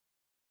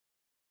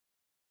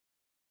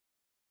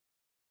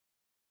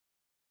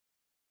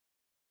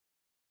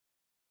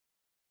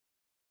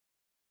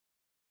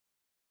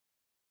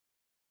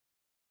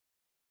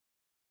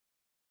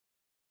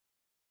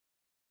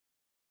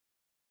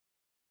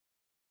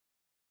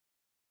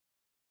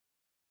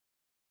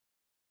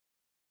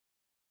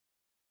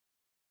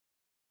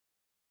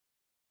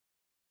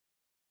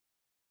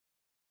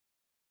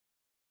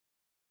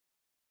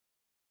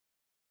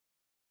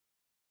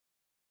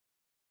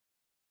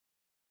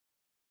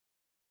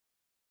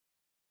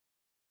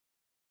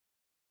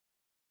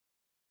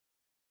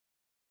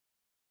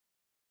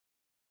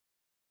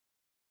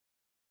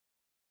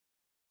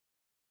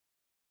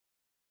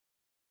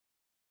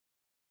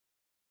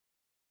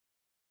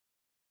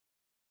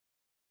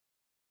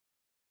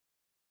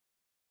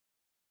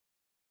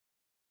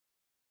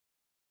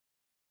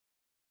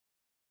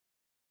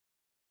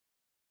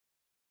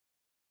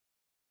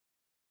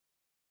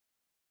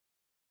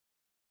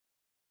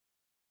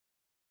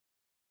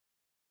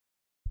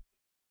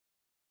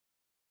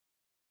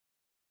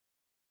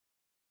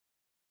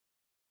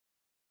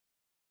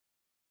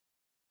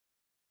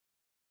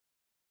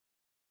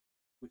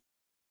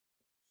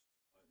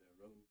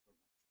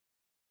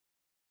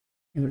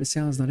Yeah, but the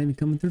sound's not even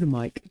coming through the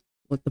mic.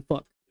 What the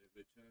fuck?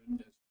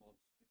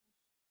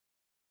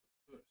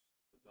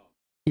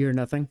 You hear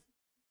nothing?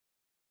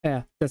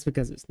 Yeah, that's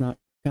because it's not.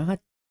 God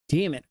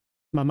damn it.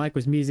 My mic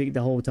was music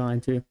the whole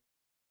time, too.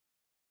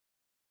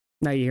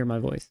 Now you hear my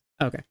voice.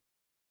 Okay.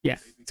 Yeah,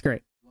 it's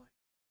great.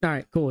 All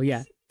right, cool.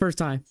 Yeah, first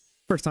time.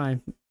 First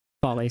time.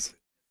 Follies.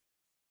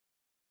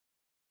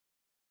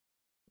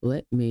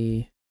 Let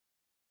me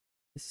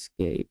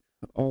escape.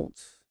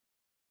 Alt.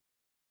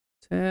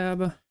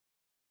 Tab.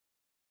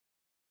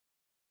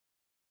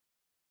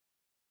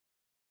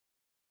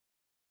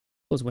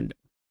 Close window.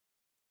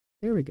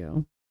 There we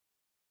go.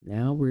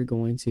 Now we're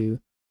going to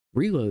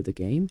reload the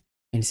game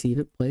and see if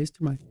it plays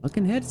through my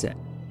fucking headset.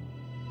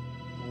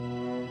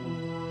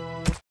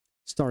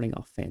 Starting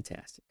off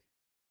fantastic.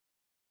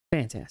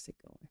 Fantastic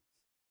going.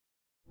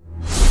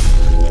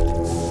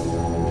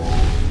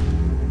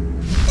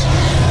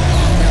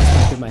 Now it's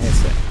playing through my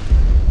headset.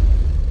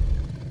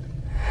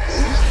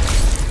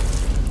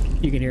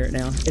 You can hear it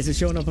now. Is it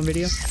showing up on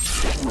video?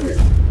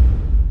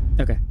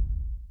 Okay.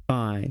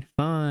 Fine.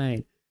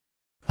 Fine.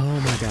 Oh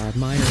my god.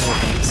 Minor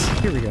hiccups.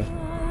 Here we go.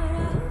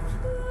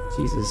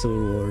 Jesus, oh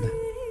Lord.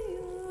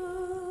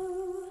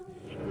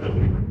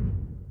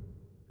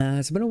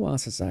 It's been a while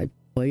since I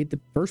played the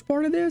first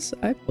part of this.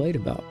 I played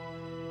about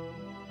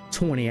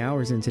 20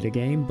 hours into the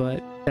game,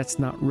 but that's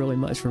not really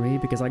much for me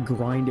because I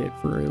grind it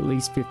for at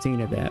least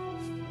 15 of that.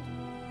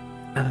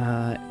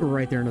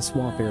 Right there in the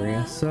swamp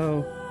area.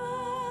 So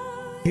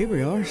here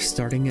we are,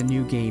 starting a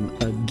new game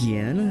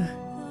again.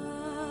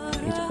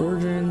 Age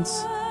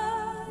Origins.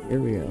 Here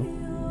we go.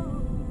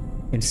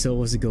 And so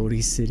was the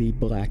Goldie City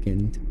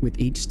blackened. With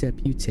each step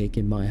you take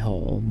in my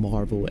hall,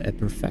 marvel at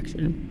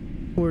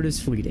perfection. For it is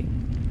fleeting.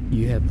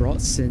 You have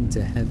brought sin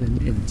to heaven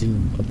and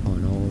doom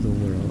upon all the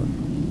world.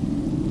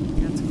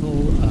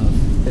 Canticle of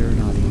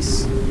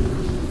Theronautes.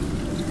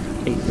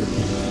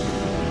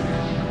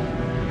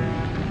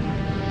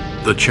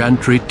 8:13. The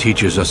chantry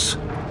teaches us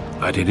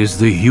that it is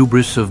the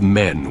hubris of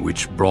men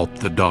which brought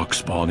the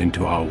Darkspawn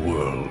into our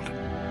world.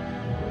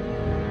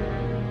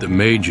 The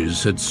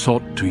mages had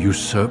sought to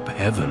usurp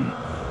heaven,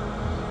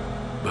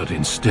 but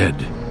instead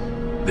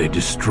they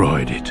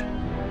destroyed it.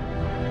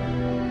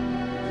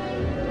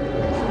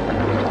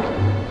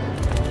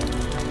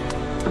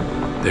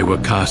 They were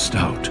cast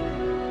out,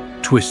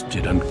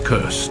 twisted and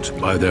cursed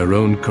by their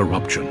own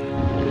corruption.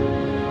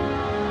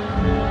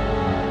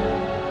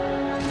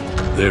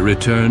 They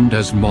returned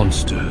as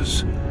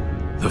monsters,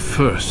 the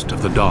first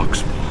of the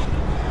Darkspawn.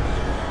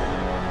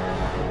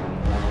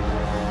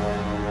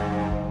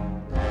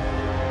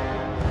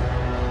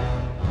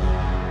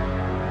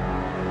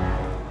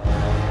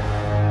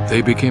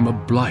 They became a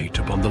blight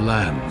upon the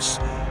lands,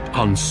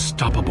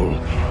 unstoppable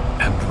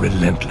and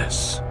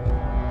relentless.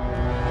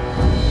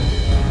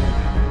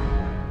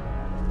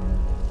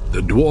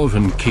 The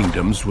Dwarven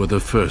kingdoms were the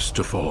first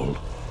to fall,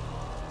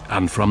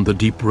 and from the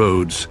deep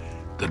roads,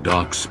 the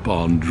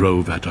Darkspawn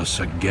drove at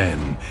us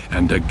again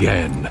and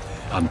again,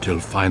 until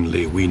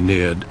finally we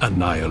neared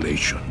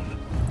annihilation.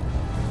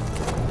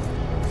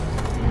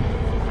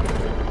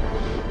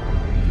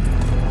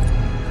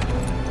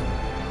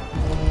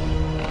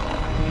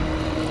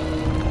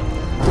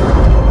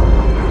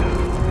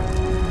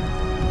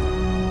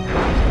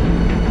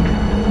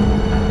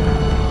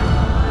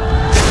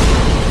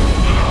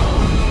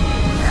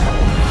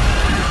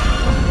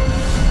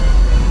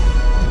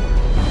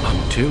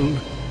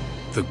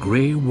 The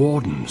Grey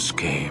Wardens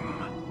came.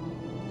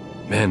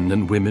 Men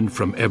and women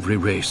from every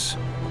race,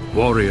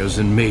 warriors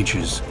and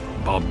mages,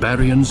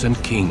 barbarians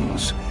and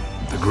kings.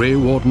 The Grey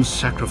Wardens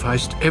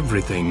sacrificed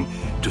everything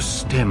to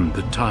stem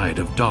the tide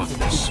of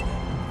darkness,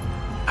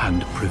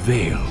 and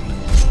prevailed.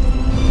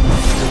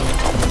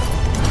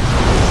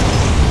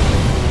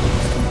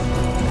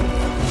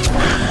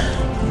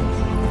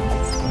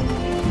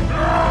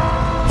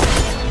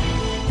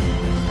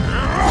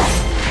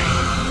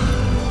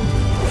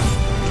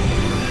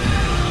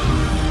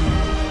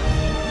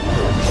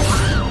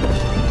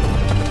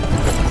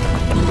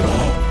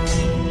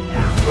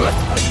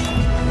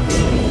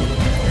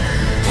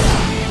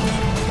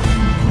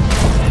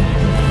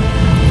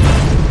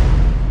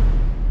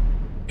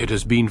 It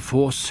has been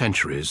 4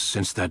 centuries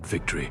since that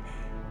victory,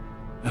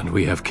 and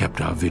we have kept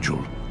our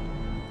vigil.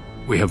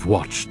 We have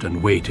watched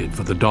and waited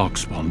for the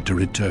Darkspawn to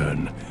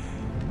return.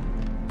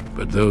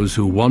 But those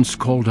who once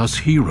called us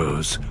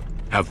heroes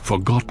have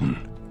forgotten.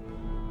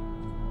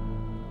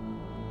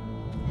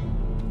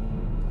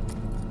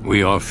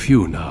 We are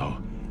few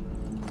now,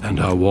 and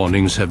our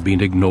warnings have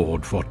been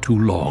ignored for too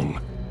long.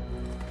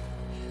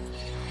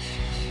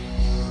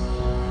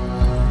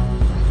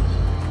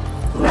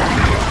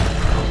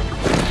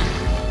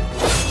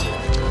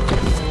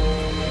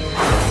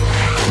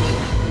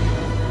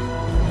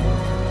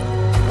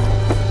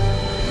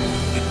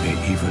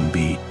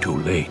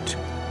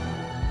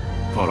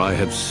 For I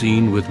have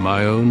seen with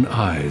my own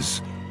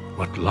eyes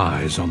what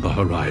lies on the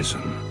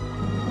horizon.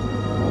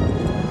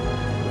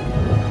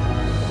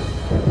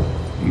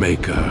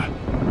 Maker,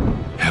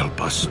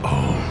 help us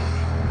all.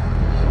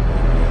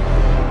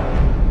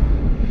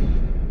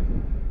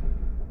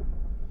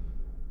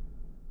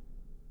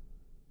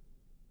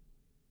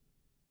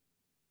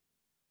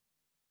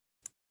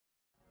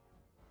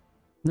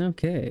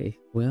 Okay,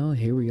 well,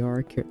 here we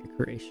are, character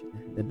creation.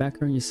 The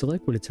background you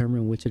select will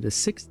determine which of the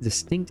 6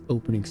 distinct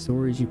opening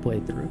stories you play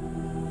through.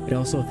 It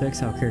also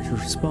affects how characters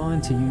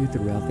respond to you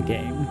throughout the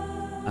game.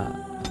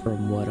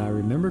 From what I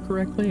remember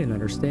correctly and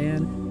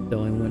understand, the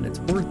only one that's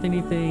worth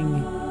anything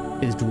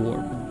is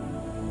Dwarf.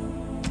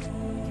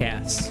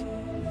 Caste.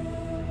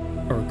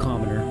 Or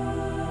Commoner.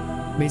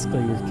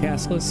 Basically, you're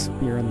casteless,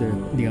 you're under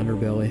the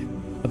underbelly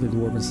of the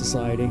Dwarven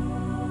Society.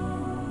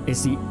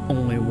 It's the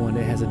only one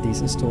that has a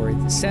decent story.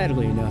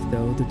 Sadly enough,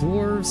 though, the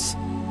dwarves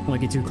only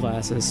get 2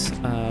 classes,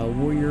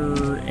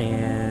 warrior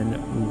and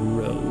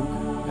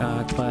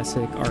rogue,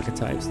 classic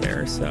archetypes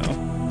there. So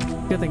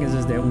the good thing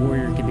is that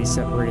warrior can be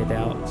separated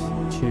out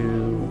to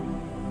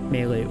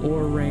melee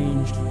or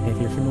ranged.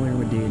 If you're familiar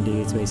with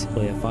D&D, it's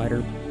basically a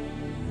fighter.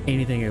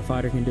 Anything a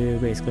fighter can do,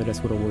 basically that's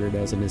what a warrior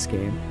does in this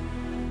game.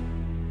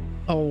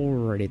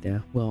 Alrighty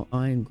now, well,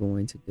 I'm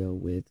going to go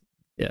with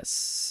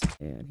this,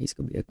 and he's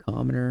going to be a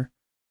commoner.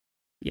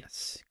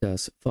 Yes,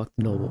 because fuck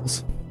the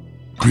nobles.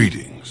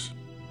 Greetings.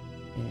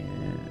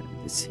 And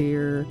this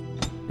here,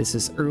 this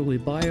is early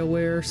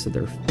BioWare, so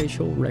their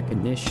facial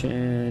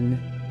recognition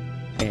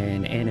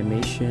and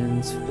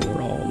animations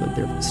for all the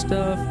different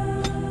stuff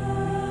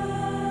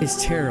is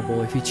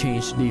terrible if you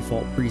change the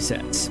default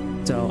presets.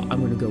 So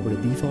I'm going to go with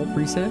a default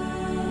preset,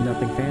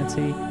 nothing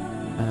fancy,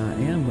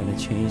 and I'm going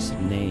to change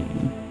the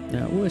name.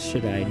 Now, what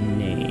should I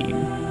name?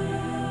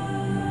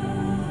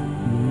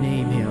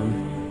 Name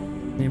him.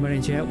 Anybody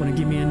in chat want to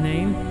give me a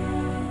name?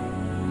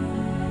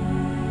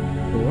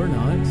 Or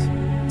not?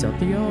 It's up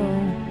to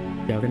y'all.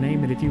 Y'all can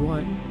name it if you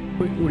want.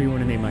 What do you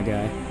want to name my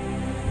guy?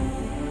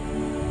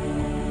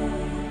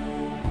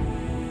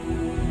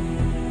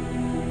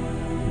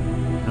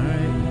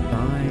 Alright,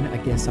 fine. I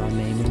guess I'll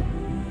name him.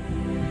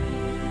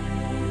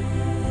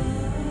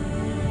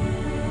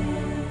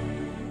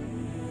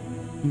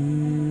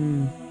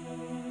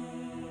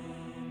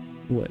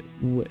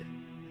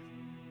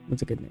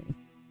 What's a good name?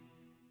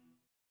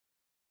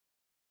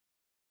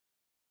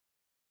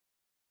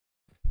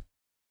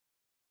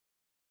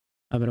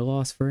 I'm at a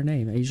loss for a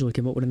name. I usually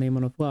come up with a name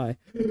on the fly.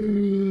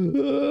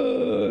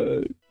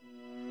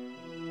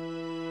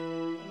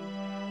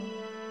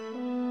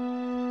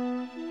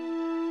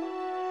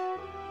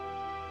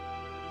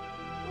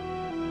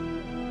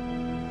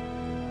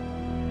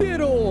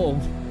 Fiddle!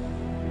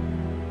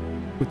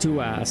 With 2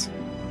 eyes.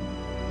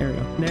 There we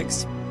go.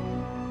 Next.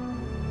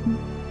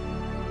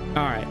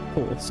 Alright,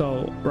 cool.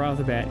 So, right off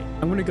the bat,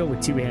 I'm going to go with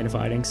 2-handed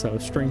fighting. So,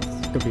 strength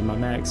is going to be my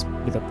max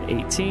with up to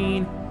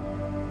 18.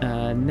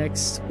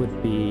 Next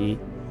would be,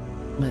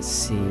 let's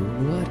see,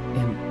 what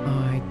am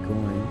I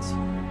going to...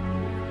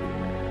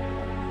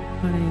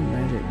 Cunning,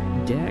 magic,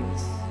 dex,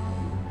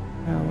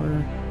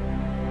 power,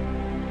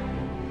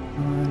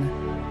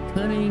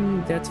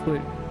 cunning, that's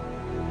what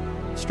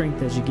strength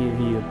does, you give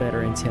you a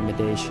better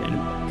intimidation.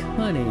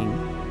 Cunning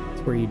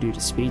is where you do the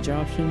speech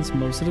options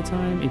most of the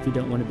time if you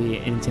don't want to be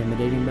an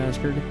intimidating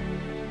bastard.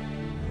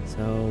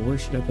 So where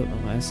should I put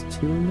my last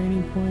 2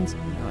 remaining points?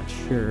 I'm not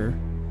sure.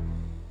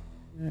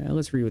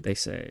 Let's read what they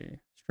say.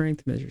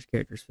 Strength measures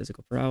character's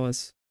physical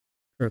prowess.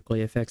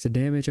 Directly affects the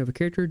damage of a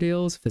character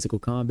deals. Physical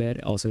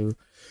combat also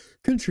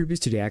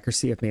contributes to the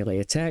accuracy of melee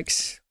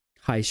attacks.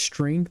 High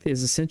strength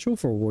is essential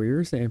for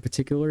warriors, and in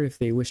particular if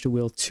they wish to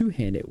wield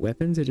 2-handed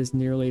weapons, it is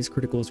nearly as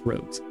critical as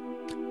rogues.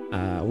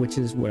 Which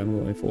is what I'm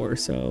going for.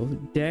 So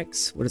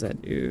dex, what does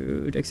that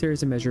do? Dexterity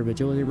is a measure of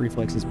agility,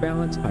 reflexes,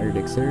 balance. Higher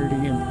dexterity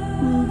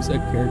improves a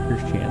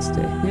character's chance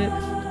to hit,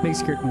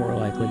 makes a character more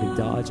likely to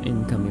dodge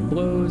incoming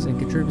blows, and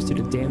contributes to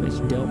the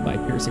damage dealt by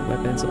piercing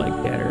weapons like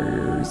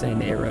daggers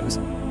and arrows.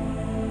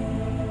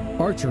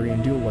 Archery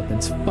and dual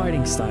weapons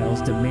fighting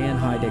styles demand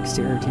high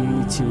dexterity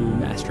to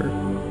master,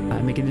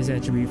 making this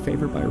attribute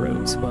favored by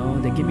rogues. Well,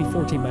 they give me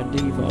 14 by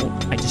default,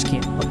 I just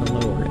can't fucking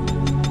lower it.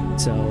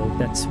 So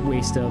that's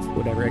waste of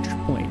whatever extra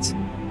points.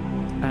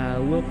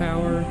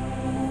 Willpower,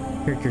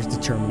 character's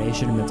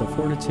determination and mental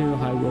fortitude.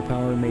 High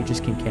willpower mages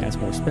can cast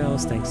more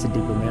spells thanks to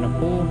deeper mana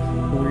pool.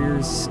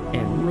 Warriors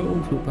and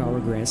rogues willpower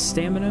grants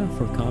stamina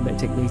for combat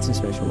techniques and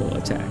special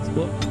attacks.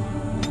 Well,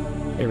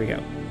 there we go.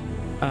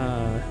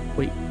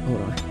 Wait,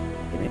 hold on.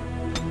 Damn it.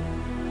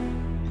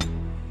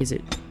 Is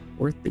it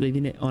worth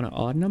leaving it on an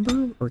odd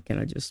number, or can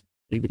I just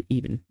leave it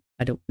even?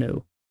 I don't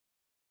know.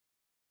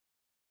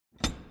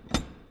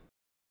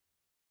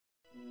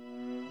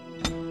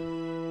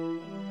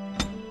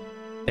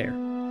 There.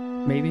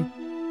 Maybe?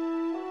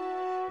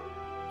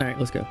 Alright,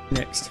 let's go.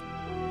 Next.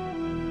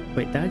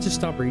 Wait, did I just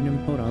stop reading them?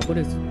 Hold on. What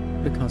does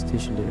the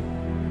Constitution do?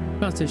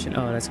 Constitution.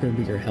 Oh, that's going to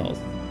be your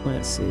health.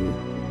 Let's see.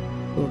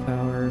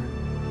 Willpower.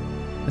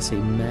 Let's see.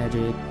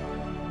 Magic.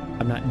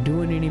 I'm not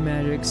doing any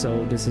magic,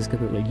 so this is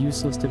completely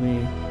useless to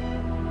me.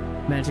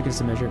 Magic is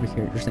a measure of a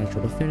character's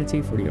natural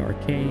affinity for the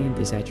arcane.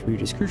 This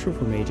attribute is crucial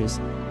for mages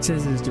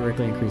since it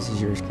directly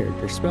increases your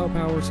character's spell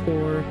power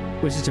score,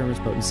 which determines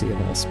potency of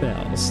all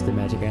spells. The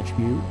magic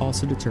attribute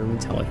also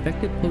determines how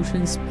effective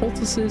potions,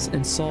 poultices,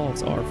 and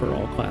salves are for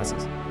all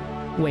classes.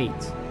 Wait,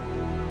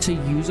 to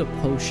use a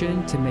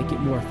potion to make it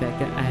more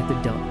effective, I have to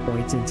dump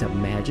points into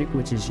magic,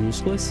 which is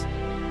useless.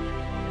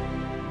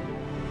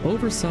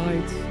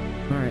 Oversight.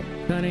 Alright,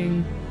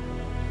 cunning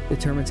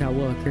determines how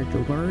well a character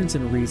learns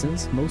and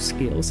reasons. Most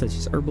skills, such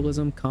as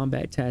herbalism,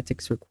 combat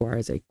tactics,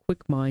 requires a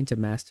quick mind to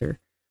master.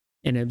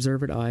 An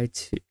observant eye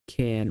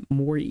can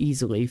more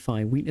easily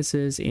find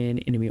weaknesses in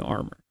enemy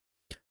armor.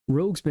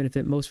 Rogues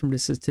benefit most from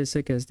this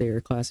statistic as their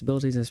class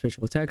abilities and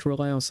special attacks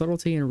rely on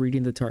subtlety and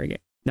reading the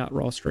target, not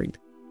raw strength.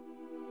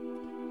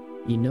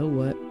 You know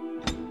what?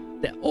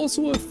 That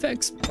also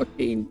affects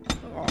fucking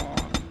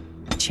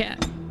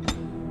chat.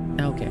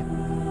 Okay.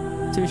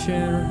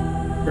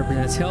 Constitution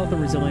represents health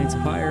and resilience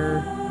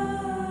higher.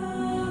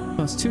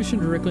 Constitution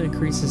directly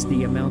increases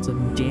the amount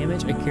of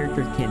damage a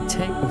character can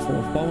take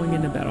before falling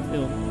in the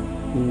battlefield,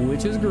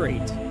 which is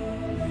great.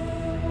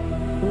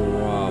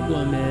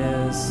 Problem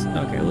is,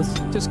 okay, let's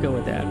just go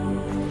with that.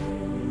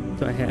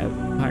 So I have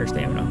higher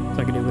stamina,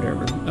 so I can do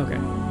whatever. Okay.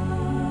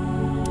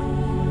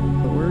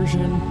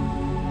 Coercion,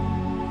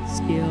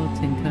 skill,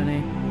 10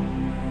 cunning.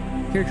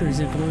 Character is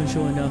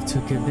influential enough to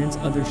convince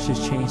others to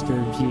change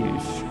their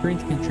views.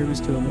 Strength contributes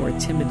to a more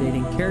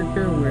intimidating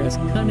character, whereas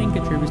cunning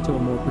contributes to a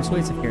more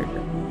persuasive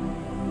character.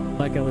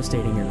 Like I was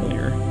stating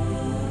earlier.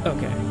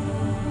 Okay.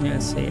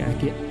 Let's see, I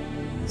get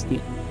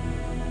steal.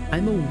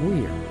 I'm a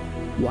warrior.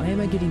 Why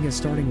am I getting a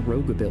starting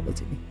rogue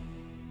ability?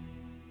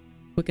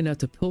 Quick enough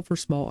to pilfer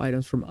small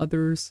items from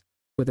others,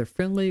 whether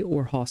friendly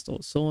or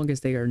hostile, so long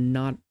as they are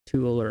not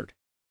too alert.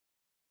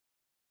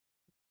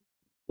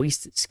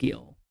 Wasted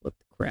skill. What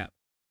the crap?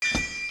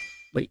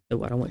 Wait,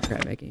 oh, I don't want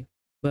trap making.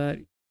 But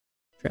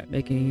trap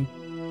making.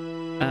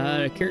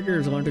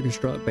 Characters learn to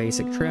construct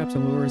basic traps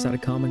and lures out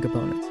of common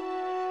components.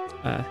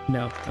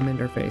 No, I'm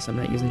interface. I'm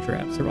not using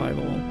traps.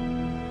 Survival.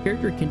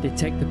 Character can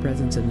detect the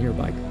presence of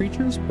nearby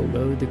creatures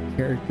below the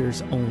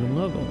character's own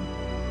level.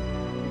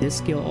 This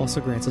skill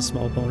also grants a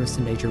small bonus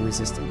to nature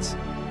resistance.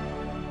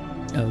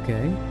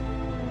 Okay.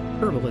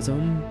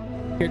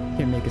 Herbalism. Character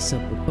can make a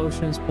simple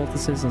potions,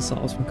 poultices, and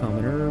salves from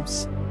common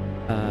herbs.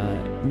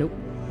 Nope.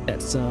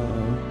 That's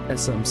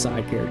some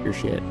side character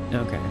shit.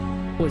 Okay.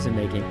 Poison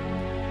making.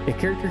 The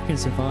character can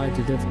survive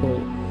the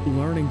difficult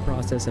learning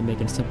process of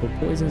making simple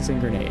poisons and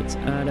grenades.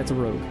 That's a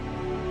rogue.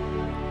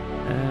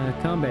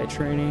 Combat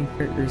training.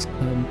 Characters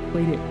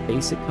completed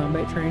basic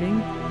combat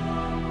training.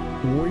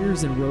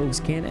 Warriors and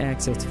rogues can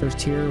access first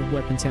tier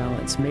weapon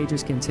talents.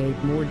 Mages can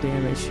take more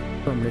damage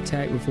from an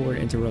attack before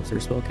it interrupts their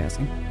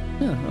spellcasting.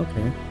 Huh,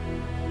 okay.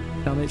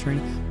 Combat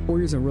training.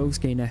 Warriors and rogues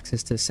gain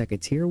access to second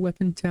tier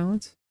weapon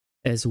talents,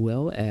 as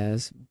well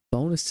as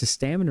bonus to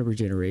stamina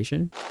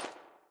regeneration.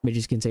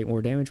 Mages can take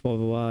more damage, blah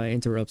blah blah,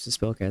 interrupts the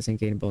spellcasting,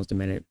 gaining bonus to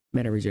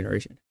mana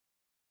regeneration.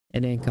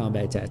 And then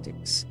combat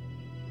tactics.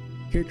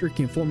 Character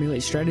can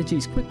formulate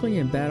strategies quickly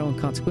in battle and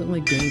consequently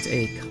gains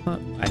a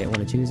I didn't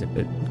want to choose it,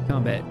 but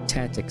combat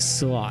tactics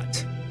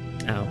slot.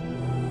 Ow.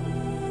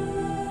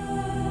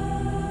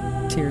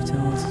 Tier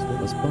talents as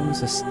well as bonus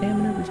to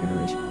stamina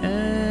regeneration.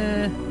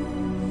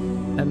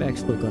 I'm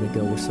actually going to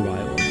go with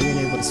survival. Being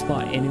able to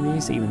spot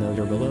enemies even though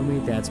they're below me,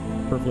 that's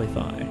perfectly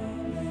fine.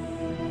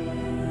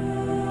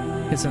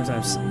 Because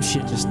sometimes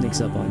shit just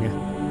sneaks up on you.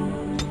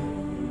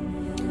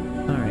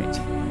 Alright.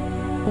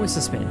 Points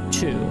to spend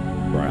 2.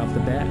 Right off the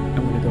bat, I'm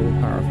going to go with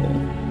powerful.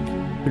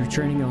 Through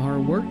training and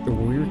hard work, the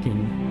warrior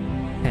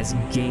has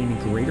gained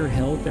greater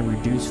health and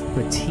reduced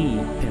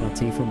fatigue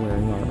penalty from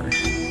wearing armor.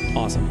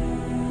 Awesome.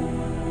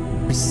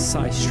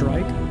 Precise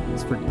strike.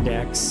 It's for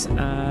dex.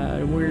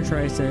 The warrior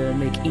tries to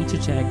make each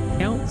attack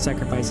count,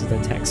 sacrifices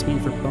attack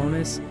speed for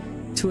bonus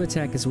to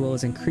attack, as well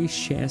as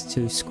increased chance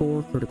to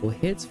score critical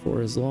hits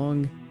for as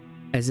long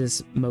as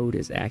this mode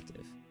is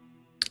active.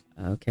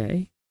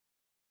 Okay.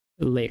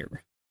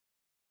 Later.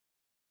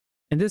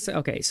 And this,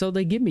 okay, so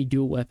they give me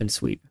dual weapon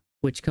sweep,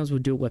 which comes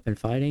with dual weapon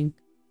fighting.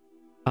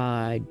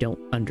 I don't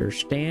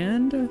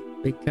understand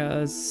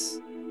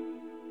because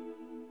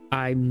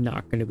I'm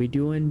not going to be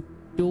doing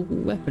dual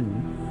weapon.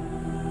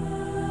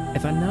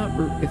 If I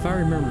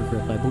remember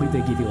correctly, I believe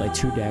they give you like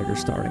 2 daggers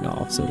starting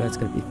off, so that's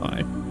going to be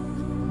fine.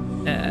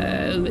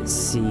 Let's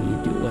see,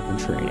 dual weapon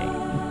training.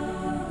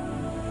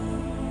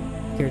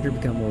 Character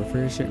become more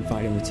efficient in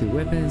fighting with 2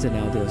 weapons and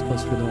now deals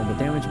closer to the normal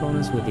damage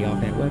bonus with the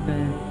offhand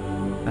weapon.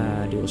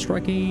 Dual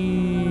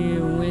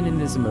striking. When in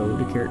this mode,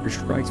 the character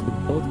strikes with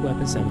both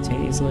weapons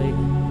simultaneously.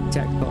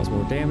 Attack causes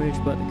more damage,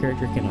 but the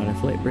character cannot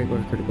inflict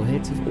regular critical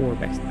hits or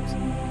backstabs.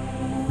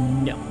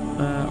 No.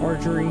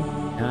 Archery.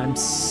 I'm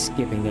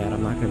skipping that.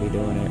 I'm not going to be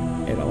doing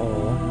it at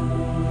all.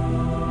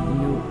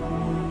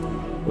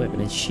 Nope.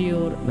 Weapon and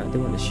shield. I'm not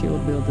doing the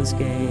shield build this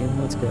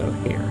game. Let's go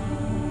here.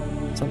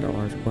 Thunder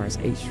Arms requires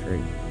 8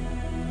 straight.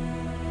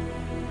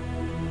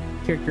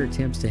 Character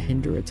attempts to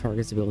hinder a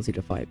target's ability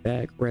to fight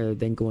back rather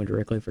than going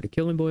directly for the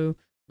killing blow.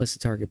 Unless the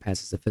target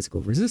passes the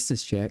physical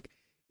resistance check,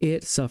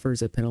 it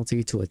suffers a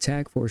penalty to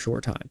attack for a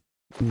short time.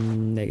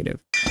 Negative.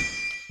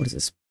 What is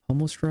this?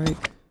 Pommel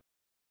strike?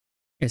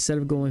 Instead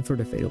of going for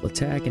the fatal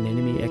attack, an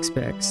enemy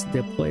expects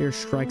the player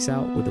strikes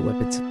out with the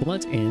weapon's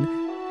blunt end,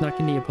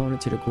 knocking the opponent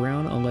to the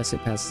ground unless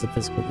it passes the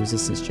physical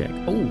resistance check.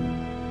 Oh,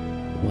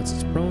 Once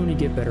it's prone, you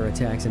get better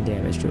attacks and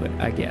damage to it,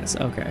 I guess.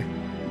 Okay.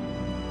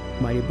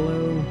 Mighty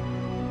Blow.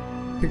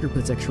 Trigger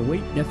puts extra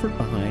weight and effort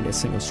behind a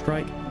single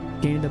strike,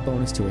 gaining the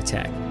bonus to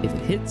attack. If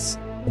it hits,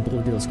 the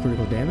blow deals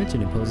critical damage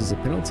and imposes a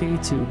penalty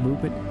to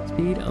movement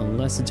speed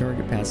unless the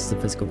target passes the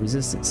physical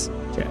resistance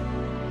check.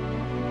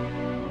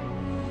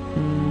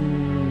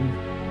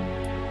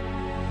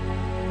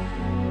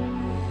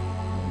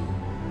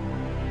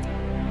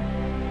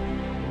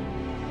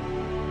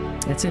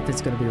 That's if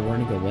it's going to be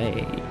running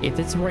away. If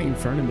it's right in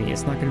front of me,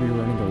 it's not going to be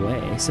running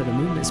away, so the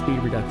movement speed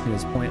reduction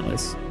is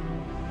pointless.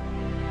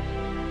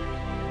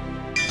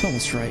 Double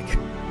strike.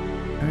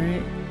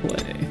 Alright,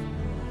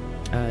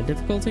 play.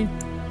 Difficulty?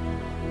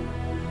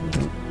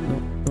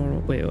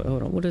 No, wait,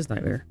 hold on. What is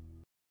Nightmare?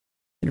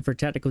 And for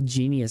tactical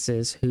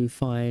geniuses who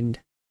found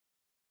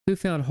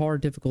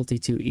hard difficulty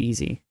too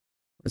easy.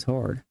 It was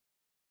hard.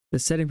 The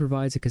setting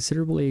provides a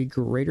considerably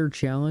greater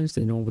challenge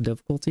than normal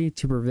difficulty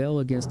to prevail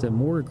against a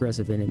more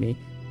aggressive enemy,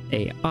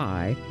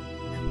 AI.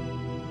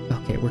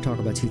 Okay, we're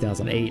talking about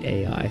 2008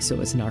 AI, so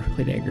it's not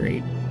really that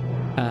great.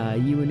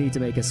 You would need to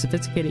make a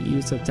sophisticated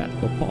use of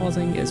tactical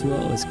pausing, as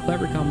well as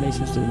clever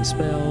combinations between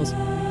spells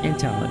and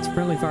talents.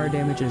 Friendly fire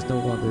damage is no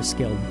longer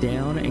scaled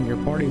down, and your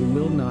party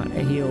will not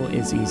heal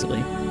as easily.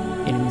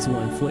 Enemies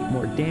will inflict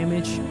more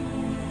damage,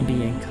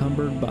 be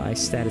encumbered by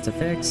status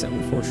effects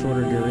for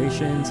shorter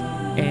durations,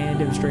 and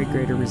demonstrate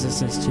greater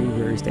resistance to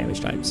various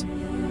damage types.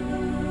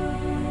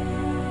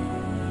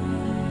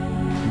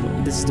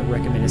 This is the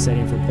recommended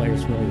setting for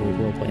players familiar with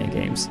role-playing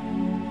games.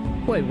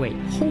 Wait,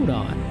 hold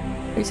on.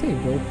 They say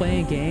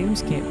role-playing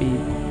games can't be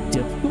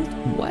difficult?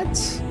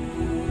 What?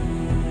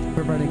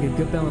 Providing a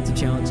good balance of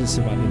challenges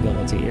and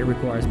survivability. It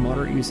requires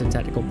moderate use of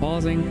tactical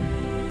pausing,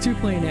 2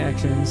 playing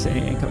actions,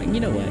 and coming.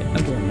 You know what?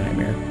 I'm going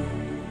Nightmare.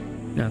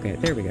 Okay,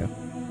 there we go.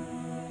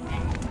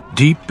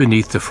 Deep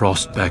beneath the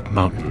Frostback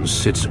Mountains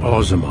sits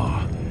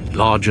Orzammar,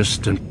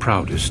 largest and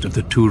proudest of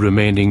the 2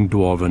 remaining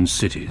dwarven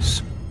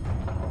cities.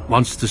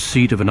 Once the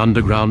seat of an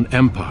underground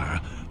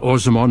empire,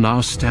 Orzammar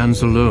now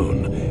stands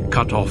alone,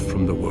 cut off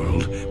from the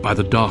world by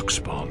the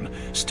Darkspawn,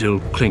 still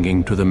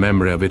clinging to the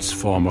memory of its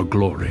former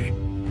glory.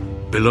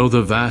 Below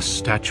the vast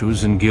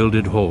statues and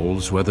gilded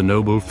halls where the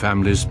noble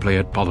families play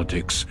at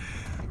politics,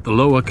 the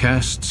lower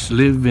castes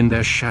live in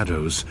their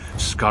shadows,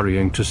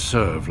 scurrying to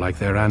serve like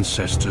their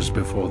ancestors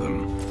before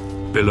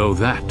them. Below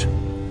that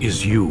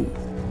is you.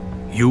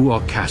 You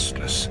are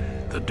casteless,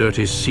 the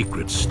dirty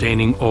secret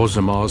staining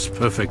Orzammar's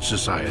perfect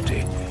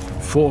society,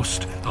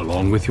 forced,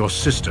 along with your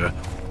sister,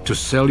 to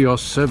sell your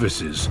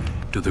services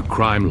to the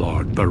crime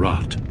lord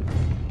Barat.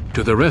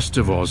 To the rest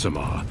of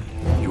Orzammar,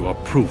 you are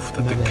proof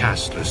that the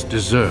casteless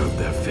deserve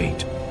their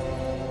fate.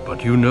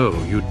 But you know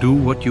you do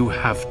what you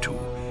have to,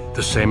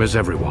 the same as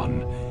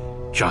everyone,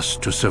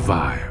 just to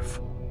survive.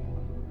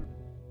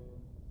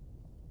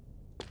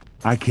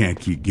 I can't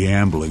keep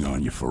gambling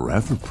on you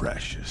forever,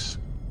 Precious.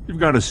 You've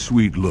got a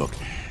sweet look,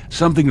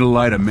 something to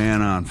light a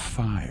man on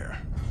fire.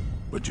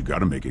 But you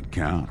gotta make it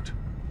count.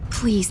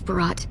 Please,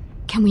 Barat.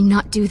 Can we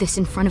not do this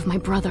in front of my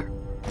brother?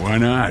 Why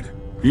not?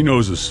 He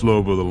knows the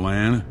slope of the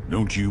land,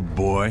 don't you,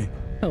 boy?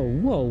 Oh,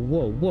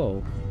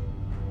 whoa.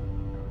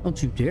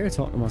 Don't you dare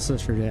talk to my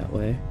sister that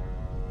way.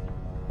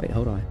 Wait,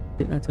 hold on.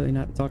 Didn't I tell you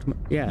not to talk to my...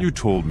 Yeah. You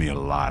told me a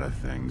lot of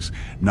things,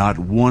 not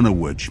one of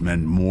which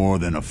meant more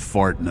than a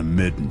fart in the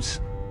middens.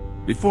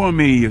 Before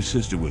me, your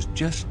sister was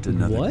just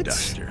another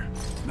duster.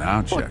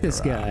 Now check her out. Fuck this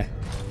guy.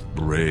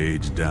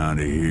 Braids down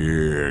to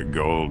here,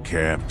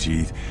 gold-capped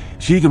teeth.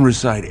 She can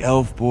recite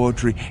elf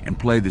poetry and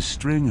play the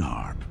string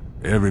harp.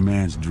 Every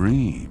man's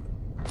dream.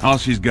 All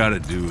she's got to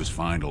do is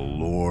find a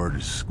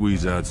lord,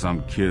 squeeze out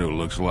some kid who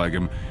looks like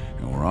him,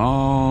 and we're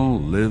all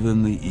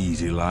living the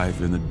easy life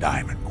in the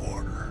Diamond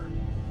Quarter.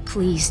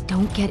 Please,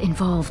 don't get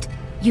involved.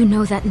 You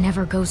know that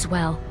never goes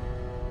well.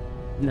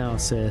 No,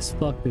 sis.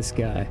 Fuck this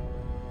guy.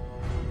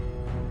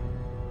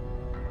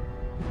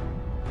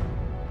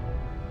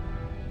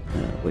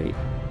 Wait.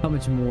 How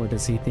much more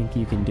does he think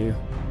you can do?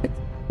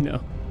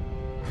 No.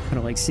 I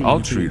don't like seeing I'll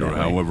treat her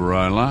however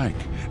I like,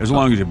 as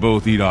long as you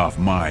both eat off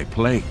my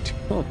plate.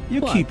 Oh,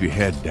 you keep your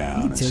head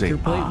down and say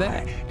aye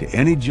back to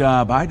any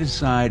job I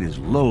decide is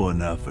low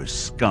enough for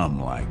scum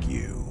like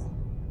you.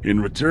 In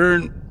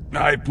return,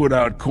 I put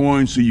out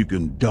coins so you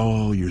can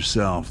doll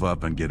yourself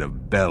up and get a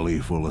belly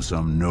full of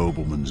some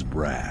nobleman's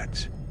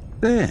brat.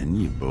 Then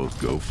you both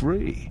go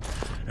free,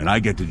 and I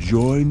get to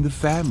join the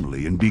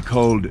family and be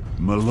called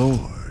my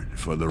lord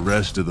for the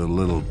rest of the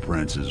little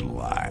prince's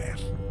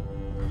life.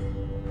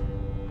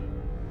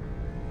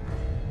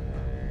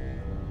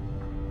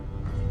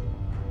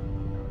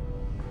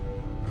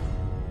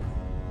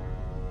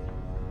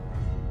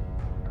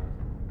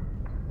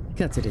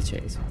 Cut to the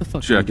chase. What the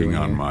fuck Checking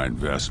on my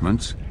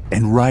investments,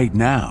 and right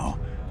now,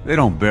 they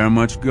don't bear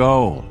much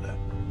gold.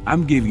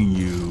 I'm giving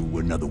you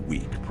another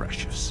week,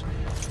 Precious.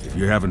 If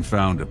you haven't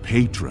found a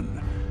patron,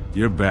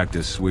 you're back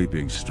to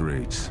sweeping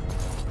streets.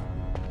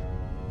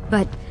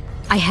 But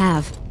I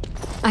have.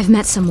 I've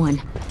met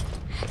someone.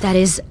 That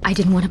is, I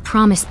didn't want to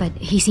promise, but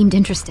he seemed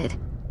interested.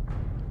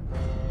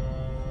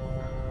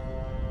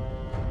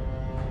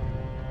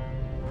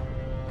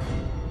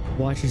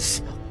 Watch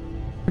yourself.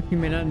 He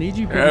may not need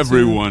you.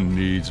 Everyone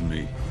needs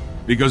me.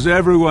 Because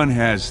everyone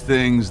has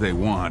things they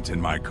want,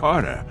 and my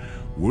Carter,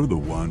 we're the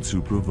ones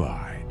who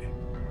provide.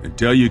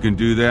 Until you can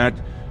do that,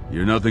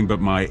 you're nothing but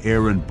my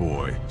errand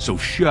boy. So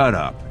shut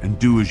up and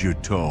do as you're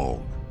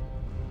told.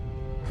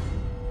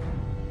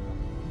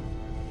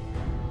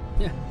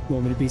 Yeah.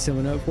 Want me to beat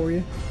someone up for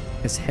you?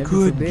 Because heaven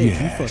Good forbid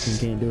guess. you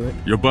fucking can't do it.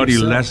 Your buddy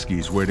Yourself.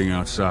 Lesky's waiting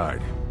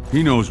outside.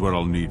 He knows what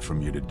I'll need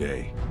from you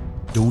today.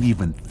 Don't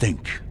even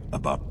think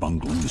about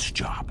bungling this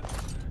job.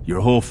 Your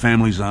whole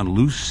family's on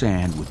loose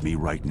sand with me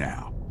right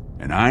now.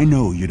 And I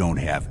know you don't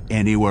have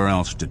anywhere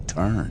else to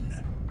turn.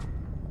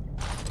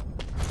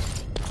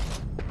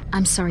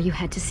 I'm sorry you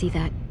had to see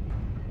that.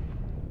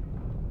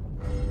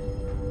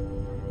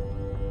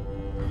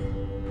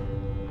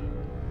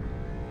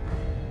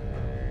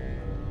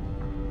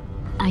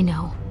 I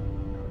know.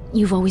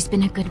 You've always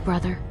been a good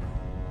brother.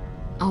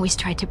 Always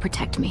tried to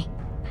protect me.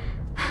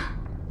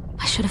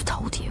 I should have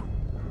told you.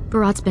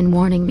 Barat's been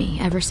warning me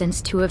ever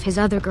since 2 of his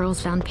other girls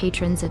found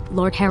patrons at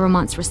Lord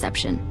Harrowmont's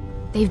reception.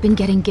 They've been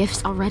getting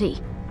gifts already.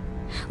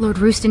 Lord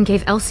Rooston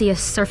gave Elsie a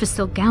surface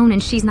silk gown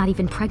and she's not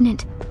even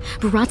pregnant.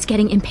 Barat's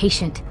getting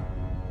impatient.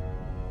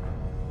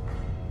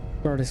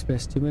 Bart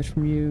expects too much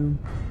from you.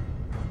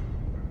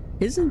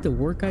 Isn't the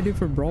work I do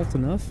for Brault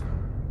enough?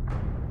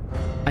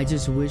 I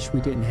just wish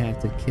we didn't have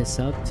to kiss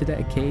up to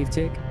that cave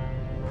tick.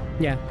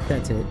 Yeah,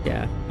 that's it,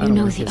 yeah. I You don't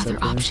know wanna the kiss other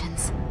up to him.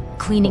 options.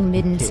 Cleaning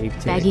middens, cave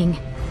tick. begging,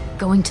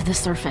 going to the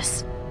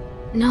surface.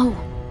 No.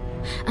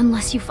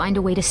 Unless you find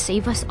a way to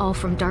save us all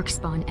from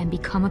Darkspawn and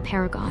become a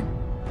Paragon.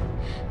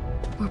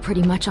 We're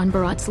pretty much on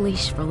Barat's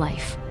leash for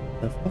life.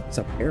 The fuck's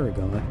a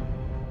Paragon?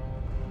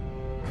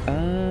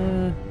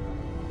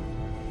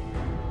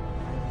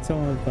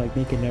 So like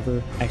me can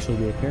never actually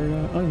be a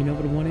Paragon? I don't even know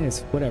what one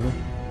is. Whatever.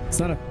 It's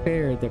not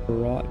fair that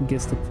Barat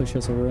gets to push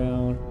us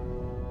around.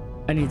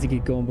 I need to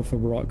get going before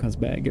Barat comes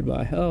back.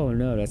 Goodbye. Oh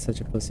no, that's such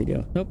a pussy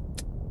deal. Nope.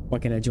 Why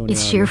can't I join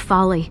It's your sheer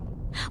army? folly.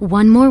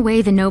 One more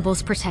way the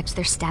nobles protect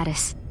their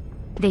status.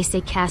 They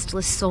say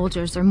casteless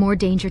soldiers are more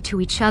danger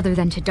to each other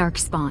than to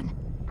Darkspawn.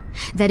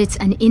 That it's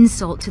an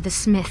insult to the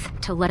smith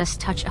to let us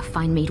touch a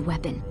fine-made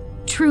weapon.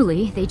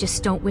 Truly, they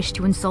just don't wish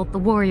to insult the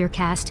warrior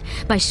caste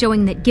by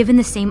showing that given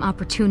the same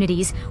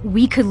opportunities,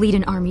 we could lead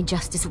an army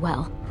just as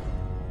well.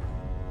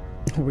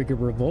 We could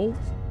revolt?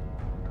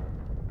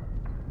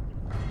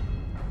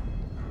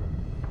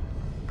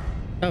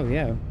 Oh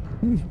yeah.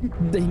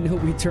 They know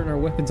we turn our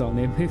weapons on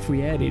them if we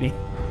had any.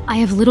 I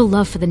have little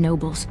love for the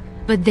nobles,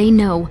 but they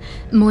know,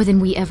 more than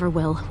we ever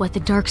will, what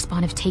the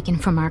Darkspawn have taken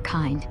from our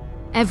kind.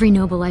 Every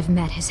noble I've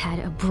met has had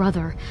a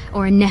brother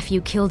or a nephew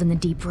killed in the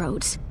Deep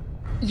Roads.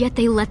 Yet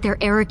they let their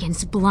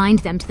arrogance blind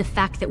them to the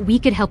fact that we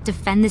could help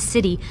defend the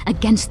city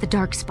against the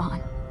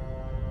Darkspawn.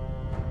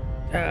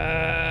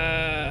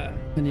 I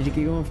need to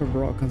get going before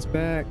Barat comes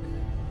back.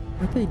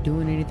 Aren't they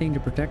doing anything to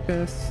protect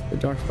us? The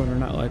Darkspawn are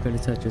not likely to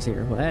touch us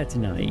here. Well, that's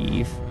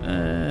naive.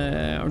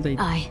 Aren't they?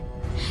 Aye.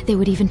 They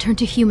would even turn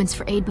to humans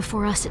for aid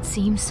before us, it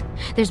seems.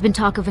 There's been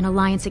talk of an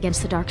alliance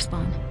against the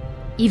Darkspawn.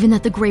 Even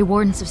that the Grey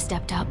Wardens have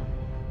stepped up.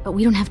 But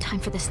we don't have time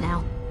for this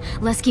now.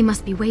 Lesky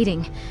must be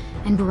waiting,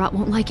 and Barat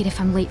won't like it if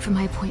I'm late for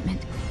my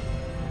appointment.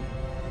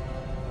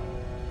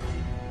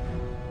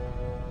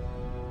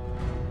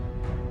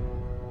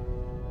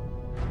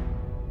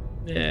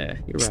 Yeah,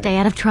 you're right. Stay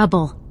out of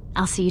trouble.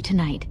 I'll see you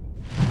tonight.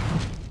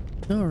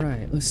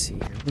 Alright, let's see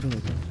here. What do we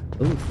got?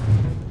 Oof.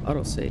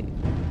 Autosave.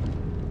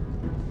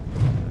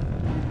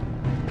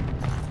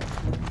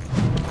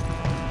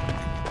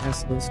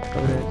 Assless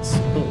Codex.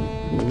 Oh,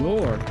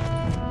 Lord.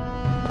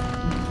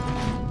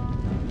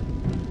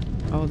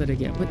 Oh, that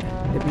again. What?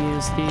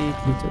 WSD,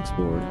 click to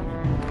export.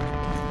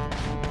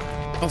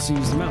 Also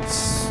use the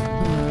mouse.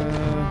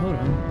 Hold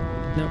on.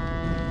 Nope.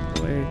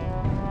 Go away.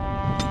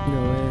 Go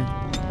away.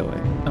 Go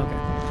away. Okay.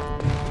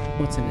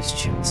 What's in his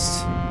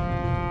chest? Are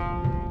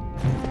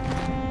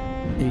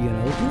you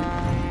gonna open it?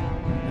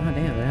 God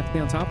damn, I have to be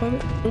on top of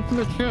it? Open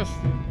the chest!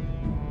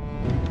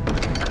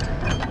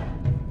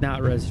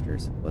 Not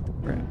registers. What the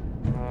crap?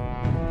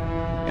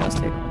 Yeah, let's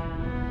take it.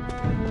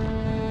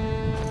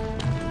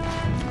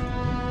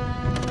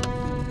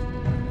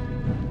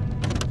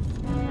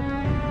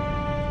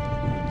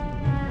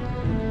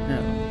 No,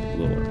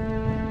 Lord.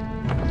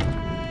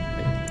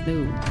 Wait, no,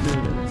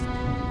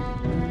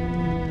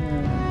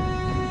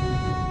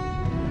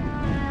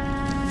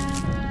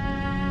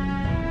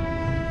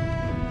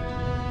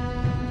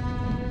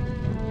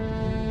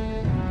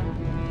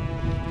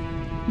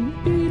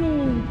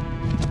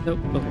 Nope,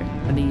 okay.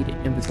 I need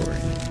inventory.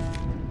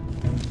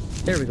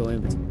 There we go,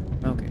 inventory.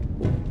 Okay,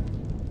 cool.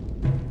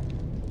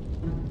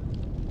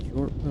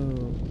 Short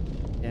bow,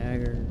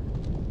 dagger.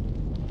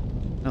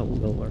 Oh,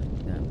 Lord.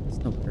 No, it's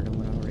no better than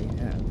what I already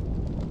have.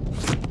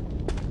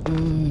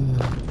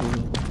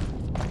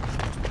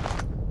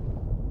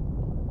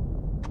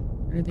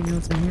 Anything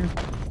else in here?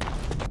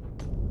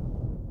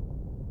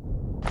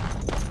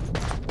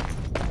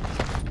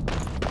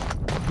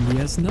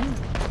 Yes, no.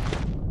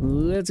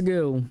 Let's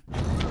go.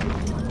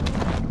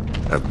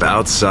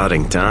 About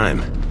sodding time.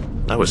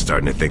 I was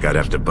starting to think I'd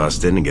have to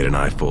bust in and get an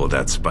eyeful of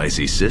that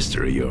spicy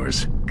sister of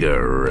yours.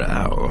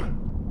 Growl.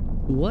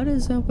 What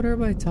is up with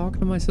everybody talking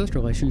to my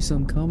sister like she's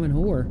some common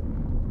whore?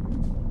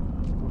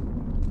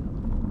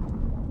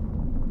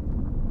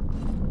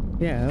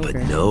 Yeah, okay.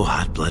 But no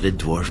hot-blooded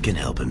dwarf can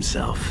help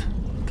himself.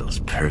 Those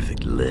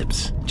perfect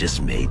lips,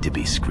 just made to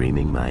be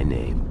screaming my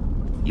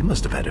name. You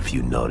must have had a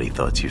few naughty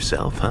thoughts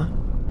yourself, huh?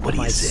 What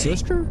do you say? My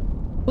sister?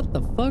 What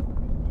the fuck?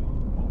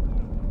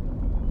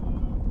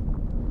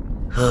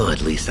 Oh,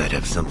 at least I'd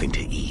have something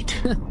to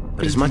eat.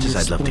 But as much as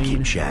I'd love to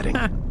keep chatting,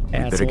 we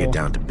better get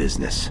down to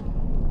business.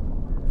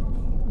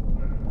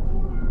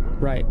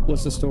 Right,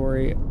 what's the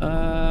story?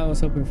 I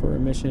was hoping for a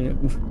mission.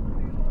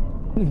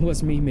 It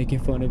was me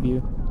making fun of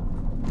you.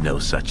 No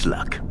such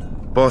luck.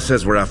 Boss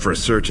says we're out for a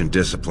search and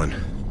discipline.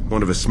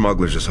 One of his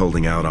smugglers is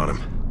holding out on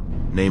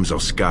him. Name's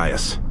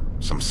Oscius,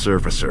 some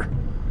surfacer.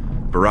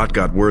 Barat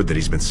got word that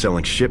he's been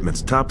selling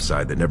shipments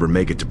topside that never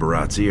make it to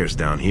Barat's ears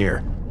down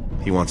here.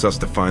 He wants us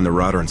to find the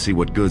rotter and see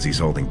what goods he's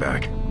holding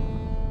back.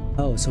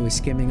 Oh, so he's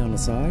skimming on the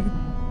side?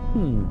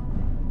 And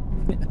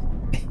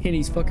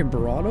he's fucking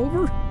Barat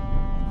over?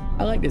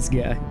 I like this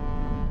guy.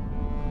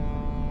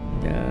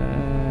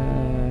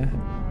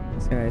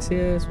 This guy is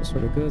his. What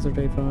sort of goods are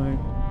they trying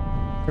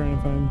to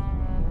find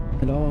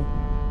at all?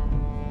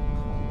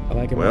 I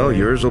like it. Well,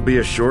 yours will be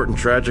a short and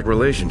tragic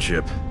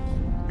relationship.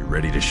 You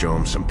ready to show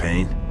him some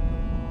pain?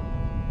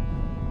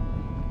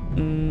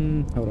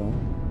 Hold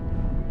on.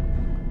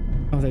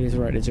 I think he's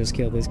right to just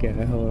kill this guy.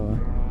 Hold on.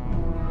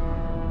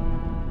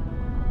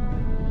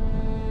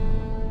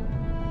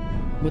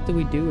 What do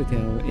we do with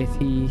him if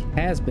he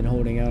has been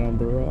holding out on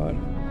Barat?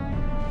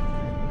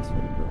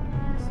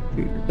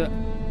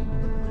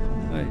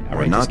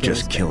 We're not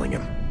just killing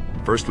him.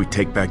 First we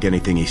take back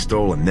anything he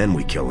stole and then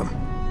we kill him.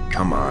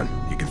 Come on,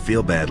 you can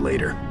feel bad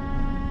later.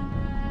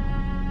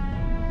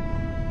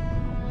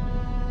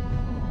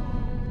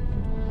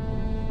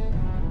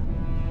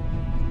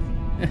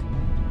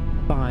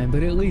 Fine,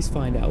 but at least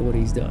find out what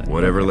he's done.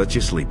 Whatever lets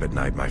you sleep at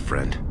night, my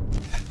friend.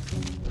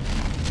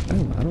 I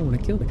don't want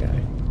to kill the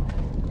guy.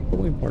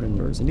 Following party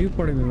members. A new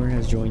party member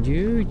has joined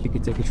you. You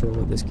can take control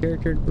of this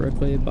character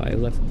directly by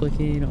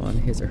left-clicking on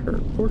his or her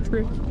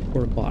portrait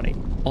or body.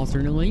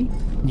 Alternately,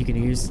 you can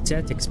use the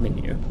tactics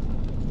menu,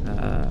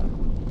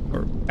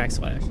 or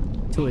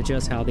 / to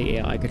adjust how the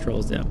AI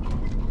controls them.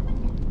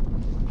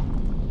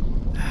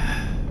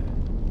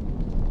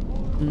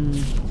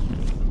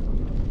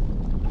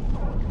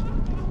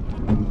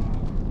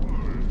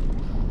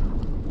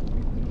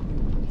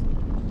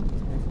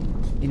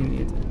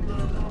 Enemy attack.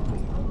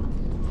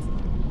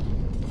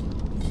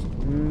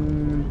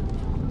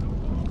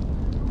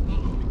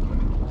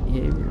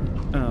 Behavior.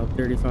 Oh,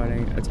 dirty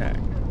fighting attack.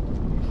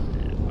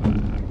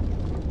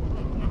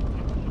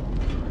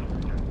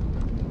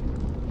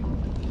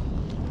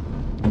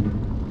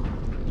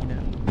 You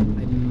know,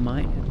 I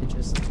might have to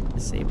just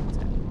disable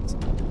tactics.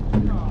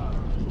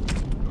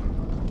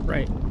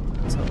 Right.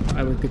 So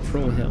I would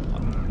control him.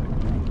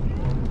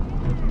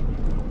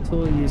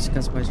 Tool use to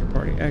customize your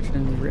party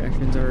actions.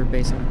 Reactions are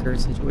based on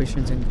current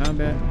situations in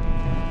combat.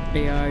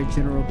 AI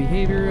general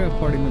behavior. A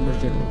party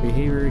member's general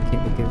behavior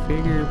can be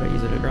configured by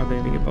using a drop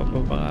enemy, blah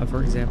blah blah.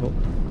 For example,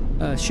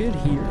 should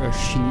he or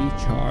she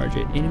charge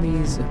at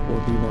enemies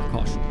or be more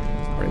cautious?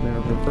 Party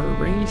member prefer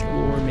ranged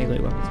or melee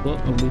weapons. Well,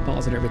 I'm only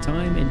pausing every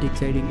time and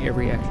dictating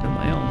every action on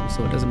my own,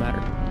 so it doesn't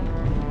matter.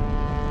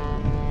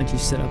 Once you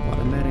set up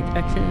automatic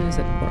actions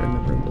that the party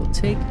member will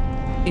take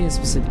in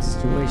specific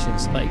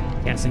situations, like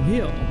casting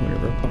heal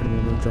whenever a party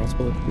member draws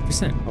below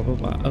 50%. Blah blah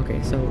blah.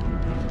 Okay, so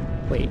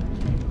wait.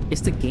 It's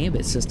the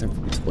Gambit system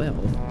from 12.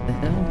 The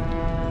hell?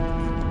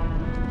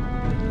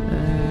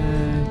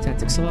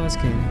 Tactic slots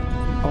can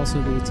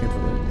also be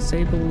temporarily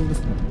disabled.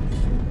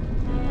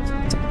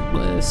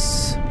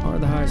 Lists are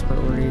the highest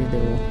priority. They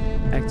will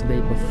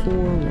activate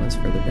before, once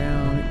further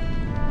down.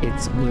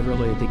 It's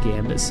literally the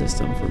Gambit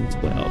system from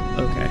 12.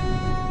 Okay.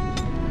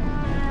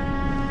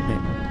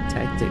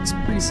 Tactics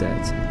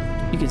presets.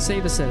 You can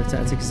save a set of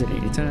tactics at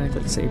any time.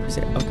 Click save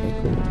preset. Okay,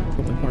 cool.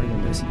 Controlling party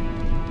members.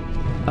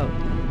 Oh,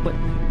 what?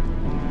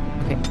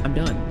 Okay, I'm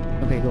done.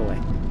 Okay, go away.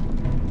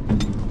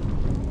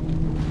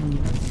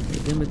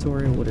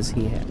 Inventory, what does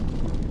he have?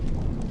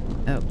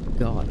 Oh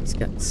god, he's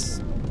got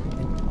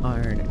an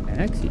iron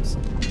axe.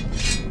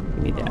 Give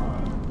me that.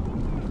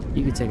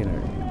 You can take an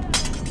iron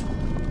axe.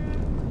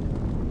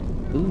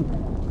 Ooh.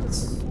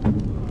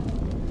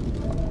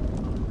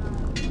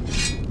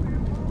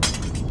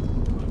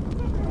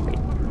 Wait, I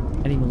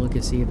didn't even look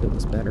and see if it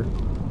was better.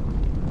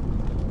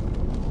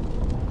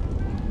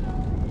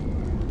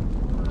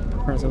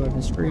 Across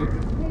 11th Street.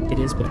 It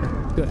is better.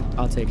 Good.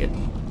 I'll take it.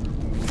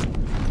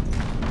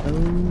 Oh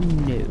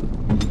no.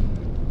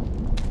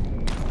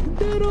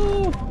 Get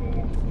off!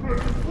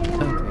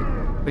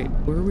 Okay. Wait,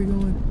 where are we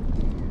going?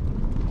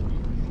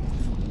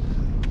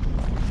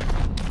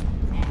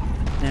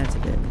 That's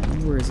it.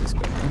 Where is this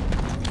going?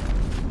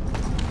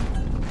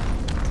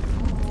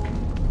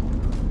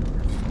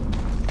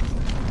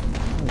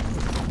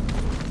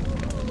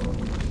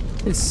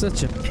 It's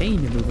such a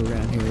pain to move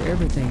around here.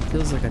 Everything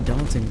feels like a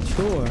daunting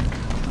chore.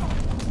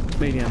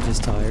 Maybe I'm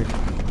just tired.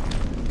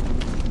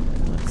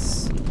 Let's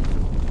see.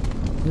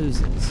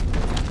 Who's this?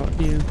 Talk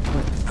to you?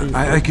 What?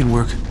 I can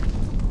work.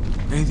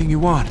 Anything you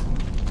want.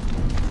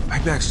 My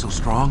back's still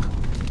strong.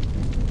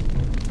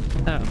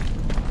 Oh.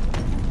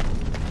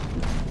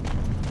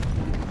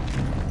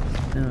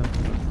 Oh.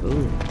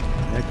 Ooh.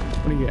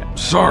 What do you got?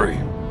 Sorry,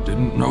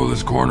 didn't know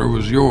this corner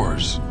was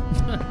yours.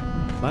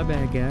 My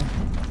bad, guy.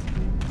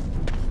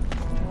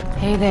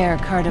 Hey there,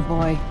 Carter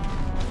boy.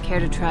 Care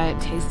to try a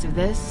taste of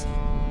this?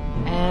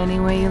 Any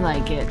way you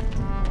like it.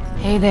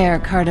 Hey there,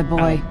 Carter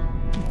boy.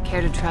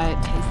 Care to try a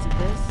taste of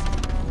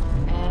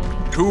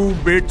this? 2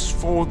 bits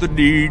for the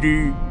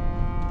needy.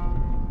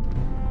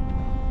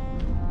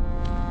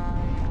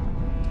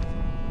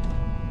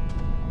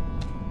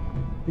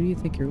 Who do you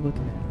think you're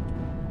looking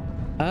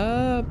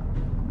at?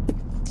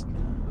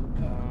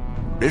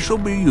 This'll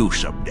be you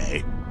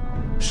someday.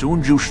 Soon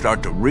as you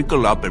start to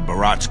wrinkle up and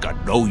Barat's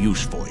got no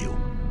use for you.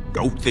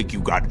 Don't think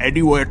you got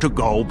anywhere to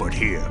go but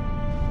here.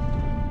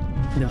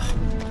 No.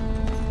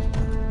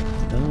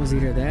 That was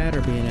either that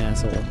or be an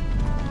asshole.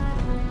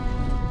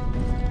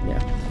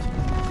 Yeah.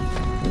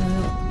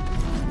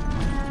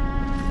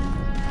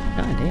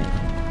 God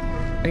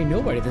damn. Ain't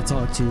nobody to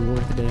talk to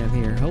worth a damn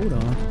here. Hold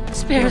on.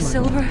 Spare Oh my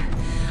Silver.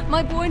 God.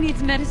 My boy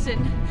needs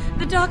medicine.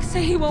 The docs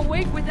say he won't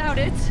wake without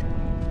it.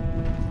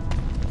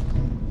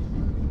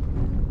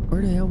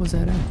 Where the hell was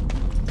that at?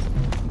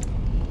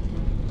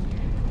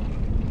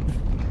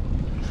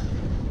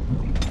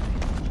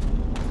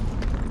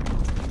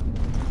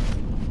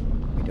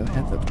 We don't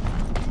have the...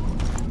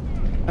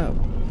 Oh.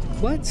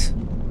 What?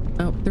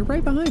 Oh, they're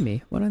right behind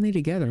me. What do I need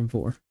to gather them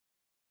for?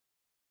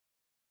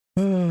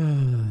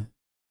 Zoom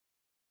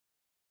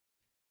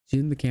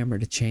the camera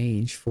to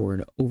change for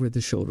an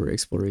over-the-shoulder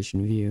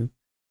exploration view.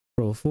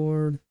 Scroll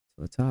forward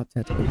to the top.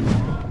 Tap to open.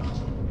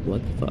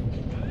 What the fuck?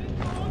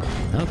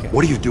 Okay.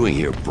 What are you doing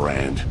here,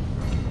 Brand?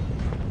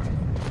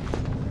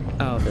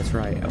 Oh, that's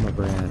right. I'm a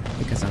brand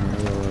because I'm a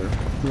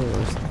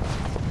rulers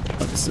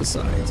of the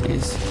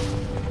societies.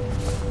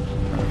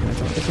 Can I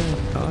drop the gun?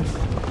 Gosh.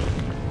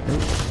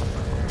 Nope.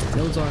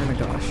 No czar and a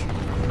gosh.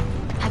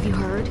 Have you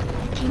heard?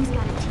 King's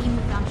got a team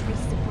that found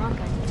traces of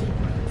Bronca in the deep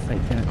woods.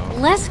 Like that.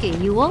 Lesky,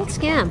 you old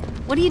scamp.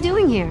 What are you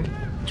doing here?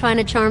 Trying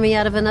to charm me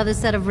out of another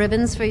set of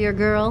ribbons for your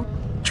girl?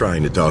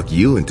 Trying to talk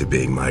you into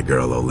being my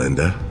girl,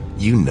 Olinda.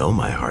 You know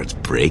my heart's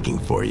breaking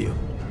for you.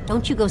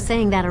 Don't you go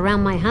saying that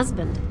around my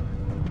husband.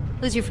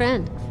 Who's your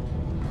friend?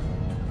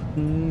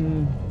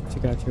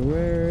 Check out your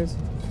wares.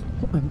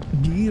 What a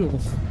deal.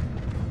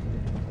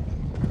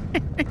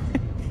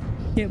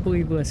 Can't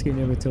believe Lesky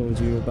never told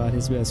you about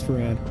his best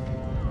friend.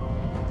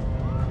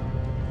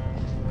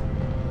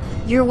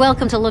 You're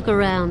welcome to look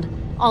around.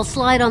 I'll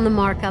slide on the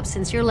markup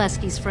since you're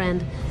Lesky's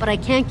friend, but I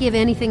can't give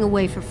anything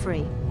away for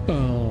free.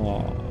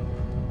 Oh.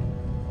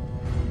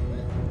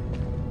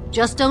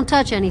 Just don't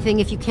touch anything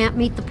if you can't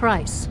meet the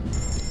price.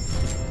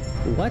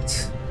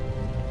 What?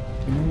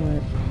 You know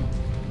what?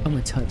 I'm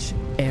gonna touch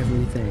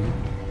everything.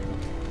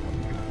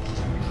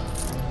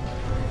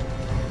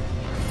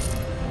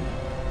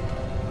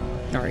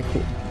 Alright,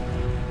 cool.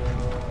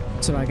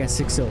 So I got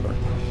 6 silver.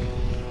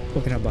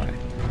 What can I buy?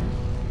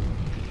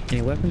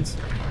 Any weapons?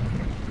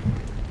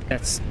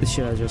 That's the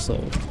shit I just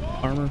sold.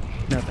 Armor?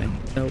 Nothing.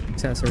 Nope.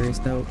 Accessories?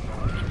 Nope.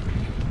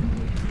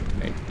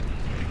 Right.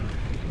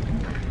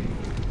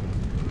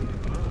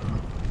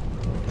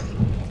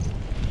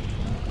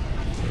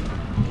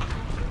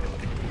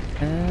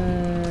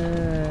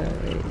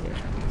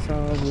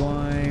 Solid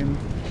wine.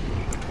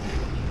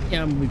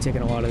 Yeah, I'm gonna be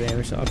taking a lot of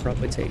damage, so I'll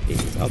probably take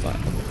these. I'll buy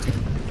them.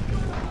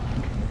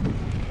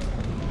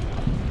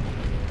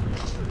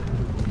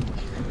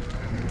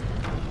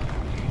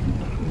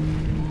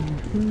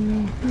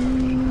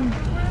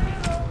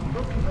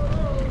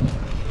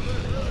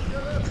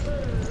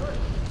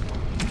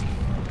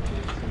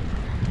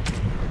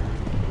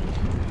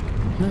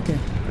 Okay,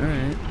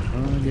 alright.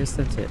 Well, I guess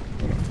that's it.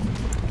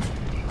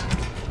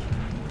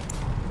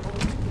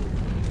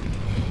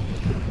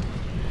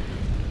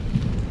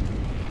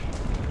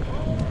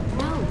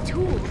 No,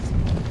 tools.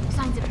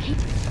 Signs of paint.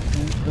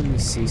 Let me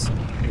see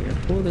something here.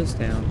 Pull this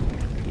down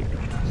here.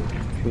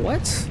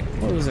 What?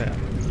 What was that?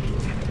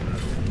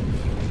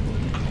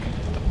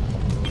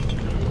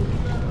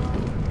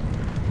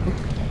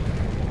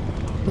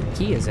 What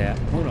key is that?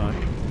 Hold on.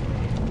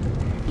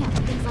 Yeah,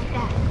 things like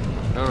that.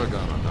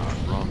 Aragon or not,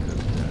 Bronca's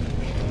dead.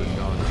 Been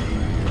gone 2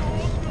 years.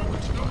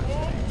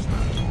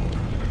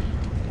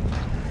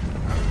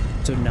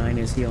 So 9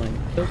 is healing.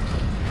 Oh,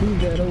 move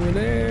that over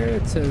there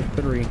to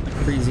 3.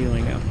 3 is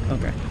healing now.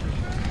 Okay.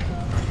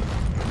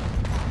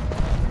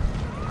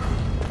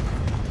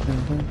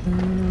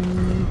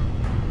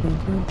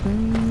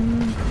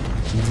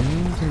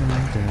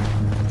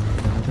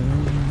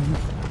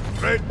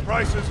 Great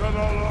prices on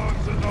all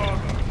arms and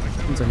armor.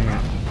 What's in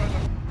here?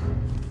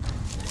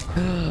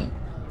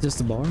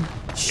 Just a bar?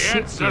 The Shit,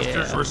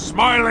 ancestors yeah. were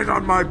smiling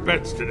on my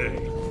bets today.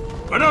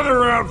 Another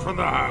round for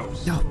the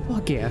house. Oh,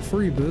 fuck yeah.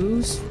 Free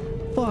booze.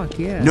 Fuck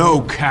yeah.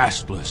 No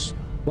castless.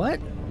 What?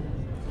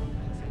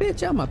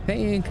 Bitch, I'm a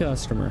paying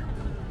customer.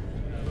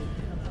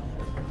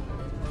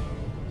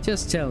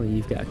 Just tell me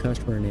you've got a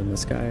customer named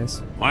Lascias.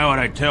 Why would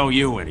I tell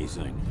you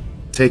anything?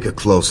 Take a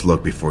close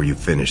look before you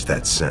finish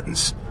that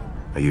sentence.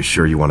 Are you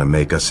sure you want to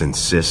make us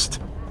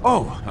insist?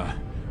 Oh,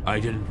 I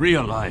didn't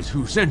realize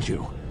who sent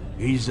you.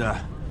 He's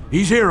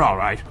here all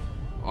right.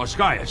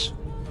 Lascias.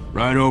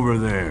 Right over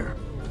there.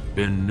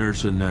 Been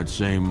nursing that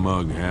same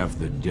mug half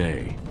the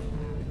day.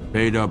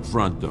 Paid up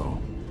front, though.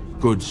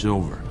 Good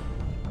silver.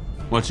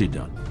 What's he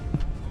done?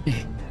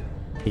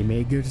 He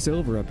made good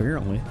silver,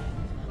 apparently.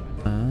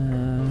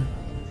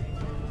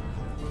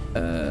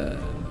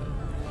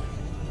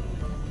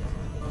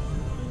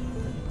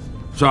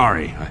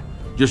 Sorry,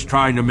 just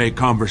trying to make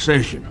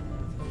conversation.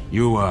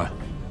 You,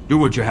 do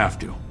what you have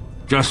to.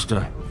 Just,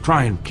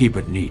 try and keep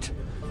it neat.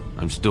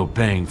 I'm still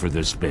paying for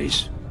this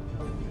space.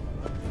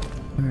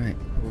 Alright,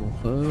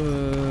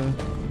 cool.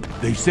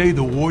 They say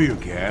the Warrior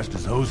Cast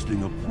is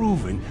hosting a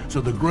proving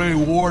so the Grey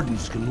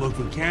Wardens can look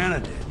for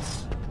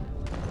candidates.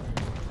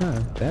 Huh,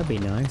 that'd be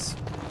nice.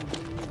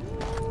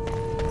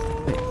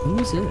 Wait,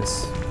 who's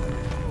this?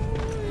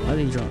 Why are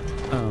they drunk?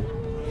 Oh.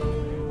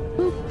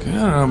 Can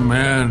a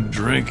man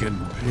drink in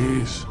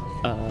peace?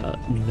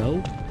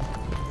 Nope.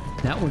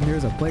 Not when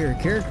there's a player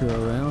character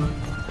around.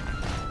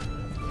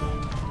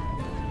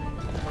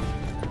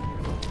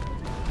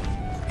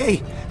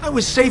 Hey, I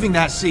was saving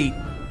that seat.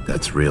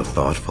 That's real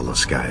thoughtful,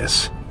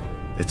 Lascias.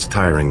 It's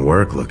tiring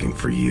work looking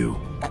for you.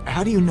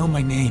 How do you know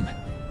my name?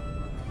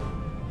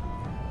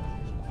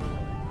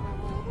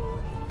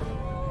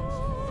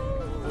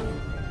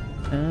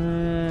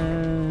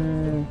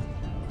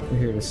 We're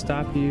here to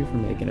stop you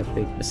from making a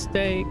big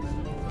mistake.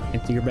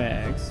 Empty your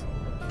bags.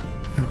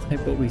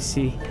 Like what we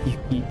see, you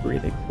keep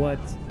breathing. What?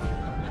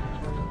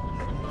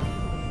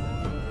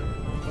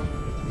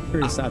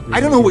 I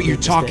don't know what you're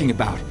talking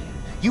about.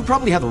 You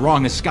probably have the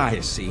wrong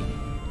Lascias, see?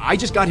 I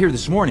just got here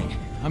this morning.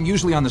 I'm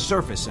usually on the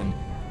surface, and...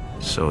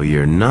 So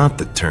you're not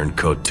the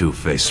turncoat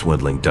two-faced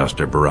swindling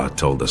duster Barat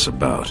told us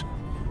about.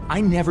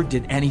 I never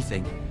did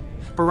anything.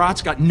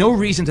 Barat's got no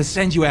reason to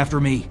send you after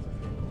me.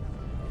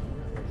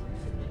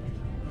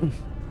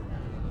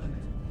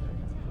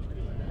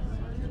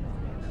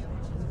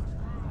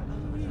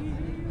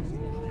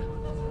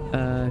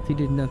 If you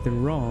did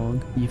nothing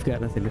wrong, you've got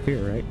nothing to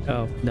fear, right?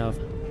 Oh, no.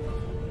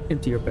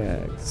 Empty your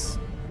bags.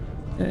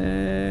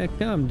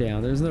 Calm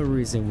down. There's no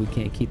reason we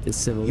can't keep this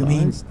civilized. You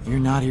mean you're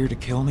not here to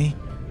kill me?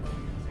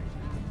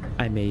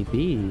 I may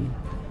be,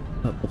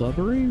 but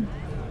blubbering?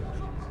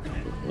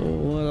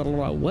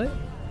 What?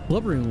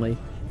 Blubberingly?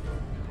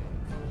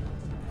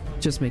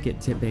 Just make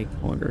it take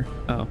longer.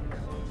 Oh,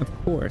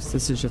 of course.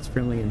 This is just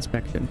friendly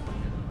inspection.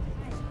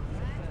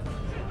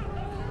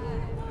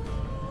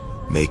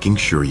 Making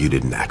sure you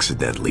didn't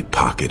accidentally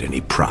pocket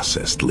any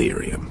processed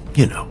lyrium.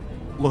 You know.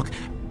 Look,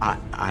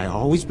 I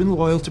always been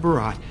loyal to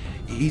Barat.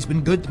 He's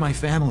been good to my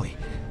family.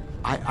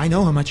 I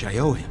know how much I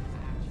owe him.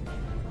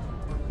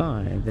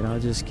 Fine, then I'll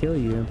just kill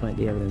you and plant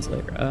the evidence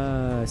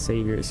later.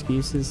 Save your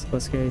excuses.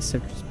 Let's get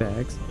Sector's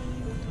bags.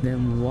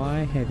 Then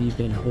why have you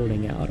been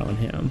holding out on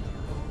him?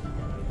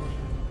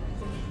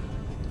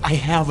 I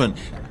haven't.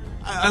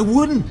 I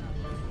wouldn't.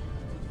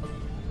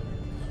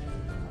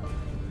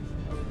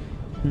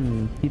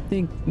 You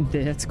think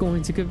that's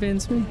going to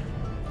convince me?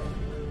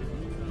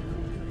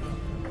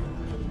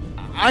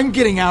 I'm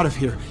getting out of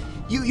here.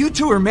 You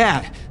two are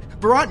mad.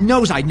 Barat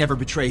knows I'd never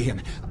betray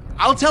him.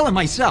 I'll tell him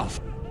myself.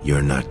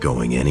 You're not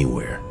going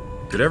anywhere.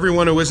 Could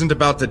everyone who isn't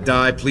about to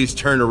die please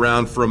turn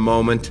around for a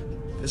moment?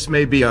 This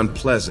may be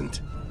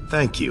unpleasant.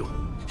 Thank you.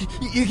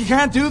 You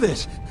can't do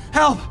this.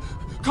 Help!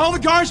 Call the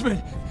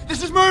guardsmen!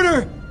 This is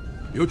murder!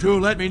 You two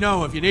let me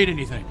know if you need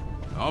anything.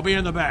 I'll be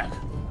in the back.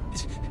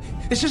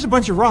 It's just a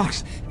bunch of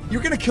rocks.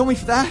 You're gonna kill me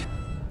for that?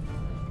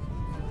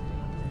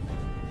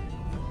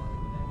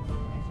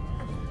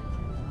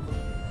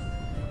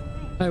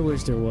 I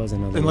wish there was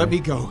another Then way. let me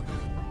go.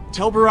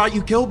 Tell Barat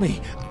you killed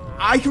me.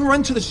 I can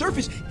run to the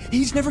surface.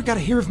 He's never got to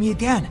hear of me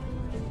again.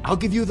 I'll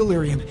give you the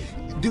lyrium.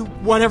 Do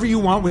whatever you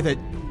want with it.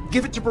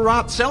 Give it to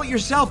Barat. Sell it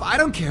yourself. I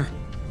don't care.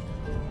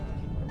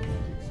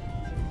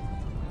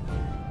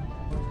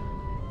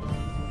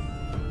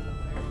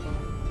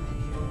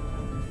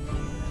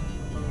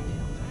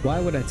 Why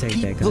would I take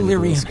Keep that the kind of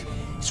lyrium. risk?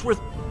 It's worth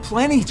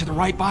plenty to the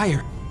right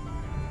buyer.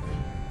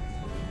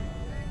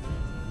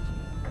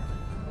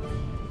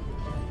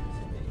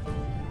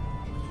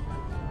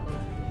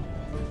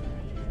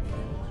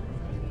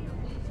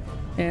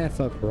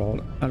 Fuck Brawl.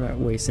 I'm not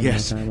wasting my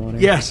time on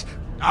it. Yes.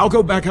 I'll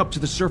go back up to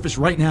the surface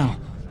right now.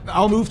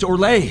 I'll move to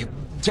Orlais,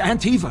 to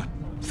Antiva.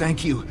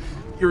 Thank you.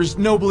 You're as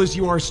noble as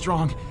you are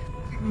strong.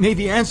 May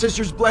the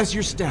ancestors bless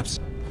your steps.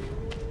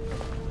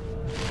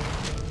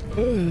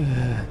 Wait,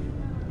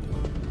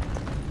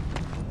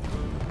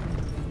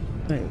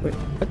 what?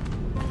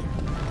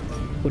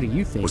 What do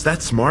you think? Was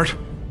that smart?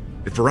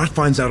 If Barat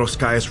finds out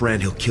Lascias ran,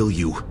 he'll kill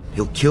you.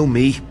 He'll kill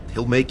me.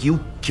 He'll make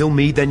you kill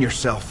me, then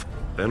yourself.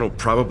 Then he'll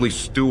probably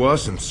stew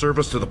us and serve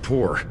us to the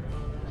poor.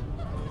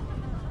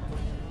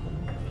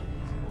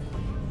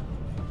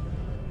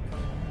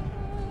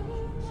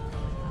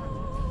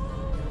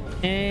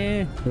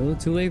 A little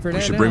too late for that.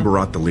 We should now. bring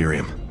Barat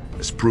Delirium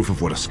as proof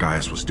of what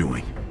Ascaius was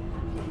doing.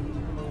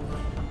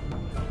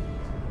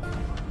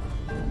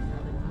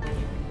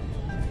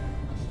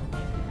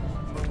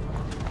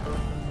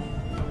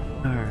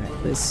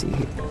 Alright, let's see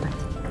here.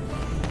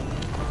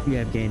 You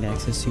have gained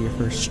access to your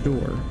first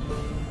store.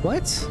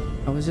 What?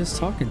 I was just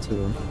talking to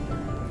him.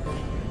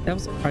 That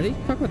was. Are they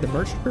talking about the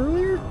merchant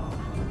earlier?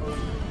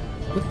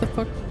 What the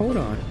fuck? Hold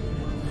on.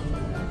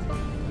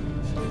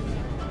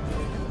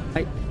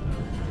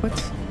 What?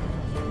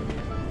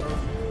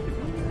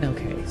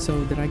 Okay,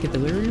 so did I get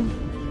delirium?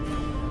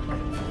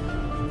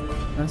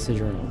 That's the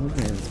journal.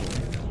 What's the answer?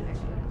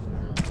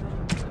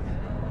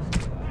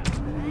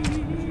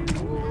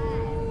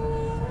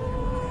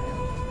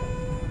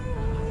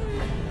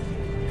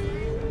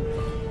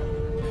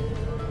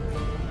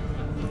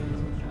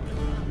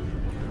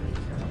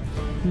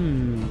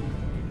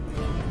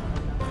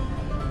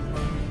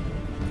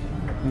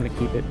 I'm gonna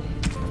keep it.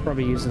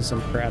 Probably using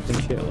some crafting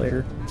shit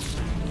later.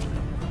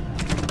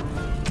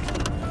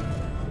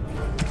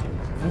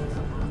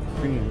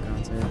 Premium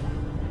content.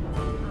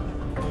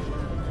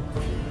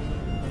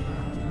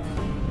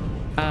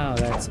 Oh,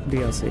 that's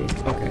DLC.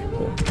 Okay,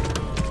 cool.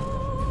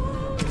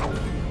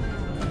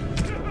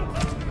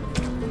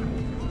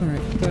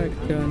 Alright, back,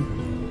 done.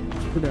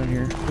 We're done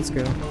here. Let's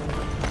go.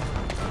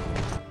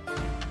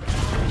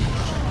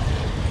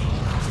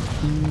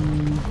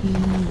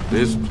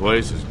 This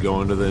place is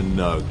going to the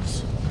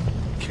nugs.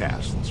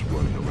 Castles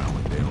running around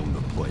like they own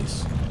the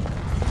place.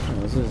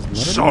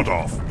 Sod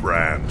off,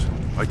 Brand.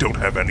 I don't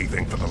have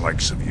anything for the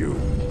likes of you.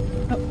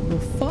 Oh, well,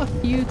 fuck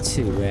you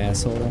too,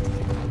 asshole.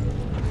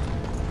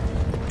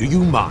 Do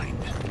you mind?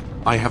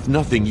 I have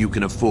nothing you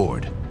can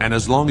afford, and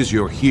as long as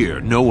you're here,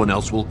 no one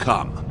else will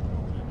come.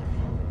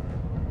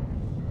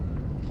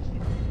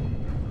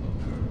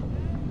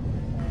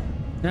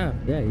 Oh,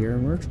 yeah, you're a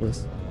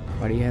merciless.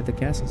 Why do you have the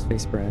castle's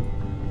face, Brad?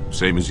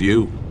 Same as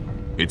you.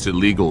 It's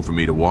illegal for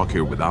me to walk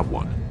here without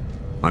one.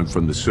 I'm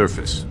from the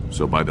surface,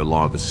 so by the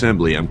law of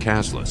assembly, I'm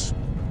castless.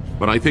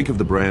 But I think of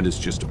the brand as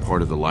just a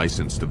part of the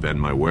license to vend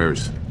my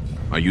wares.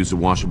 I use a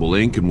washable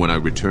ink, and when I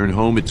return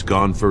home, it's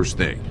gone first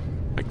thing.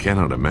 I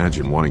cannot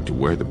imagine wanting to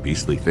wear the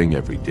beastly thing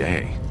every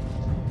day.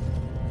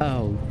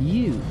 Oh,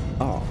 you.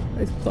 Oh,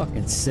 let's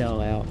fucking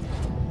sell out.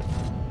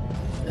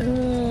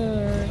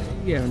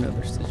 You have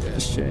another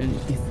suggestion.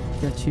 You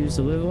think I choose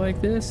to live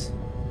like this?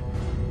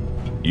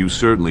 You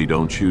certainly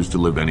don't choose to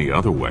live any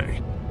other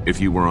way. If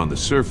you were on the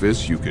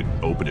surface, you could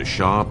open a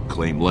shop,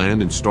 claim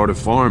land, and start a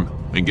farm,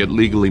 and get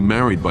legally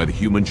married by the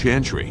human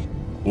chantry.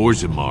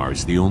 Orzammar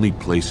is the only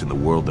place in the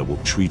world that will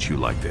treat you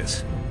like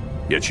this.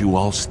 Yet you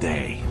all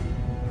stay.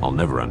 I'll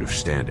never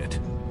understand it.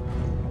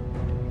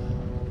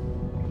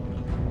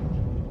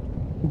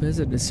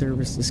 Visit the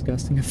service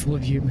disgusting and full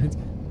of humans.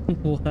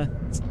 What?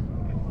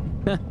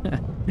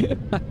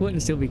 I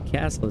wouldn't still be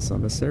castless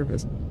on the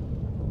surface.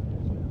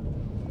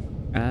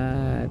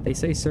 They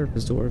say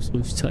surface dwarves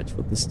lose touch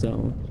with the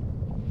stone.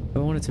 If I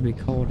wanted to be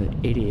called an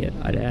idiot,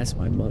 I'd ask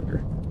my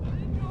mother.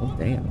 Oh,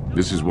 damn.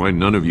 This is why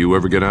none of you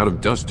ever get out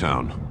of Dust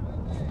Town.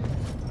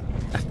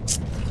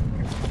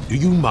 Do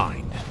you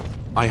mind?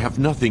 I have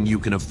nothing you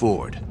can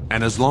afford,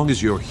 and as long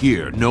as you're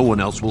here, no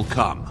one else will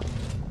come.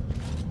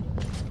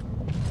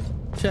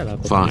 Shut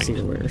up.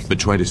 Fine, but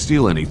try to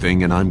steal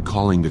anything and I'm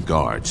calling the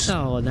guards.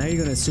 Oh, now you're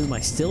gonna assume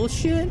I steal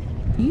shit?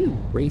 You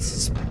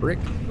racist prick.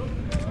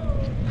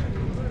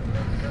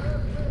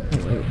 Oh,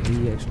 wait,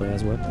 he actually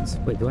has weapons.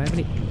 Wait, do I have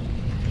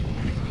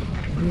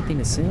anything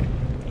to sell?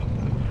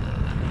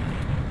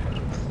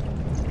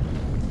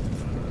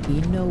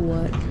 You know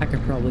what? I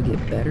could probably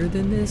get better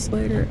than this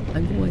later.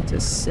 I'm going to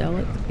sell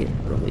it to get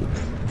really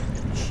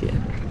shit.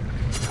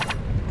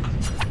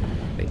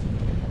 Wait.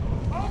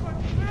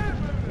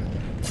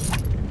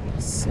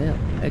 Sell.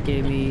 That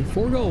gave me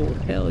 4 gold.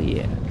 Hell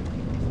yeah.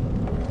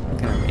 What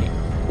kind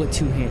of what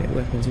two-handed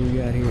weapons we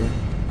got here?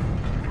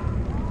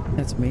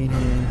 That's main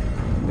hand.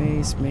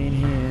 Mace, main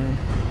hand.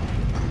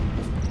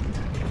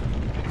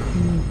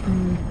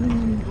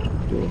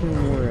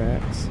 Dwarven war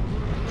axe.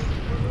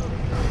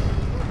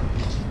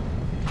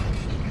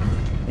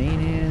 Main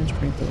hand,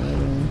 strength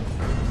 11,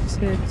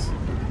 6.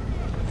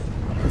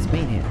 That's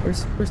main hand.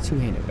 Where's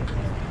two-handed weapon?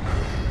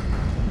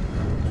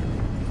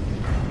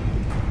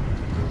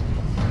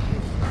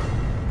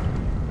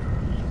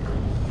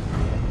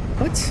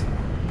 What?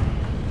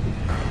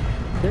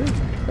 There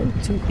are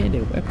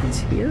two-handed weapons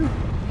here?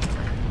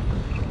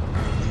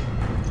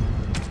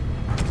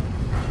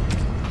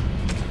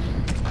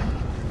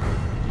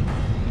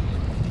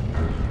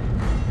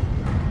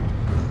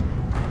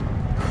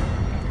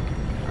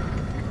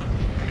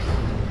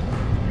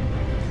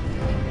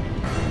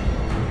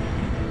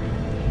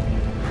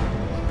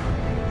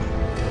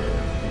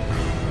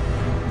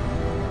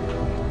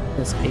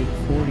 That's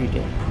 840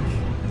 damage.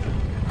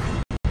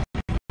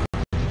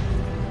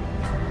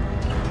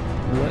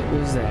 What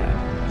was that?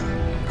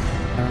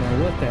 I don't know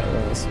what that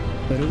was,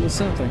 but it was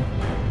something.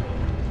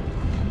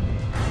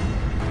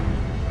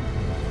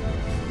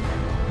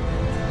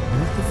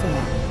 What the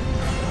fuck?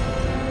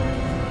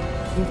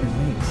 Dwarven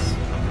mace.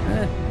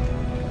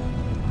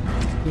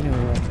 You know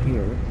what?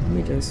 Here, let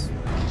me just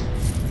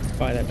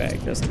buy that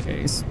bag just in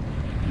case.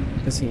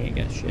 Because he ain't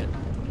got shit.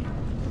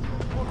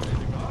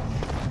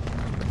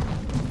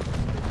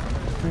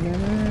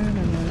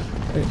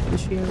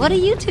 What are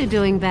you two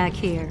doing back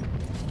here?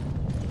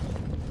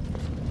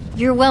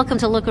 You're welcome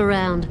to look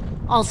around.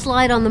 I'll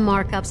slide on the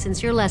markup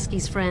since you're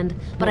Lesky's friend,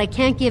 but I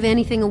can't give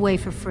anything away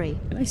for free.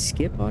 Can I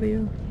skip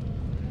audio?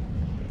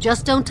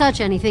 Just don't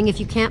touch anything if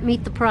you can't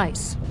meet the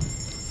price.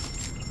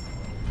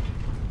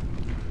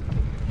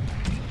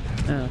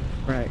 Oh,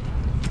 right.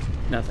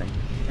 Nothing.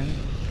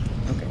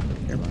 Okay,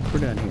 never mind. We're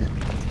done here.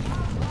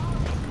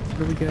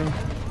 Where we go?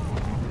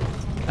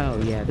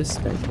 Oh yeah, this is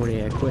back where they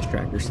had quest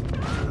trackers.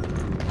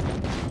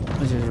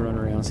 Let's just run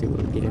around and see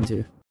what we get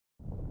into.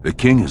 The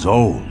king is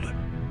old.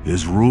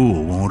 His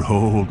rule won't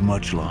hold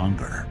much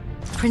longer.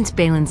 Prince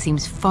Balin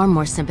seems far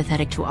more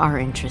sympathetic to our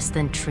interests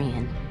than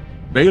Trian.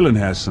 Balin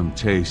has some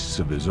tastes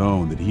of his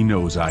own that he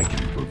knows I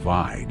can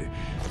provide.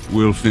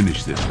 We'll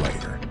finish this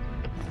later.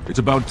 It's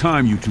about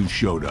time you two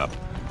showed up.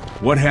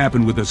 What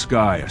happened with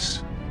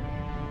Ascaius?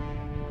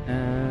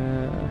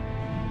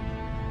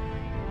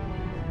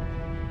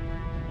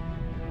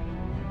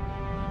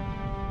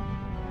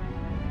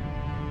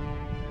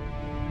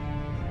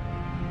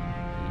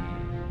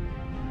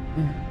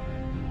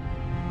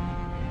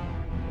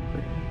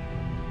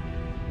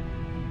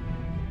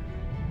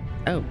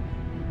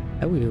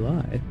 Oh, we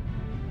lied.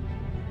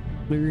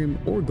 Lyrium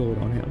or gold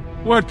on him.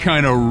 What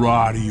kind of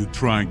rot are you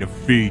trying to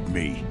feed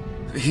me?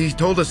 He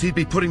told us he'd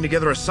be putting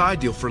together a side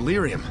deal for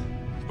Lyrium,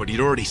 but he'd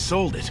already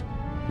sold it.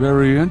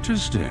 Very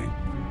interesting.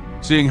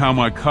 Seeing how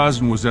my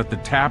cousin was at the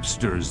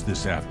tapsters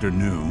this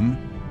afternoon,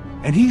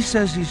 and he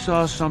says he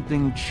saw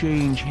something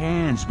change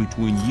hands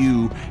between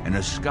you and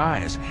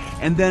Ascaius,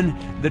 and then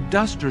the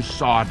duster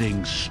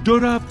sodding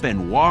stood up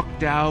and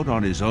walked out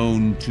on his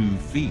own 2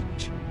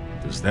 feet.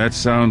 Does that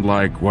sound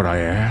like what I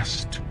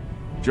asked?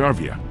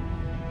 Jarvia,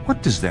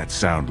 what does that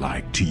sound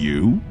like to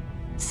you?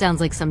 Sounds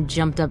like some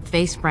jumped-up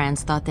face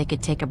brands thought they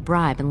could take a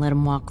bribe and let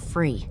him walk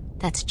free.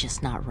 That's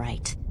just not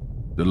right.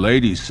 The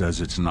lady says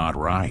it's not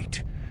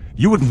right.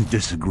 You wouldn't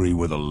disagree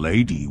with a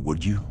lady,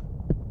 would you?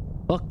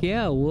 Fuck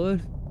yeah, I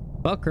would.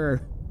 Fuck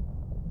her.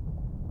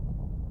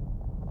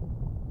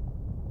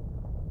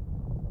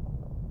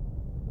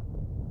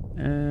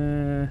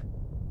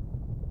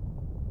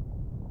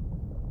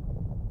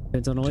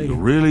 Depends on the lady. Do you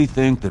really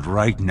think that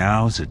right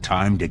now's the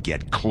time to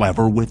get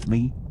clever with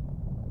me?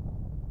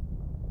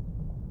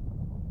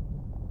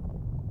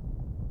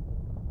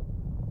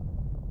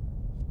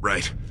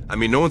 Right. I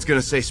mean, no one's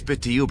gonna say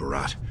spit to you,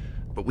 Barat.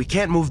 But we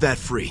can't move that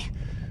free.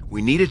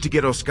 We needed to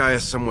get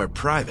Ascaius somewhere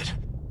private.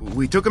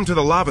 We took him to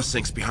the lava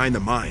sinks behind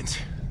the mines.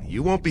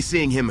 You won't be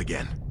seeing him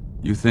again.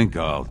 You think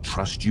I'll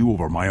trust you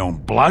over my own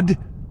blood?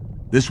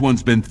 This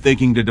one's been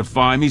thinking to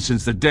defy me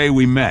since the day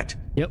we met.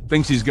 Yep.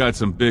 Thinks he's got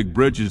some big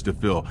bridges to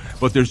fill,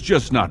 but there's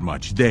just not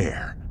much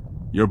there.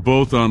 You're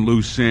both on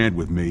loose sand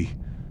with me,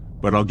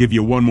 but I'll give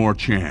you one more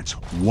chance.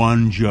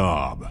 One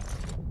job.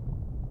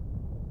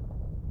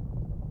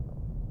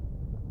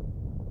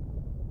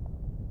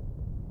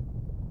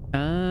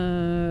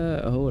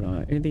 Hold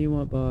on. Anything you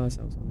want, boss?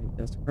 I was gonna make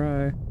Dust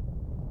cry.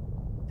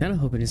 Kinda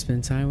hoping to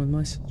spend time with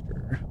my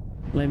sister.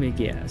 Let me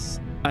guess.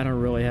 I don't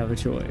really have a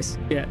choice.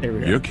 Yeah, there we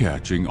go. You're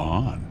catching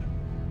on.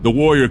 The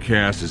Warrior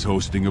Cast is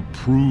hosting a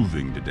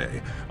proving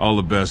today. All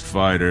the best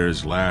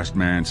fighters, last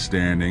man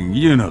standing,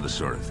 you know the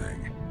sort of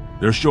thing.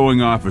 They're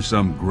showing off for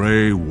some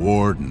Grey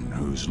Warden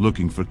who's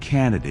looking for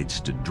candidates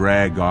to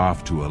drag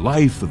off to a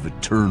life of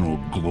eternal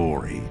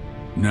glory.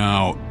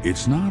 Now,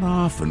 it's not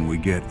often we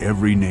get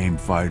every named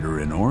fighter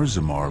in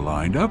Orzammar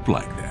lined up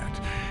like that,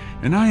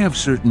 and I have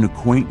certain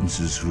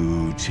acquaintances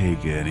who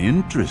take an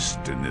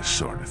interest in this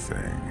sort of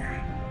thing.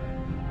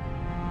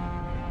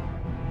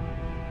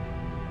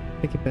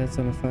 Take your bets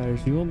on the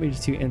fighters. You want me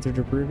to enter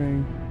the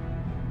proving?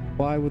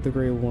 Why would the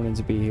Grey Wardens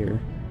be here?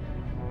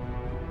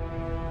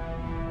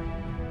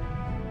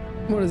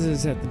 What does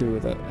this have to do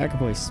with it? I can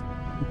place.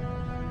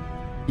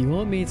 You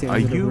want me to Are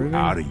enter the you proving?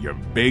 out of your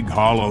big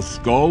hollow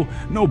skull?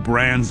 No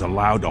brand's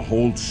allowed to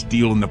hold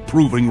steel in the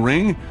proving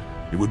ring.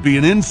 It would be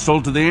an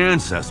insult to the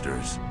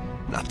ancestors.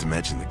 Not to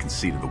mention the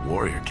conceit of the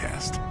Warrior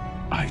Cast.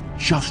 I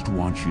just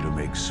want you to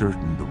make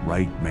certain the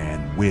right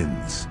man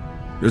wins.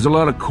 There's a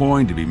lot of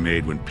coin to be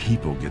made when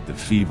people get the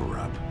fever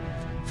up.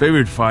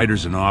 Favorite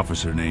fighter's an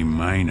officer named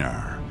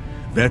Minar,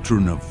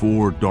 veteran of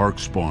 4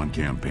 Darkspawn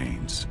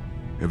campaigns.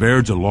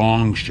 Everd's a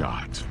long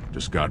shot.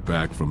 Just got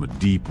back from a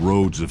deep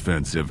roads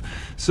offensive.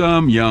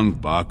 Some young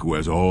buck who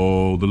has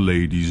all the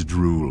ladies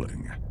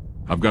drooling.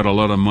 I've got a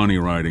lot of money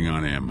riding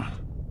on him.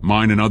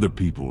 Mine and other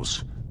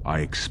people's.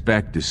 I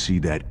expect to see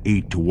that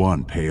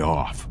 8-to-1 pay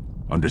off.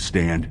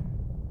 Understand?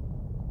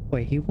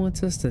 Wait, he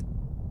wants us to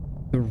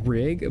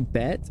rig a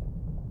bet?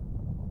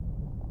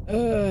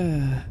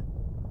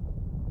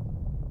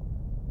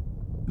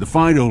 The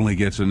fight only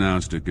gets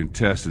announced to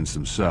contestants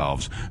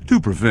themselves to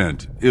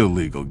prevent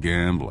illegal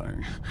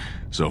gambling.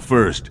 So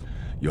first,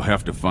 you'll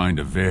have to find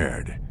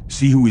Everd,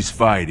 see who he's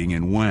fighting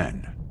and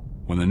when.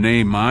 When the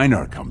name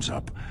Minar comes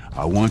up,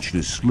 I want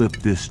you to slip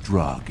this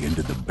drug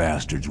into the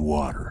bastard's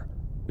water.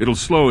 It'll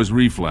slow his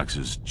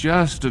reflexes,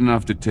 just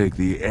enough to take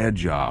the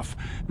edge off,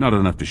 not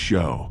enough to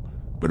show.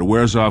 But it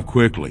wears off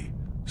quickly,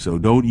 so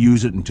don't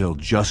use it until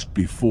just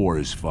before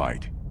his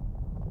fight.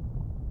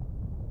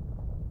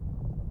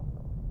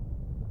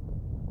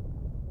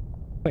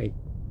 Wait.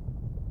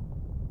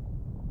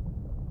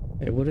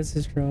 Hey, what is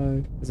this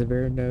drug? Does it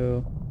very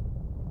know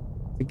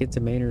to get to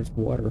Maynard's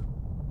water?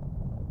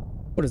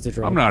 What is the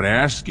drug? I'm not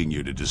asking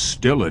you to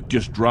distill it,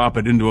 just drop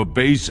it into a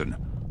basin.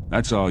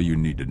 That's all you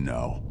need to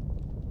know.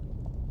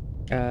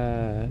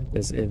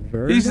 Does it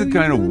He's the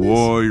kind of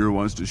warrior who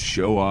wants to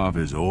show off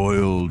his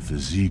oiled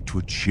physique to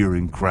a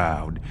cheering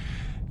crowd.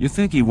 You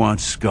think he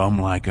wants scum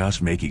like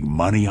us making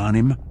money on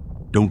him?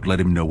 Don't let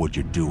him know what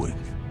you're doing.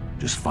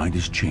 Just find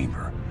his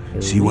chamber,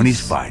 see when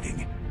he's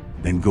fighting,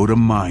 then go to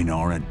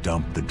Minar and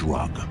dump the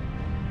drug.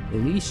 At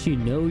least you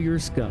know you're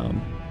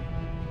scum.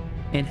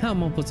 And how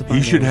am I supposed to find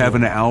He should have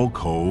out? an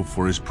alcove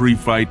for his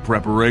pre-fight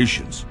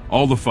preparations.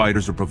 All the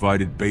fighters are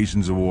provided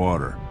basins of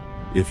water.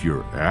 If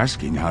you're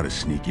asking how to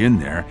sneak in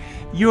there,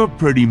 you're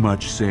pretty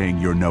much saying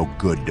you're no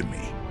good to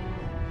me.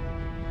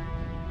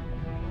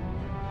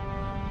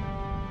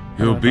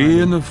 He'll be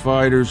in the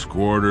fighters'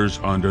 quarters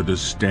under the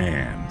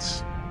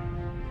stands.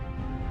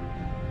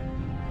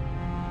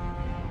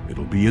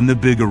 It'll be in the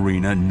big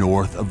arena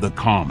north of the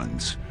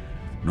Commons.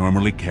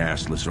 Normally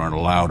castless aren't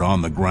allowed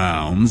on the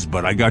grounds,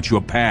 but I got you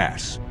a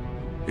pass.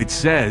 It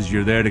says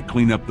you're there to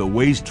clean up the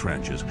waste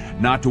trenches,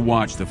 not to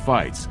watch the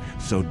fights,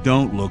 so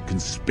don't look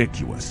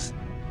conspicuous.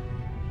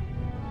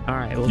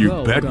 Alright, we'll You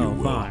go. bet we'll you go.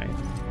 will. Fine.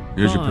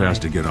 Here's your Fine. pass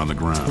to get on the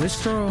ground.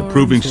 Twist our The arms,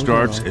 proving we'll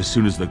starts go. as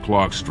soon as the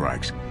clock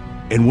strikes.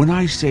 And when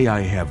I say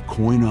I have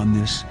coin on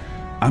this,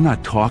 I'm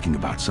not talking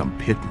about some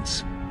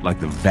pittance, like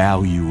the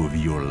value of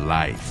your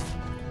life.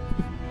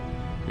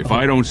 If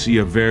I don't see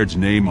a Vaird's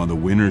name on the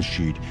winner's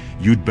sheet,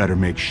 you'd better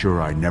make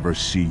sure I never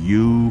see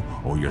you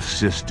or your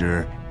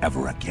sister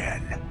ever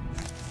again.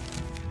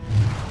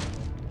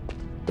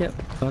 Yep,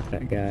 fuck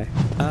that guy.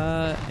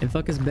 And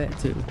fuck his bet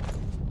too.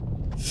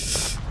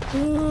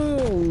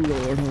 Oh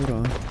lord, hold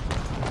on. What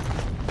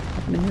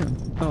happened to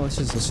him? Oh, it's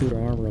just a suit of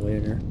armor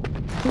later.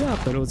 Yeah, I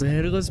thought it was a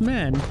headless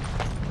man.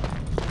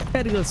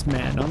 Headless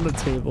man on the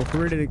table,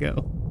 ready to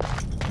go.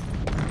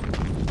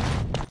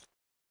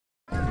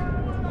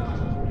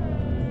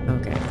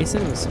 Okay, he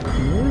said it was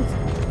north?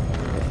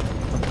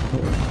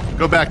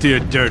 Go back to your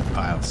dirt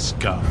pile,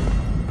 scum.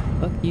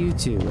 Fuck you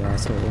too,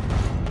 asshole.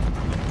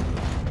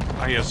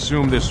 I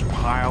assume this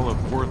pile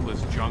of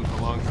worthless junk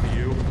belongs to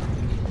you?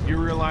 You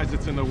realize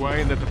it's in the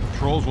way and that the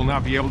patrols will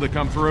not be able to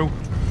come through?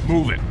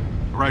 Move it,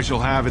 or I shall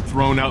have it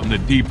thrown out in the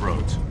deep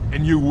roads,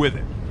 and you with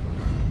it.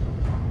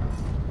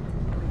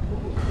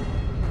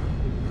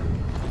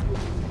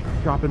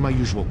 Shop in my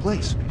usual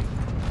place.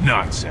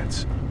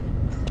 Nonsense.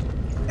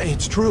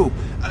 It's true.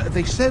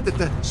 They said that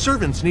the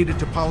servants needed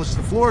to polish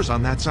the floors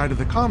on that side of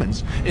the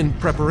commons in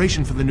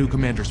preparation for the new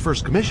commander's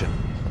first commission.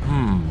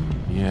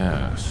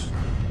 Yes.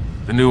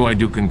 The new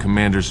Idukan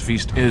Commander's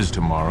Feast is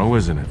tomorrow,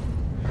 isn't it?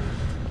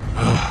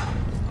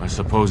 I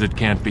suppose it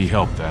can't be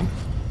helped then.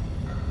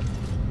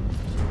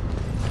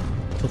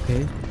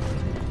 Okay.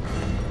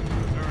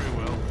 Very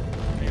well.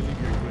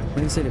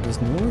 When he said it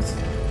was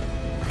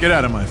north? Get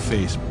out of my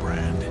face,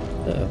 Brand.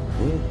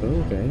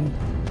 Okay.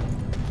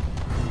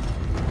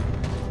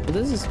 Well,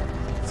 this is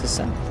the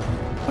south.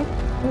 Oh,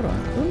 hold on,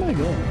 where am I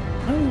going?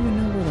 I don't even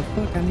know where the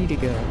fuck I need to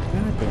go.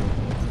 God damn it.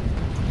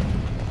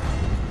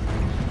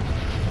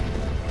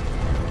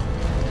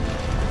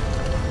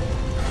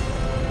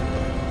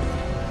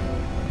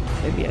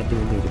 Maybe I do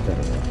need a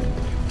better weapon.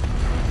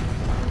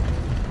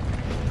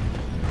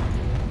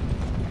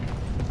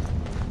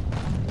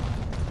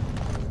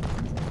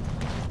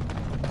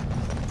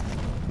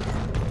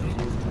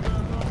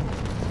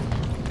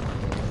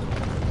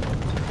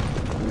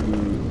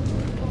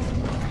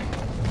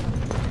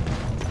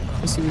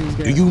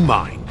 Do you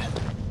mind?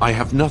 I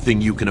have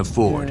nothing you can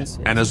afford,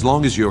 and as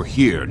long as you're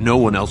here, no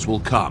one else will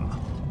come.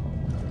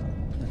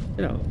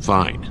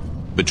 Fine.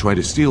 But try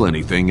to steal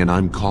anything, and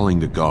I'm calling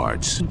the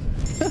guards.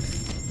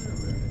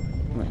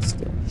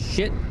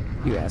 Shit,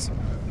 you asshole.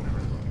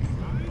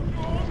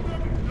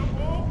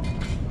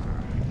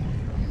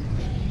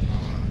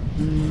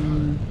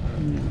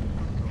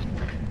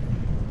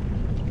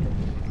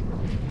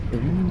 The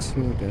women's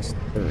sword does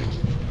 30.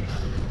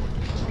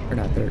 Or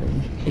not 30.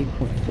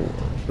 8.4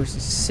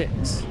 versus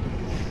 6.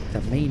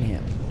 The main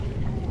hammer.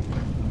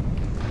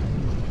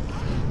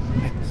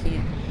 I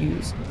can't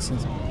use it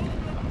since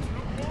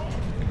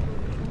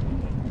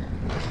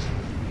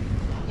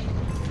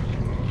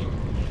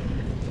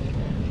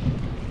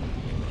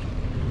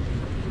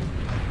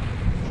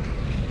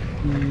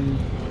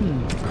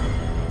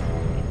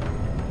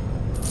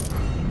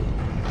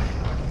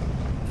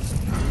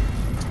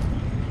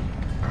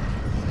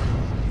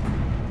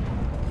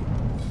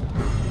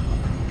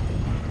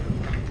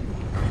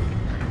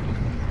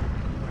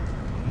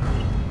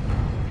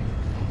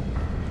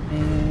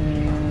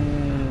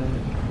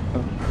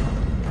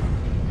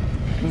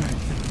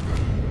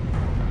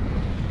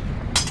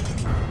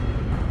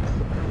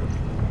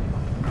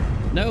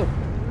No.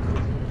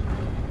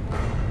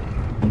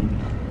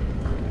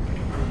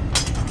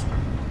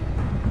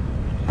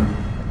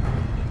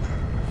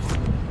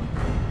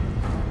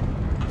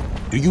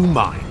 Do you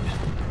mind?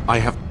 I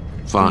have...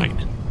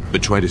 Fine.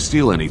 But try to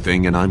steal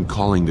anything and I'm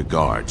calling the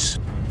guards.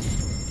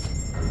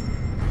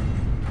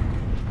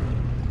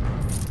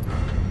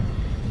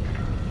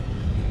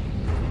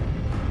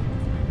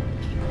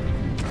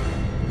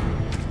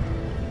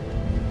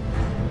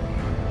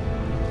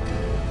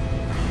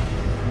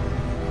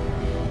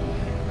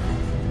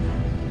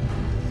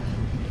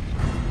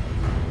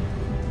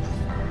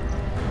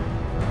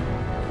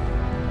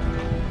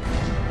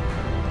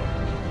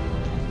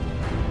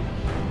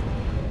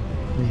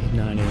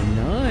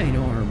 $99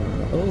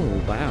 armor.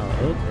 Oh, wow.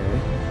 Okay.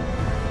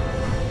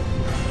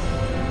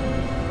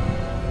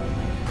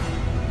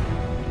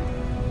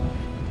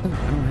 Oh, I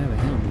don't have a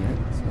helm yet,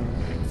 so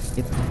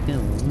get the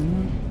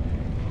helm.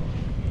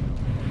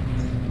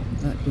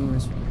 That door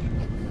is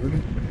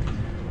weird.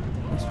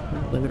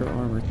 Leather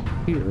armor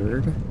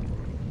tiered.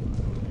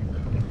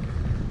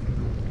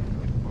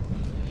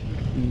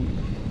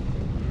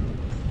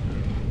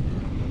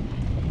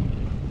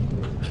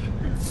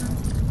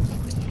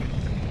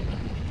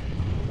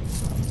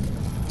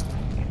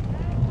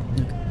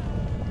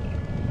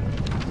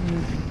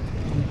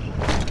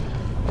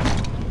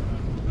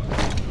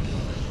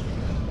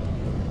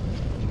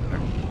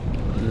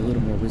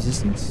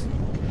 Resistance.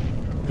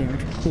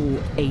 Damage pull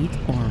 8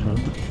 armor.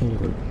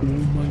 Oh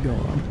my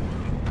god.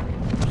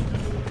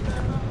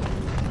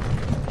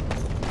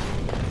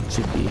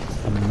 Should be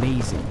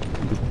amazing.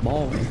 Be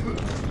balling.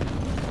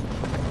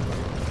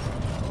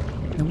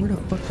 Now where the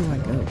fuck do I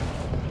go?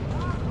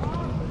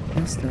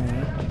 That's the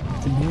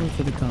heal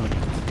for the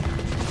combat.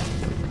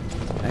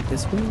 Back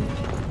this way.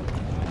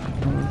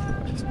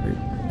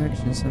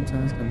 Protection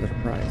sometimes comes at a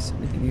price.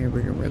 Making the air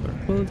bigger regular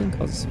clothing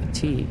causes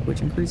fatigue,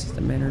 which increases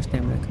the mana or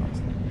stamina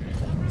cost.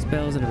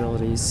 Spells and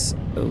abilities.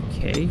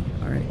 Okay.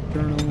 Alright.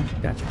 Journal.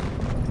 Gotcha.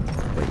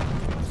 Wait.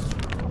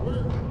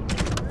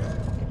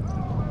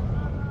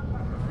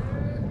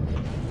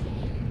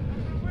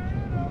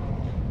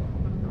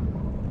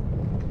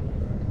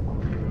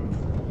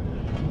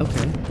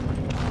 Okay.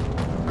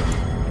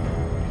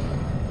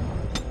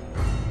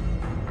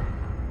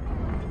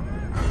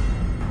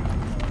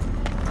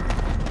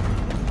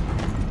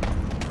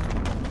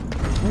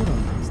 Hold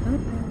on. It's not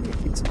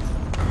that. It's...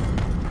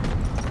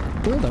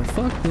 Where the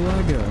fuck do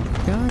I go?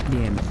 God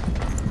damn it.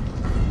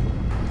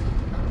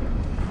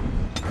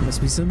 There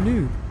must be some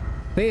new.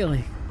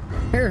 Failing.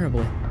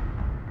 Terribly.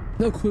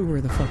 No clue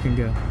where the fucking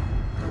go.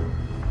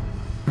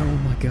 Oh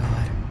my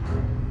god.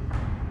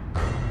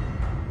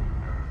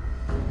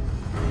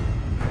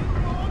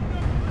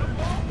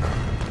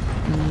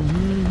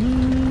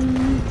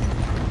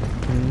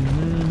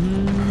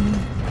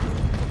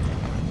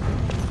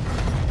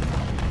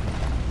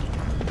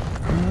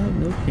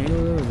 No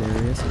candle those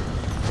areas.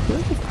 Where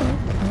the fuck?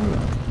 Hold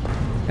on.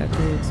 That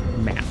is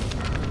map.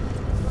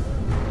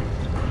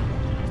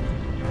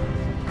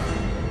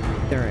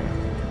 There I am.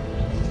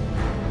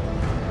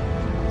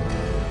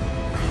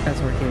 That's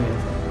where I came in.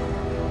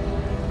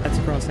 That's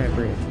across that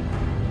bridge.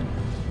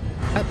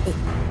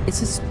 It's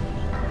just...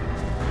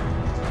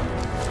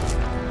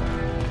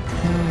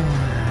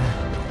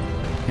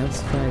 Helps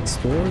if I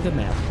explore the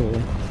map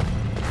fully.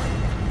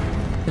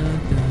 Dun,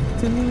 dun,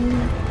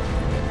 dun.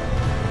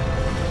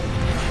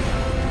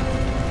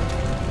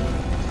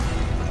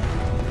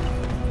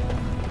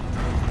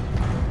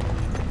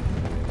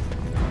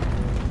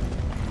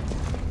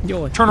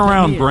 Yo, turn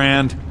around,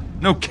 Brand.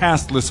 No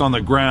castless on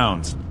the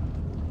grounds.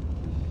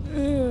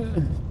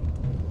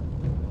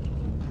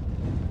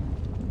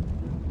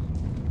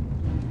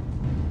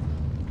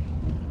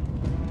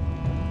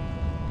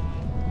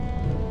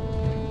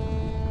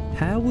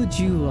 How would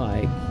you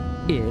like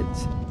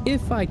it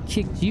if I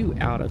kicked you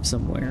out of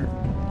somewhere?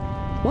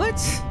 What?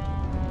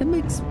 That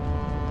makes...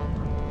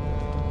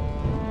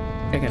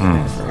 I got an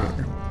ass right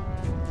here.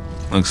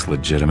 Looks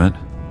legitimate.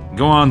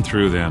 Go on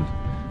through then.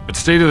 But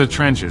stay to the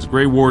trenches.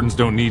 Grey Wardens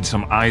don't need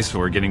some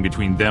eyesore getting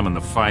between them and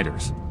the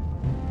fighters.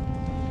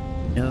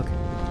 Okay.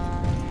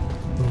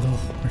 Lord.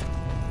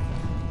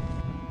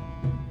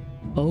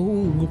 Oh,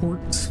 Lord.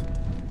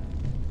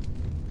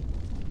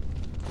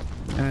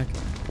 Okay.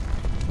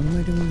 What am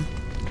I doing?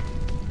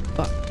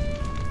 Fuck.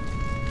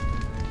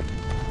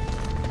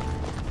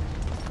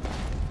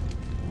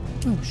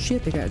 Oh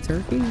shit, they got a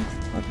turkey?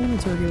 I want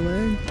a turkey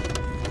leg.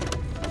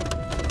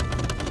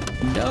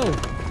 No!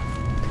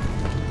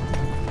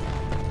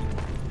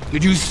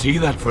 Did you see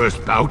that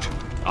first bout?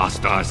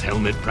 Astar's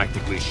helmet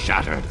practically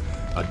shattered.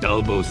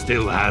 Adalbo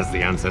still has the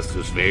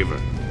Ancestors' favor.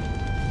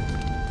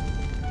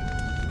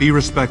 Be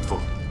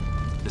respectful.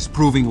 This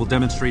proving will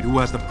demonstrate who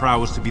has the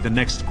prowess to be the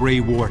next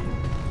Grey Warden.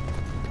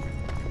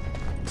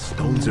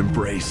 Stone's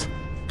Embrace.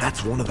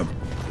 That's one of them.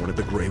 One of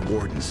the Grey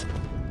Wardens.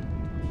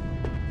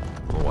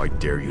 Oh, I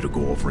dare you to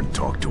go over and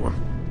talk to him.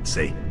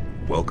 Say,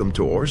 welcome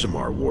to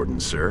Orzammar,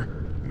 Warden, sir.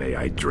 May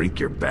I drink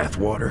your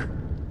bathwater?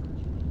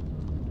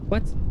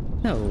 What?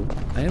 No,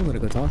 I am gonna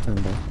go talk to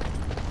him though.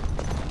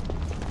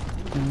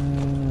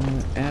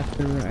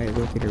 After I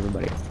locate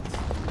everybody.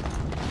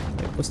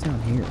 Wait, what's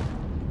down here?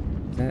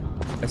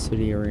 That's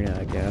the arena,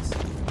 I guess.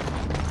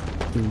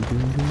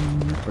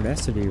 Or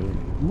that's the arena.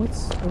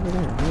 What's over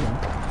there? Hold on.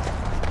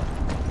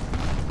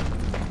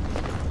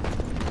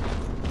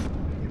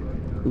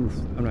 Oof,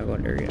 I'm not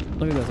going there yet.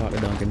 Let me go talk to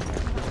Duncan. Is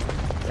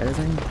that his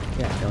name?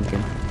 Yeah,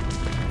 Duncan.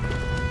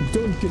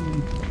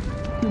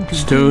 Duncan.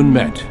 Stone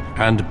met,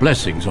 and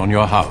blessings on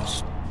your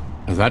house.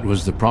 That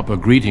was the proper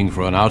greeting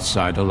for an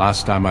outsider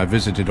last time I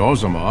visited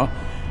Orzammar.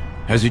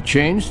 Has it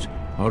changed?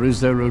 Or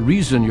is there a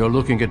reason you're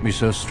looking at me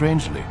so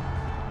strangely?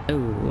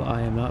 Oh,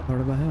 I am not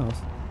part of my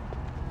house.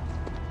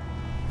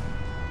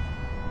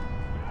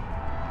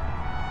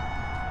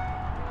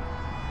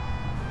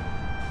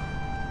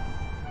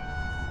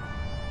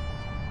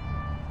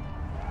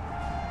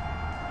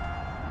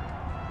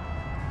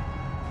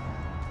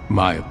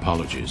 My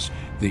apologies.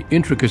 The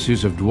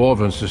intricacies of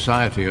Dwarven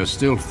society are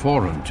still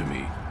foreign to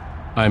me.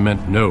 I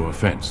meant no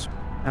offense.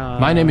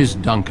 My name is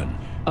Duncan.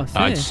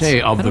 I'd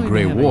say of the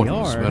Grey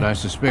Wardens, but I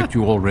suspect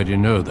you already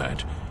know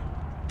that.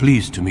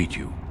 Pleased to meet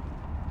you.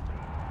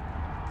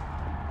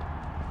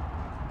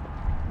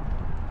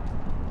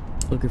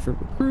 Looking for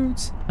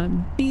recruits.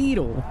 I'm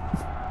Beetle.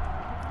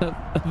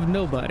 of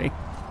nobody.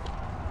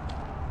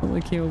 I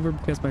only came over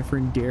because my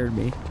friend dared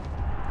me.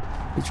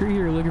 The tree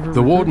here looking for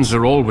the Wardens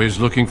are always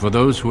looking for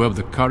those who have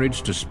the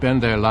courage to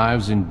spend their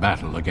lives in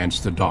battle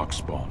against the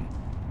Darkspawn.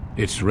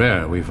 It's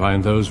rare we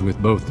find those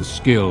with both the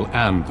skill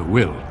and the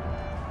will.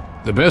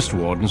 The best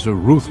Wardens are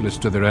ruthless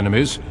to their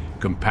enemies,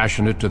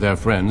 compassionate to their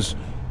friends,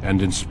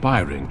 and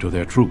inspiring to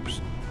their troops.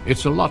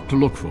 It's a lot to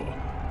look for,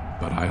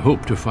 but I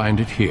hope to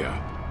find it here,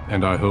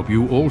 and I hope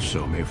you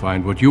also may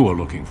find what you are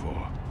looking for.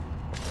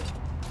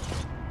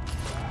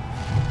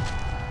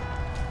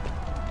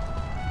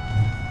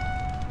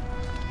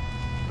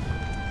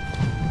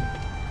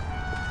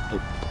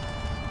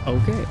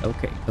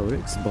 Okay,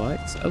 Codex,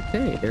 but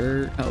okay,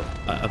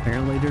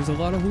 apparently there's a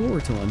lot of lore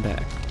to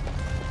unpack.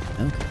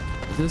 Okay,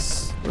 is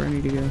this where I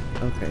need to go?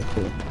 Okay,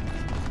 cool.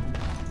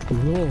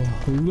 Lore.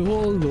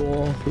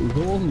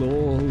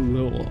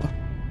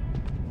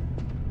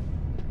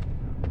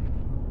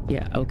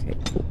 Yeah, okay,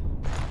 cool.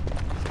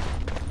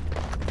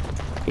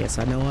 Yes,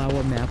 I know how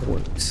a map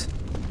works.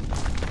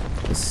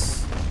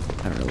 This,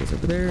 I don't know what's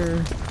over there.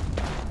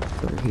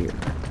 It's over here.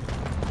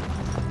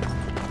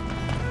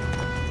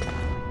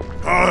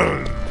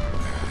 Oh,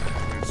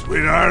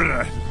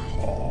 sweetheart.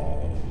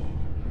 Oh.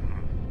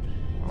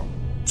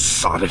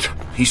 Sod it.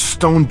 He's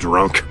stone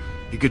drunk.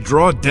 He could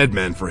draw a dead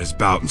man for his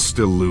bout and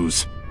still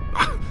lose.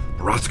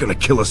 Barat's gonna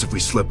kill us if we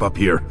slip up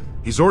here.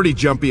 He's already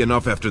jumpy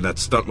enough after that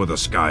stunt with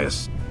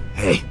Ascaius.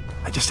 Hey,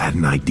 I just had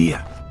an idea.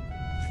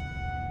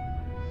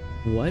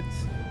 What?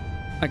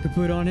 I could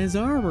put on his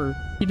armor.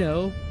 You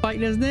know,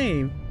 fighting his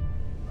name.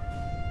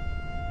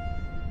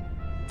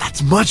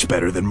 That's much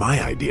better than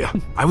my idea.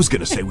 I was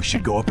gonna say we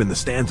should go up in the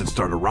stands and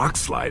start a rock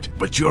slide,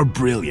 but you're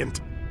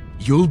brilliant.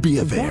 You'll be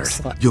a Vare.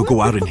 You'll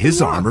go out in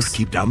his armor,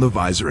 keep down the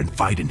visor, and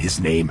fight in his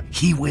name.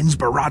 He wins,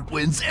 Barat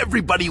wins,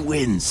 everybody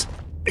wins.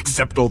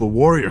 Except all the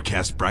warrior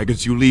caste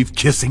braggarts you leave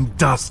kissing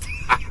dust.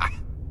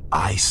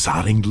 I,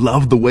 Sodding,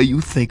 love the way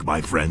you think,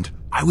 my friend.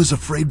 I was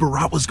afraid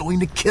Barat was going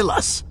to kill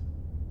us.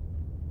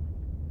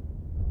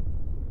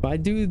 If I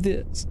do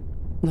this,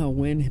 I'll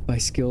win by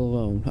skill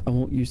alone. I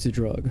won't use the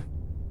drug.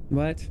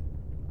 What?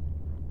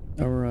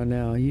 Over on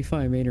now. You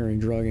find Mater and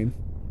drug him.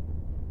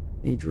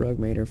 Need drug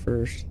Mater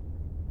first.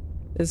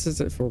 This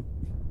is it for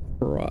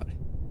Barat.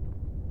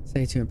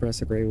 Say to impress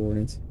the Grey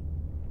Wardens.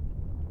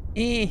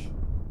 I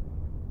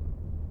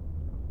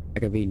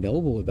could be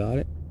noble about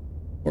it.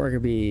 Or I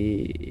could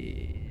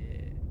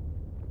be...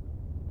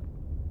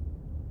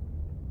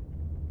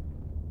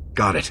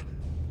 Got it.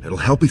 It'll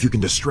help if you can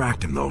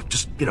distract him, though.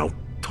 Just,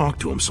 talk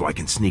to him so I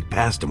can sneak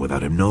past him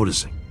without him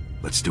noticing.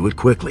 Let's do it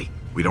quickly.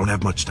 We don't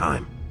have much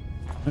time.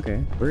 Okay,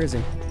 where is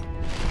he?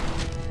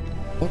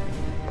 Oh.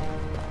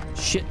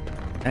 Shit.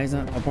 He's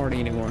not a party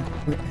anymore.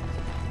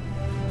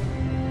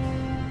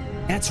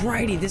 That's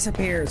right, he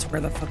disappears. Where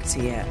the fuck is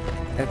he at?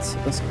 Let's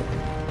go.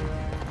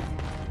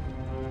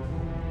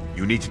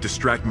 You need to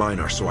distract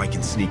Minar so I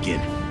can sneak in.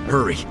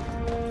 Hurry.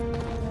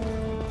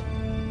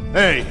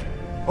 Hey,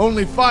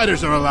 only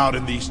fighters are allowed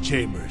in these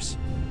chambers.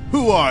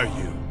 Who are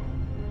you?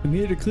 I'm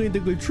here to clean the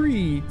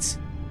latrines.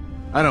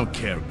 I don't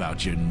care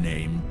about your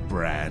name,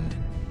 Brand.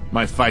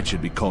 My fight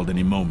should be called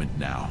any moment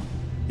now.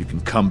 You can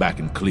come back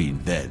and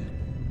clean then.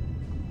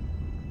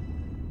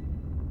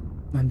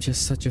 I'm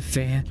just such a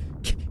fan.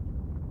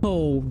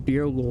 Oh,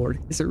 dear Lord.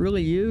 Is it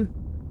really you?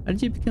 How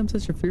did you become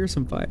such a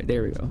fearsome fighter?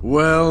 There we go.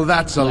 Well,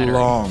 that's a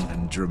long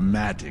and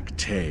dramatic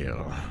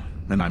tale.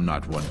 And I'm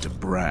not one to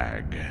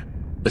brag.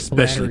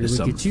 Especially to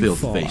some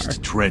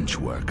filth-faced trench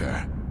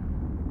worker.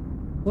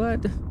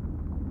 What?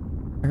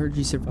 I heard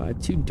you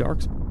survived 2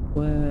 darks.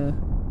 Well,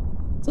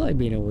 it's like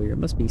being a warrior. It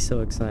must be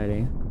so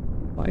exciting.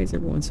 Why is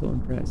everyone so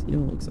impressed? You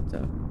don't look so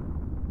tough.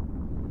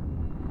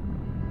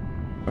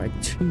 Like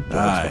 2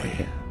 darks.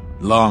 Aye.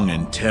 Long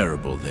and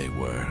terrible they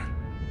were.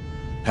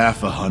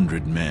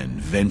 100 men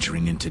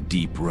venturing into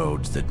deep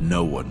roads that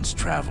no one's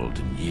traveled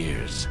in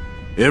years.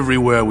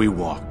 Everywhere we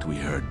walked, we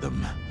heard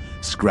them,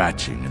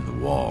 scratching in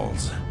the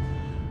walls.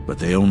 But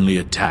they only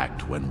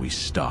attacked when we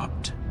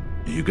stopped.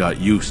 You got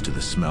used to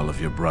the smell of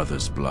your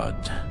brother's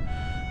blood,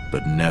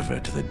 but never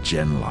to the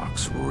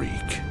Genlock's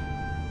reek.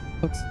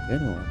 What's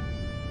Genlock?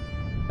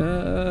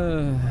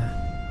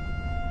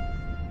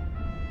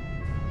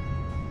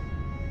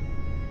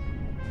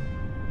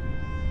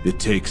 It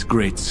takes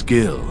great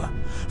skill,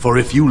 for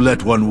if you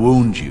let one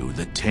wound you,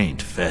 the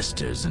taint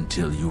festers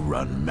until you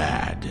run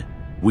mad.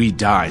 We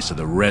die so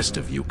the rest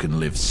of you can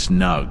live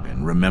snug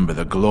and remember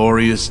the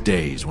glorious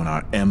days when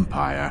our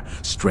empire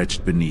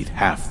stretched beneath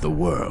half the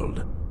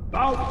world.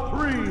 Bout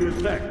 3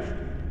 is next.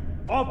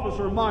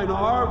 Officer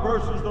Minar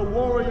versus the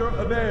warrior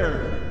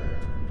Averd.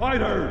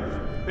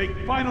 Fighters, make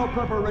final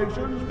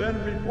preparations,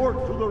 then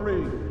report to the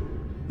ring.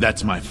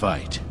 That's my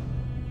fight.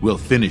 We'll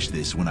finish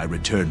this when I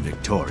return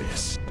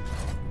victorious.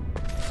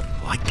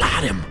 I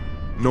got him.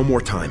 No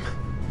more time.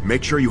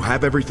 Make sure you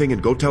have everything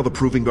and go tell the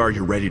Proving Guard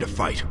you're ready to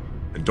fight.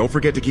 And don't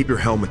forget to keep your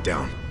helmet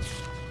down.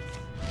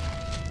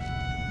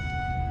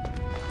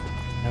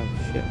 Oh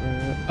shit.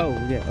 Oh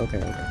yeah,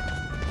 okay.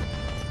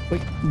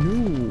 Wait,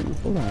 no.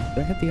 Hold on.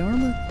 Do I have the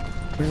armor?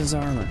 Where's his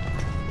armor?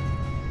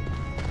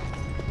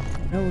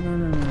 No.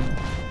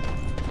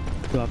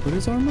 Do I put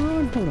his armor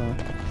on? Hold on.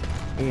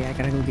 Yeah, I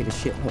gotta go get his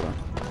shit. Hold on.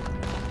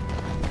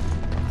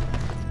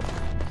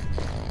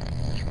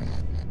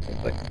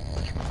 Wait.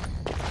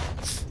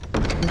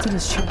 What's in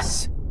his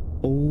chest?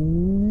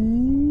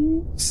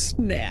 Oh,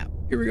 snap.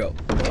 Here we go.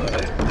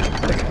 Alright,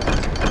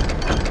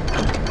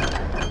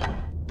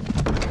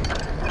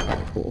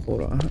 cool.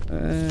 Hold on.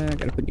 I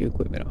gotta put new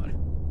equipment on.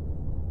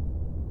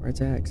 Right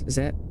axe. Is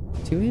that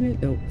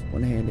two-handed? Nope,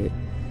 one-handed.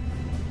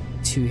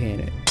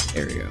 Two-handed.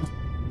 There we go.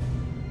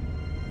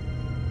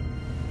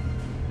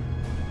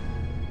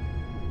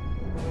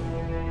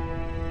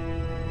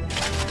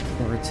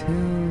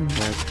 Martel,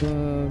 black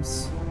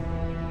gloves,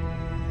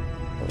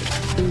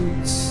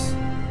 boots,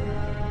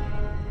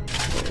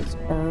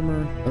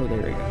 armor. Oh, there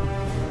we go.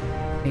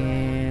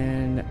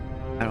 And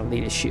I don't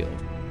need a shield.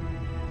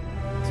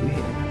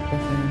 Two-handed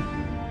weapon.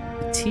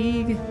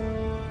 Fatigue.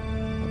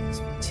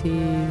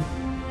 Fatigue.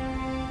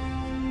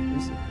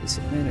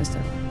 Basic mana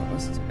stuff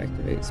costs to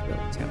activate spell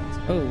talents.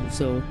 Oh,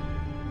 so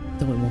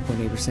it's only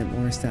 1.8%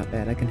 more. It's not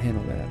bad. I can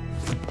handle that.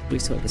 At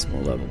least till I get some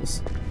more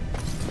levels.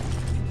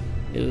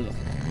 Ugh.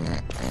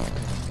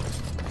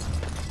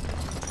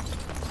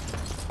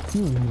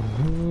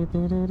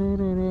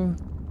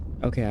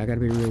 Okay, I gotta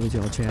be real with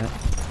y'all, chat.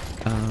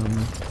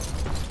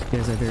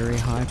 There's a very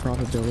high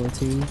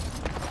probability,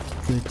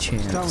 good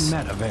chance. Stone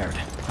met, Averd.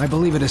 I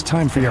believe it is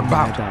time for your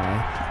bout.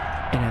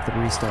 Die and have to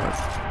restart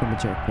from the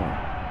checkpoint.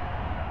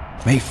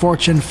 May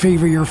fortune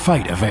favor your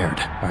fight, Averd.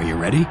 Are you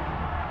ready?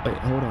 Wait,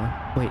 hold on.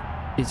 Wait,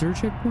 is there a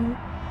checkpoint?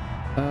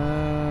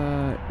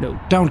 No.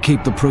 Don't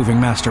keep the Proving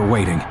Master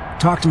waiting.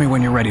 Talk to me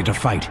when you're ready to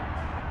fight.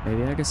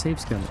 Maybe I can save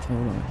scum.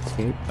 Hold on.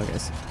 Escape? I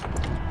guess.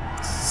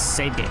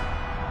 Save game.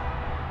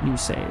 New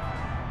save.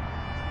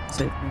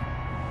 Save me.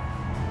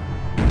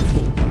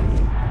 Cool.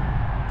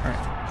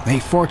 Alright. May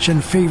fortune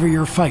favor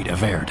your fight,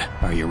 Averd.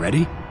 Are you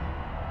ready?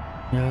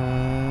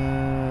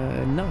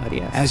 Not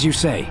yet. As you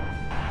say.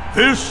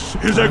 This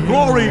is a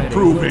glory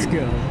proving,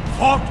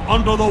 fought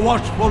under the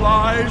watchful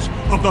eyes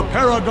of the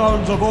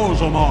Paragons of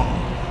Orzammar.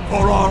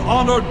 For our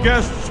honored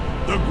guests,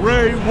 the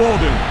Grey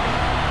Warden,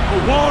 the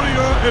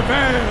warrior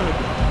Averd,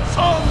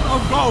 son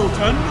of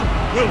Galton,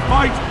 will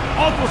fight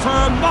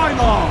Officer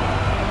Minar,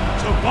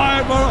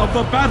 survivor of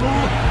the battle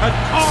at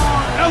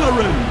Kar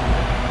Ellerin.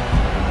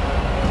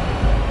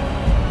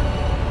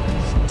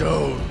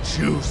 Don't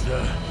choose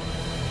the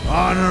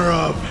honor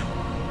of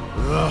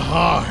the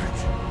heart.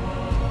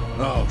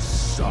 Oh,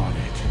 sod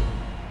it.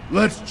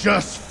 Let's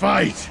just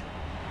fight!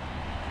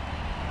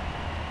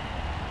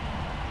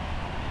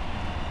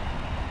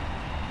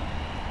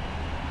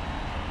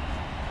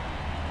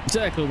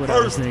 Exactly what I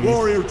was thinking. First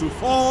warrior to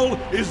fall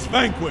is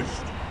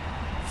vanquished.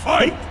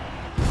 Fight!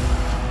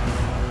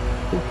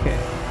 Okay.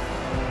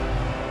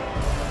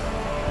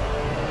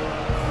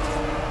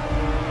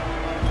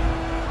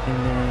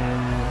 And then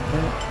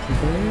that to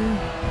there.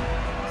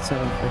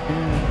 7 for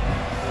him.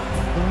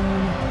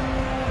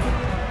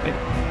 Wait.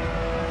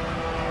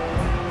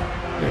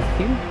 Right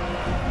here.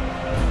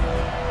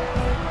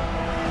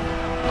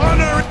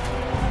 Honor!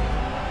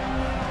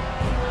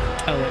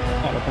 Oh wait,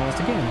 auto paused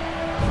again.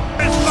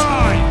 It's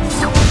mine!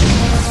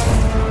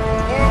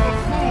 All the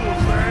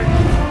fools, eh?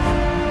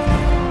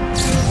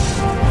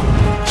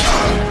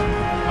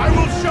 I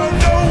will show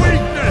no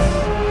weakness!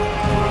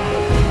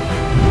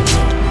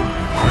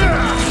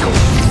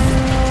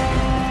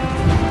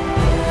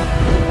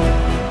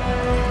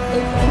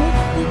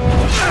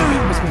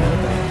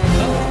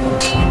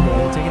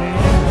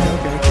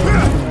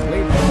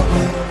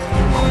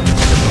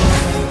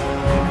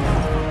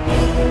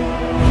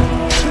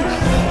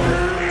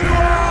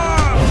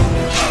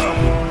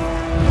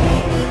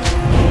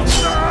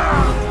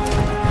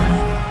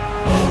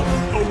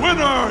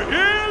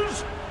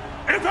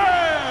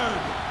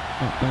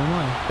 Oh, never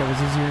mind. That was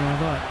easier than I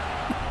thought.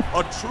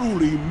 A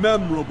truly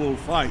memorable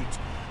fight.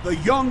 The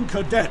young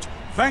cadet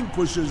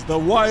vanquishes the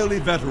wily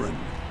veteran.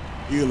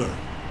 Healer,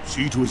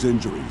 see to his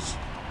injuries.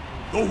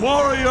 The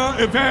warrior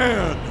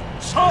Everd,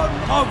 son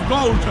of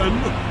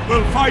Galton,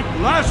 will fight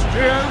last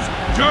year's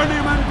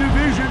Journeyman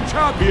Division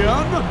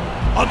champion,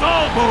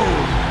 Adalbo,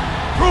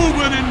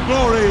 proven in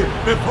glory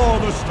before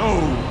the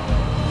stone.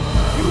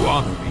 You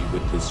honor me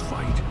with this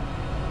fight.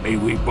 May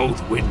we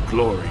both win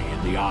glory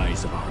in the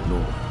eyes of our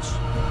lords.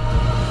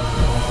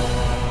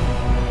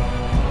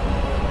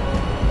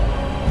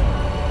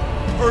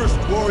 First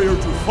warrior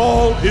to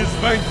fall is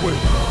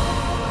vanquished.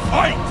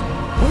 Fight!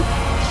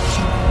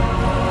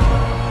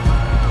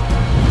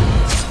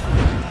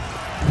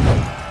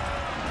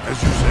 As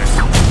you say,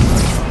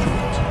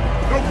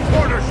 no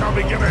quarter shall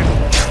be given.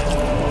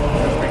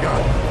 Has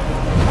begun.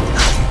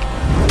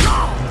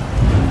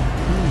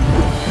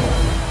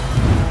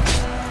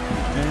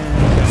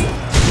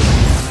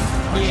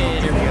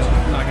 Yeah, there we go.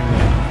 Knock him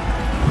down.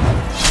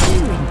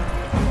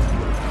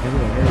 There we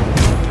go, there we go.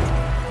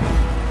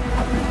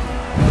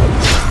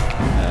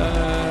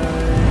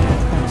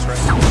 That's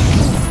right.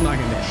 Knock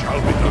him down. Shall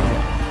be done.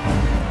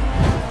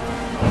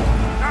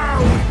 Now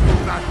we do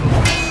battle.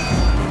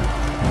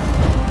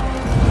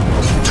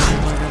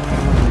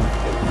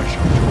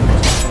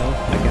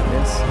 I got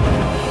this.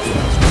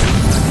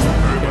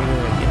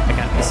 I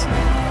got this.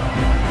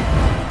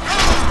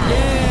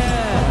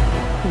 Yeah!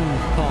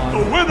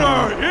 The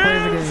winner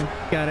is...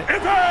 Got it.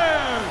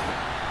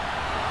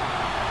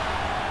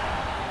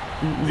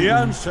 The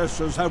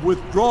ancestors have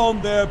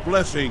withdrawn their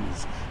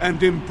blessings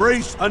and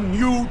embrace a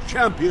new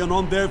champion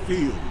on their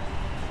field.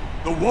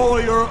 The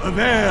warrior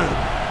Everd,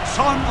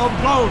 son of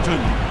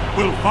Galton,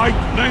 will fight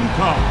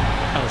Lenka,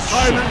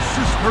 silent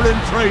sister in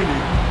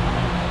training.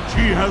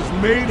 She has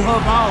made her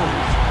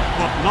vows,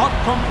 but not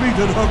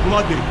completed her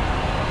blooding.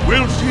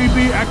 Will she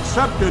be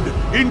accepted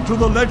into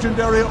the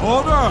legendary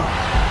order?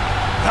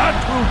 That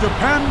will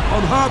depend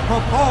on her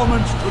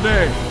performance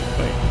today.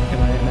 Wait,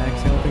 am I at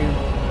max health again?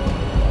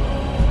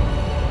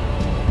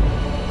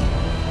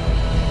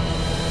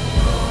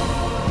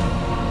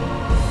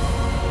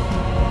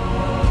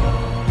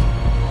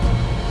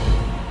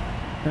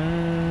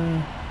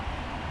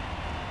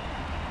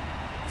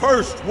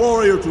 First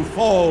warrior to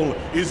fall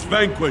is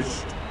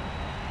vanquished.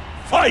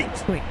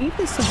 Fight! Wait, ain't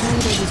this the one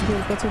that was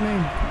with, what's her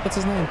name? What's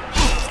his name?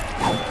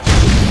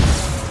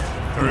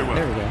 Very well.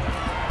 There we go.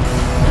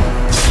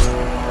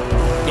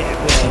 Yeah, it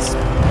was.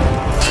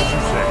 As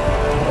you say.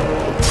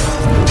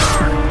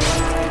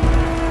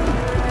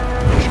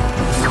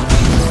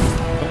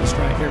 Let's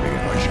try it. Here we go.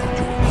 I shall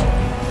do it.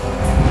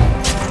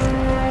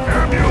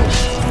 Damn you!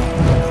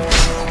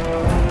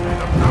 May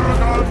the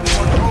Paragon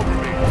watch over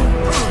me.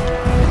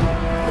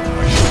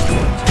 I shall do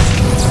it.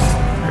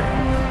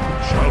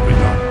 Shall be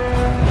done.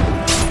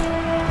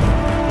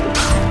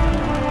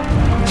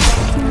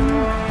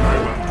 Very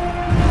well.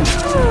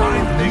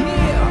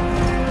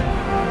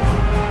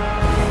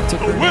 The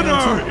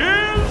winner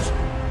is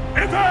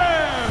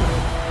Everd!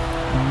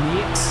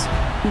 Nix.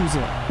 Who's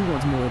up? Who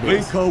wants more of this?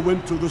 Lenka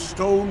went to the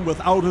stone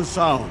without a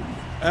sound,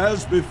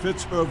 as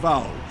befits her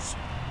vows.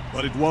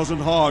 But it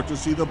wasn't hard to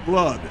see the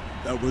blood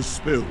that was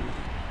spilled.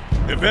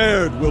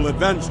 Everd will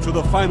advance to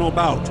the final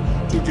bout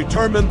to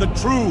determine the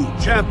true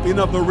champion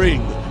of the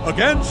ring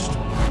against...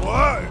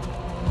 What?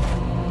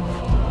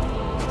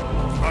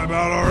 I'm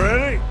out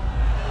already?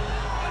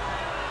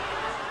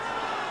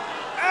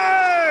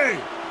 Hey!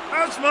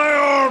 That's my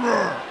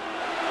armor!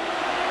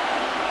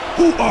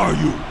 Who are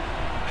you?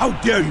 How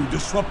dare you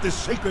disrupt this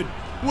sacred...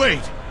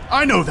 Wait,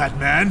 I know that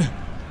man.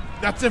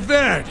 That's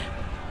Everd.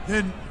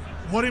 Then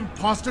what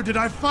imposter did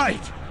I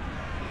fight?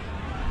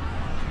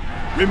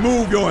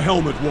 Remove your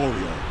helmet,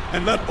 warrior,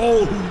 and let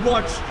all who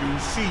watched you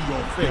see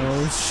your face.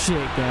 Oh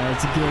shit,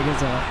 guys, the gig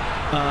is up.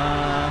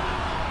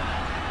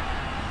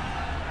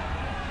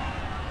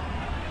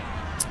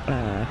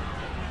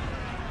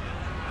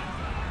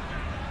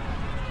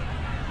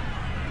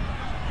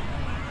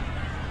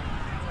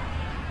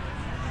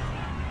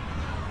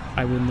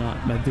 I will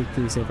not. My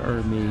victories have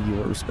earned me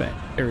your respect.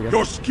 There we go.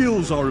 Your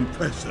skills are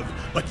impressive,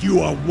 but you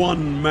are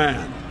one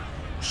man.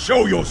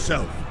 Show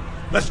yourself,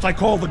 lest I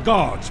call the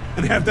guards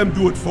and have them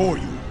do it for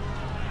you.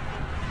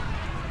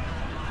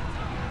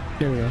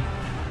 There we go.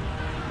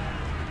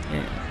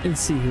 And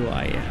see who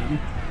I am.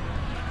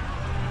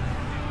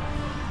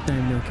 I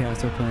have no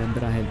castle plan,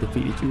 but I have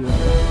defeated you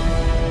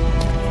all.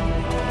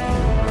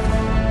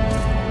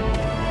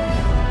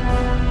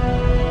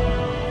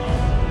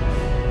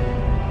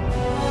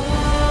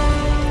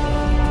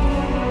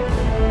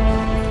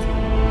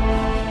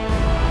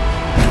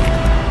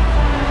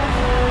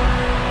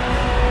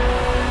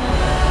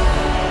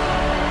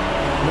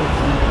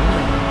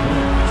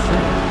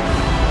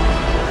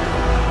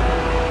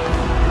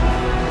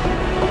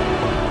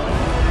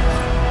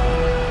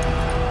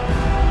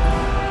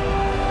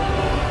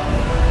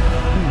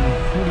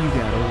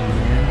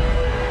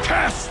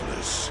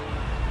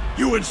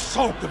 You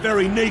insult the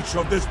very nature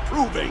of this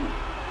proving.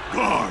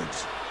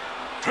 Guards,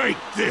 take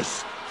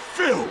this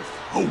filth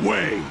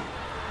away.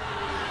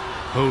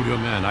 Hold your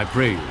man, I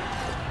pray you.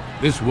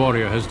 This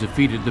warrior has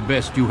defeated the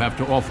best you have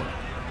to offer.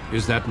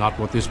 Is that not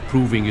what this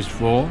proving is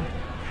for?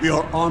 We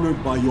are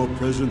honored by your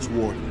presence,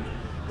 Warden.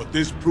 But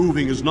this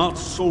proving is not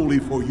solely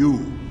for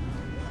you.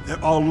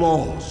 There are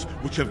laws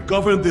which have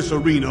governed this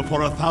arena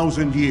for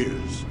 1,000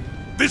 years.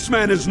 This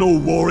man is no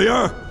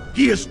warrior.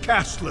 He is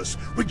casteless,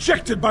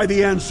 rejected by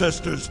the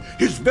ancestors.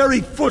 His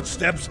very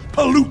footsteps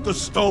pollute the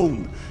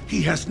stone.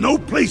 He has no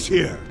place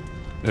here.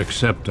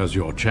 Except as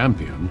your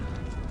champion.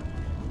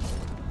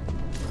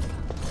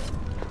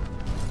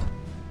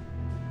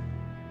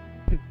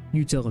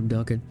 You tell him,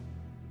 Duncan.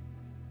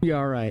 You're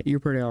alright. You're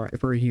pretty alright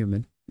for a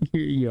human.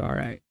 You're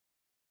alright.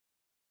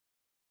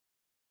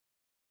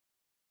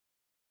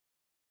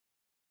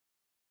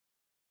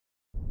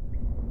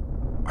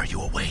 Are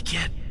you awake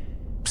yet?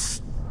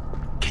 Psst.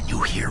 Can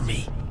you hear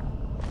me?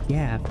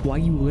 Yeah, why are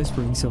you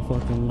whispering so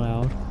fucking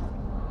loud?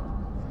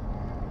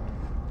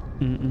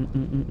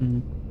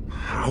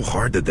 How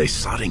hard did they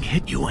sodding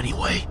hit you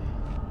anyway?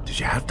 Did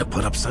you have to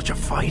put up such a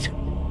fight?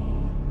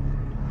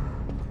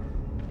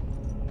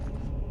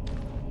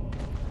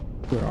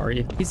 Where are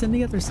you? He's in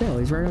the other cell.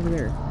 He's right over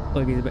there.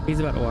 Look, he's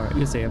about to walk.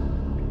 You'll see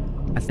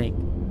him. I think.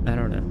 I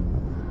don't know.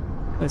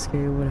 Let's go.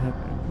 What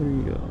happened? What are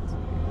you doing?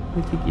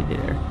 What did you get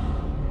there?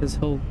 This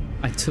whole...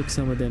 I took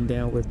some of them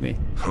down with me.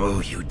 Oh,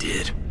 you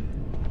did.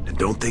 And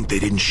don't think they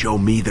didn't show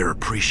me their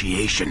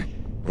appreciation.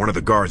 One of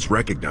the guards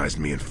recognized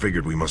me and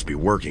figured we must be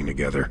working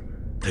together.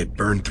 They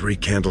burned 3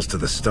 candles to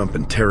the stump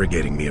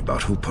interrogating me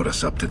about who put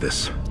us up to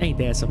this. Ain't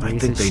that some racist I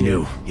think they shit?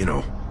 knew, you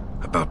know,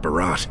 about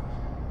Barat.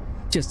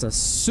 Just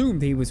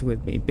assumed he was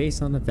with me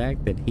based on the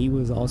fact that he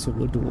was also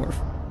a dwarf.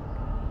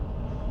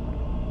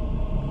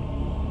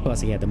 Plus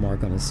he had the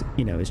mark on his,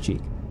 you know, his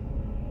cheek.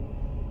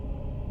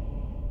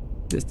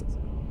 This doesn't.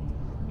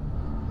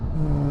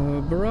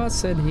 Barat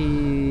said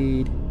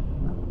he'd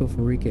go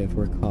for Rika if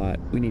we're caught.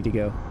 We need to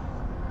go.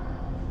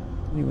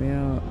 Anyway,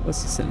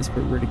 what's the sentence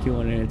for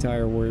ridiculing an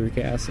entire warrior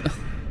caste?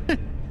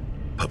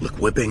 Public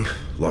whipping,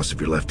 loss of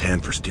your left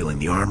hand for stealing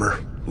the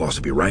armor, loss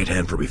of your right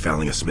hand for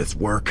befouling a smith's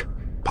work,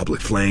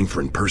 public flaying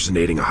for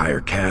impersonating a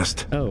higher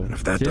caste. Oh, and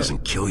if that shit.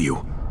 doesn't kill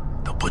you,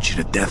 they'll put you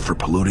to death for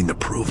polluting the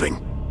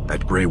proving.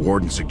 That Grey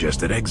Warden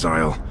suggested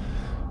exile,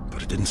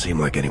 but it didn't seem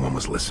like anyone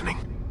was listening.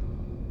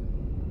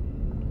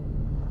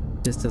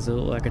 This doesn't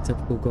look like a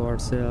typical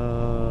guard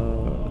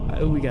cell.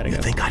 We gotta go.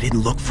 You think I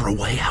didn't look for a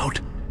way out?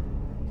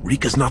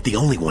 Rika's not the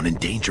only one in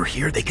danger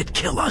here. They could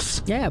kill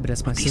us. Yeah, but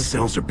that's my These sister.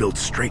 cells are built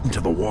straight into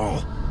the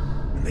wall,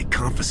 and they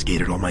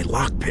confiscated all my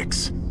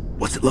lockpicks.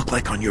 What's it look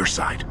like on your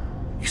side?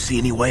 You see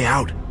any way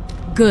out?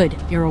 Good,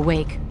 you're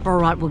awake.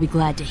 Barat will be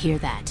glad to hear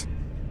that.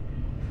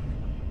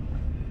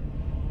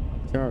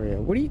 Jaria,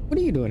 what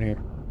are you doing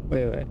here?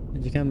 Wait.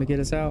 Did you come to get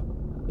us out?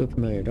 Look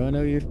familiar. Do I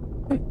know you?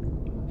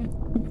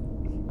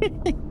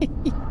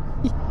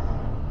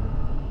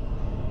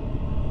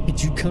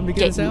 Did you come to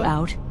get us Get you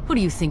out? Who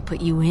do you think put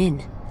you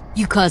in?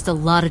 You caused a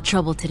lot of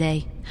trouble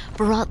today.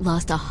 Barat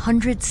lost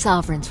 100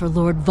 sovereigns for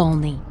Lord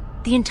Volney.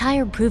 The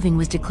entire proving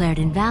was declared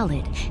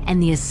invalid,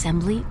 and the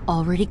Assembly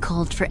already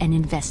called for an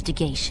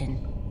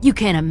investigation. You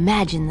can't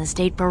imagine the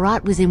state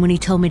Barat was in when he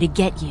told me to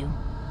get you.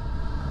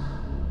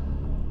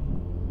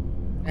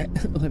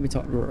 Let me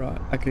talk to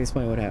Barat. I can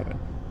explain what happened.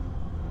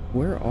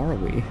 Where are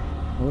we?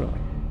 Hold on.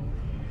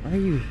 Why are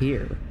you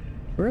here?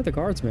 Where are the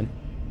guardsmen?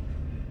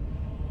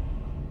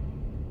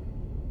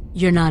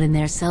 You're not in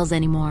their cells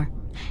anymore,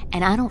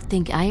 and I don't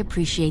think I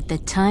appreciate the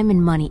time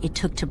and money it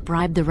took to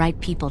bribe the right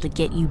people to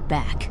get you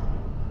back.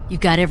 You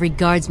got every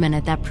guardsman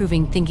at that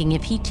proving thinking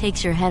if he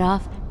takes your head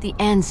off, the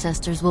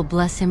ancestors will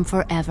bless him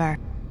forever.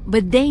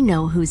 But they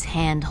know whose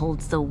hand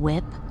holds the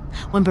whip.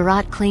 When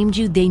Barat claimed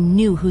you, they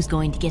knew who's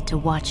going to get to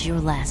watch your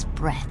last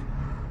breath.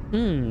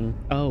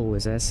 Oh,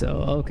 is that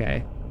so?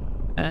 Okay.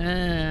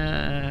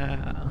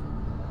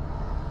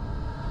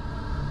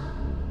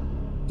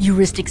 You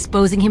risked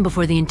exposing him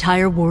before the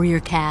entire warrior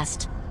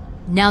caste.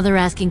 Now they're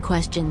asking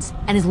questions,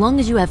 and as long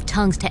as you have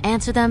tongues to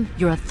answer them,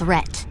 you're a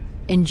threat.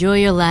 Enjoy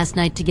your last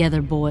night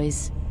together,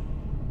 boys.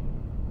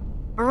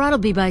 Barat will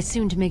be by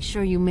soon to make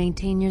sure you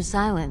maintain your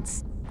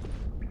silence.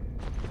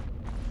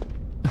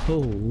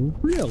 Oh,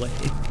 really?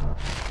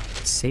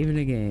 Saving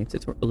the game.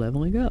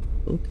 Leveling up.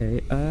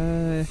 Okay.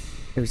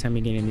 Every time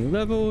you gain a new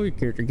level, your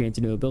character gains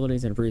new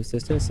abilities and improves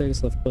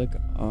statistics. Left click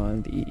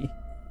on the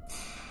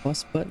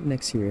plus button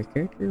next to your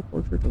character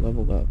portrait to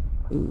level up.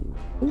 Ooh.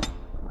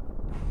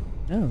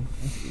 Oh,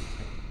 I see.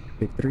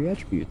 Pick 3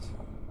 attributes.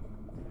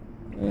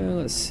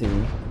 Let's see.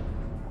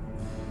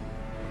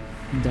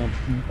 Dump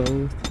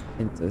both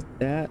into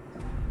that.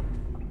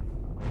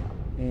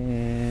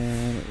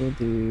 And we'll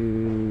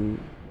do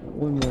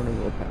one more to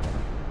willpower.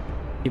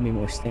 Give me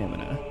more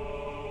stamina.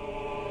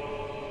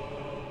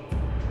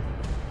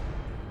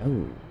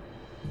 Oh.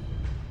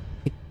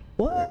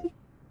 What?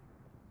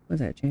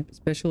 What's that? Champion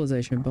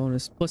specialization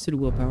bonus plus 2 to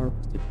willpower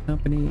plus 2 to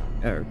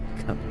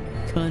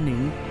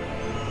cunning.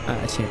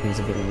 Champions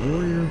a veteran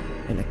warrior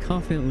and a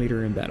confident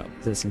leader in battle,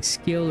 possessing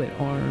skill at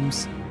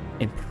arms,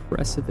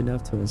 impressive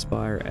enough to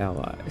inspire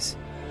allies.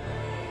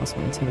 Also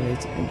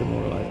intimidates and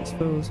demoralizes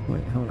foes.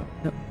 Wait, hold on.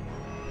 No.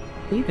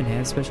 We even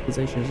had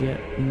specializations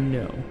yet?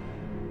 No.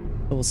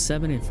 Level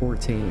 7 and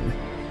 14.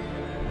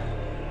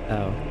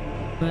 Oh.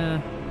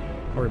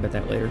 Worry about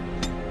that later.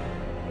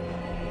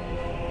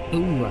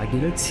 Ooh, I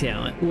get a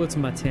talent. What's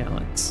my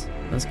talent?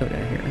 Let's go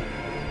down here.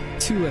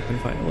 2 weapon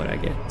fighting. What I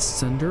get?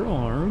 Sunder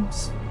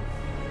arms.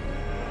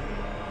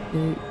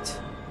 8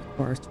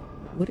 requires.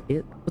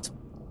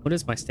 What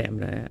is my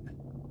stamina at?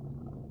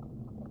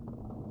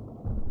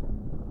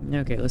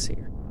 Okay, let's see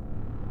here.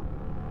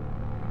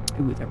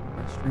 Ooh, that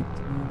requires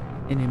strength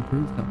and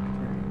improved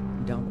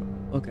combat.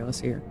 Down. Okay, let's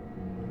see here.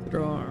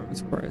 Sunder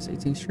arms requires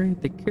 18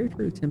 strength. The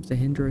character attempts to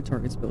hinder a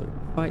target's ability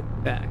to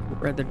fight back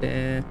rather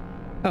than.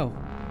 Oh,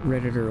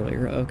 read it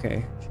earlier.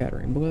 Okay,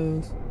 shattering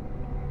blows.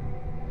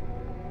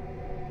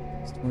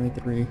 It's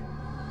 23.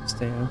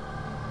 Stab.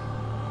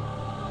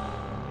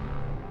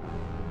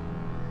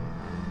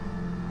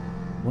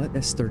 What?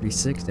 That's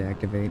 36 to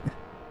activate.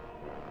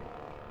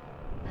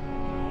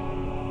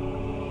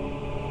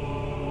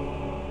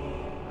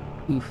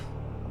 Oof.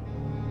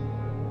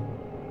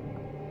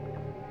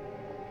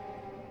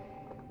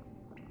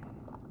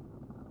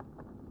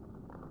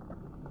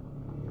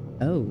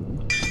 Oh,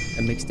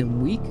 that makes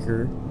them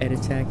weaker at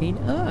attacking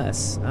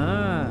us.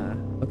 Ah,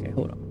 okay,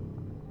 hold on.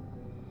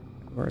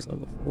 Where's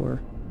level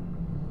 4?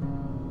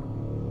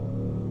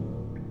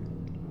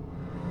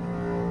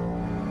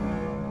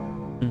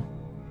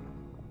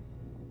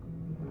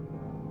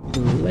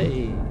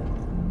 Play.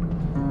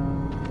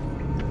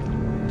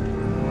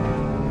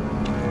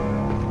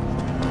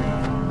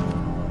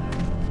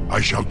 I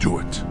shall do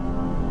it.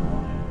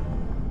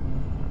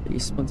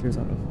 These splinters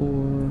on a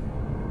 4.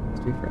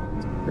 Let's be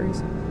friends.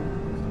 Crazy.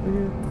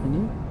 Can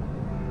you?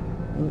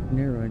 I look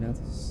narrow enough.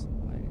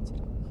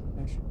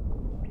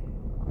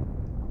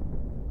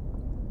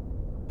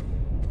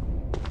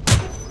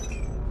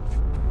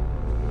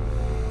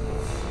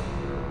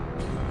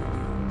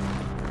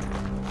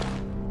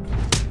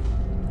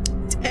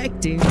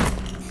 Acting.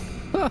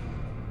 Huh.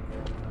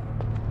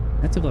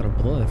 That's a lot of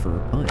blood for a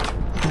punch.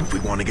 If we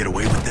want to get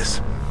away with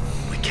this,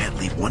 we can't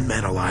leave one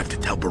man alive to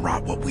tell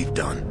Barat what we've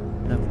done.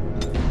 No.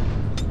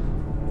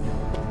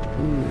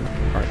 Ooh.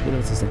 Alright, what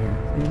else is in here?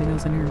 Anything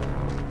else in here?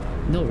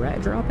 No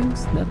rat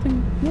droppings?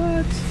 Nothing?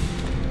 What?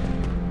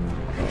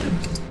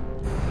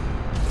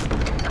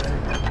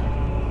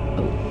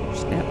 Oh,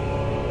 snap.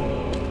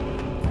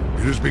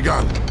 It has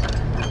begun.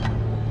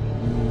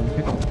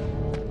 Okay.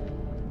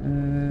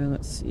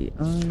 Let's see.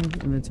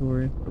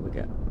 Inventory. What do we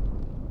got?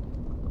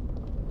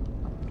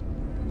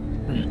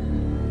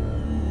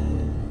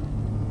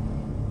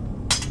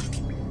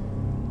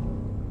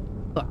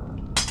 Fuck.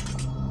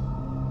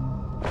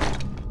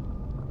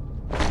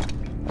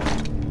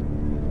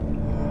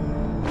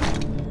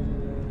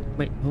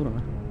 Wait, hold on.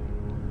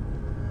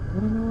 I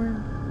don't know where.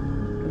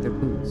 With their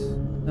boots.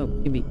 No,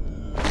 give me.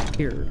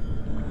 Here.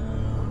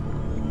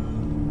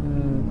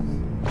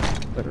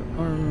 Better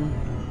armor.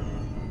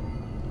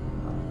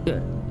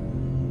 Good.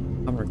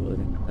 I'm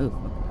reloading. Oh,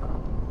 fuck.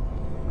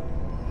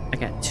 I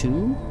got 2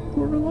 to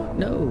reload?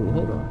 No,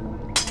 hold on.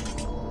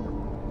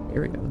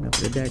 There we go. Now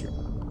for the dagger.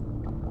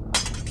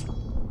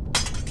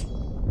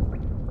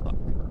 Fuck.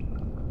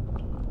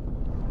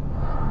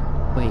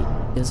 Wait,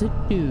 does it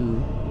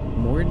do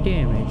more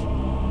damage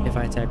if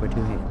I attack with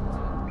 2 hands?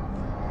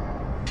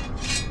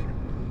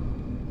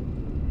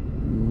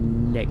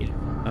 Negative.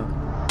 Okay.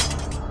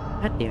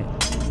 God damn it.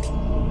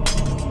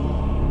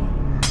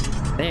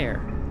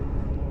 There.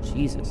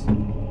 Jesus.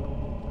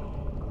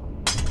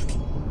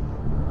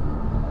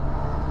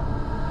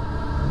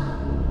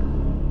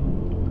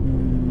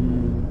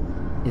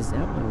 Is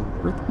that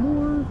one worth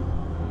more?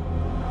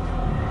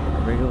 A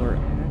regular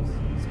axe?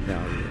 It's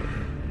value.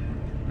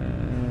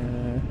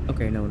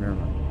 Okay, no, never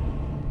mind.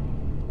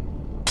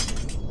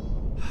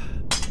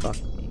 Fuck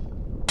me.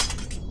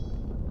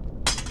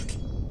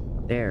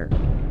 There.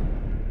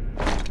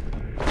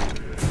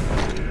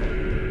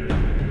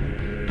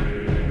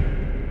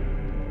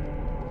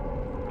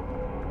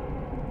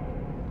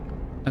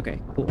 Okay,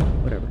 cool.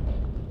 Whatever.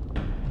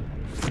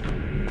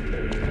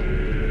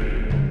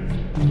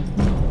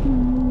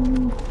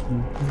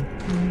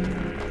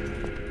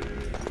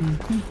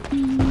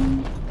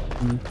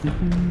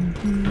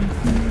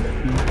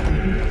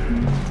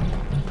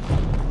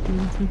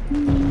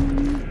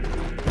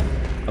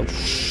 Oh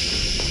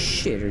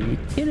shit, are you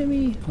kidding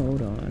me?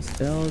 Hold on.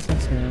 Spells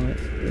and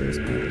talents. Where's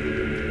my...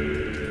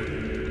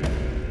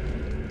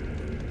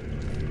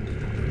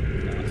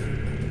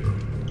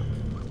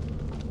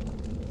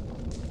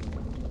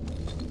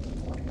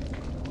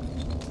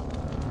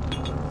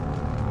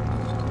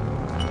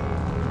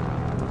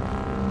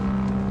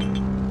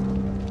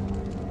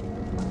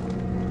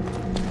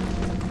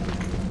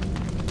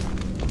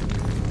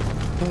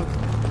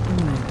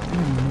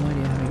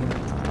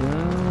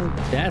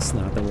 That's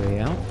not the way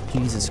out.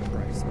 Jesus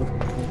Christ. Okay.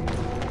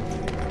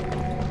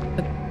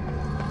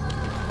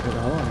 Hold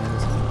on.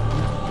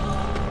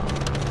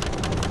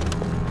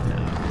 No.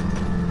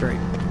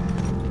 Great.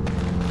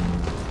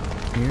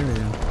 Here we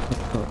go.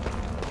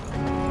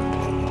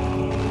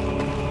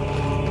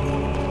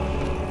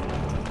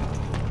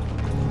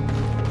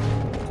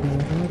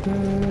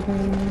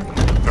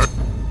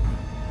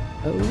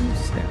 Oh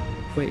snap!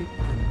 Wait.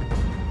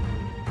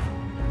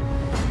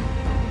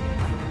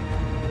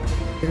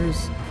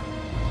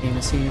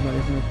 Can't see anybody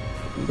from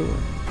the door.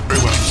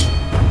 Very well.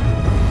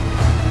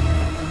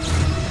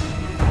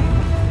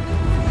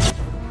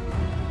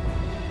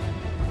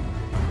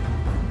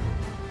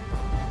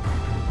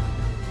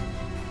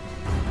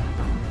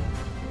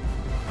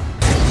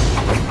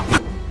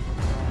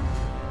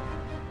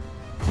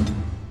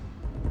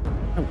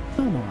 Oh,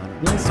 come on.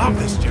 Let's Stop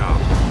this job.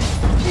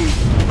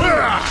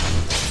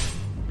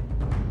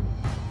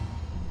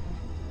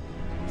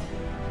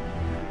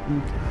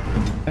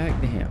 Back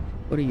to him.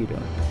 What are you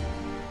doing?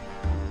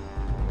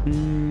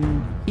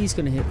 He's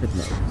gonna hit for the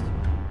most.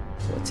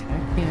 So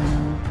attack him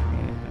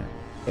and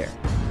there.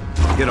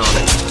 Get on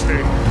it.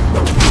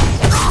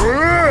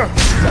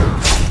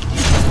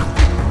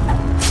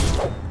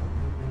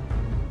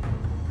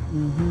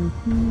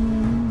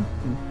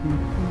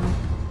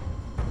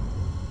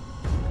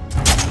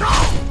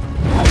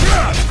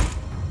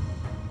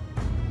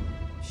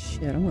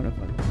 Shit, I'm gonna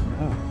fucking.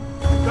 Oh.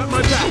 Got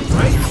my back,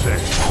 right? You say.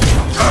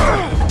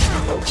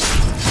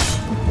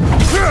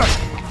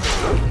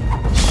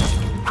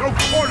 No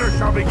quarter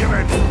shall be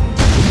given!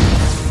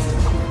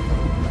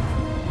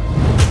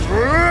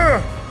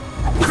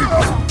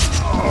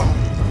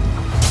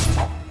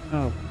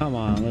 Oh, come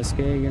on, let's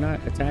get. You're not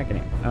attacking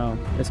him. Oh,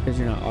 that's because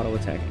you're not auto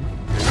attacking.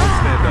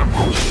 Stand up.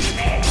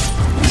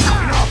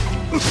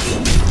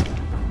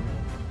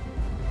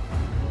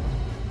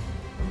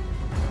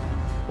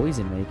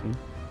 Poison making.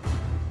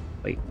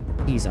 Wait,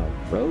 he's a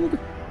rogue?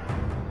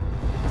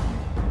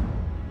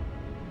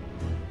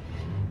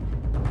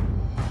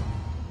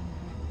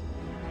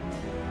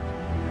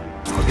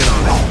 I'll get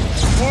on it.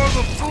 For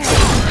the fool!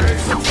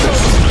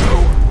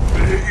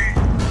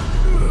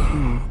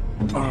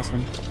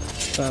 Awesome.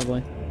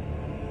 Lovely.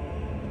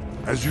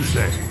 As you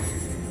say.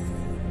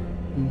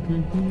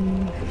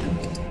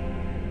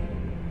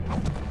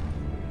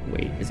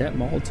 Wait, is that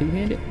Maul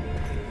two-handed?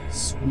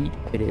 Sweet,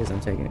 it is. I'm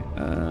taking it.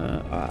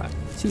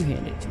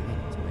 Two-handed.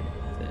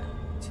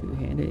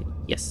 Two-handed.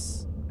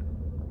 Yes.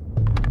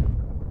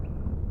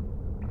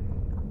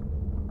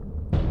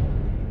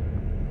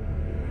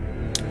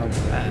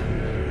 Alright.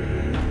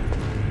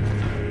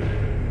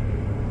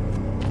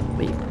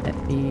 Wait, that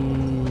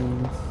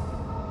is.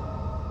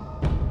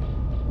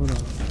 Hold on.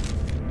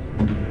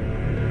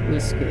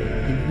 Whiskey.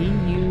 Can he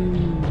use?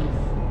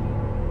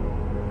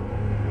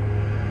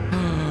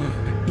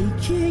 He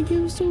can't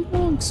use the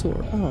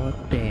longsword. Oh,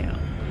 damn.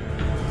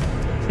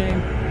 Okay.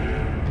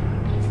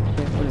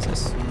 What is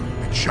this?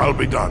 It shall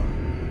be done.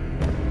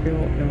 Hang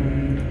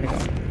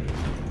on.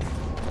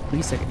 At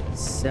least I can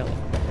sell it.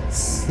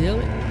 Sell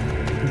it.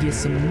 Get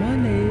some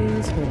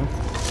monies. Hold on.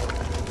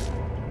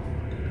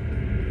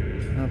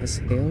 Novice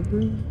Hail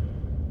Brew.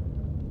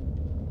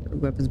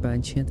 Weapons by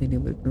enchanting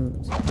them with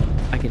runes.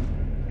 I can.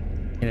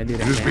 Can I do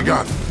that? It has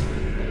begun.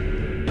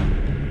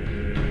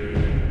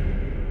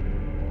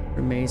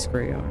 Remains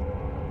gray arm.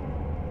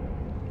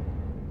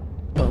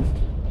 Oh.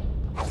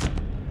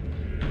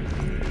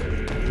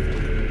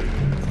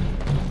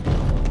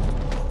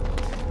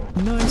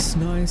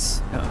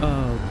 Nice.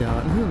 Oh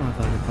god, who am I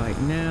fucking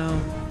fighting now?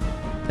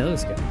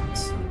 Those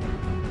guys.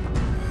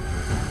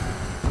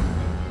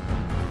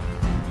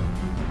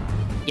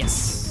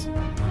 Yes.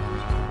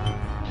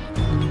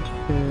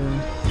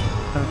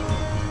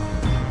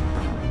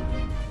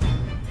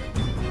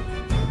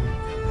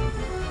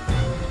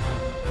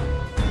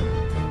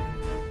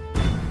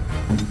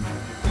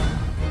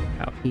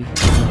 He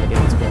has no idea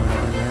what's going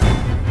on there.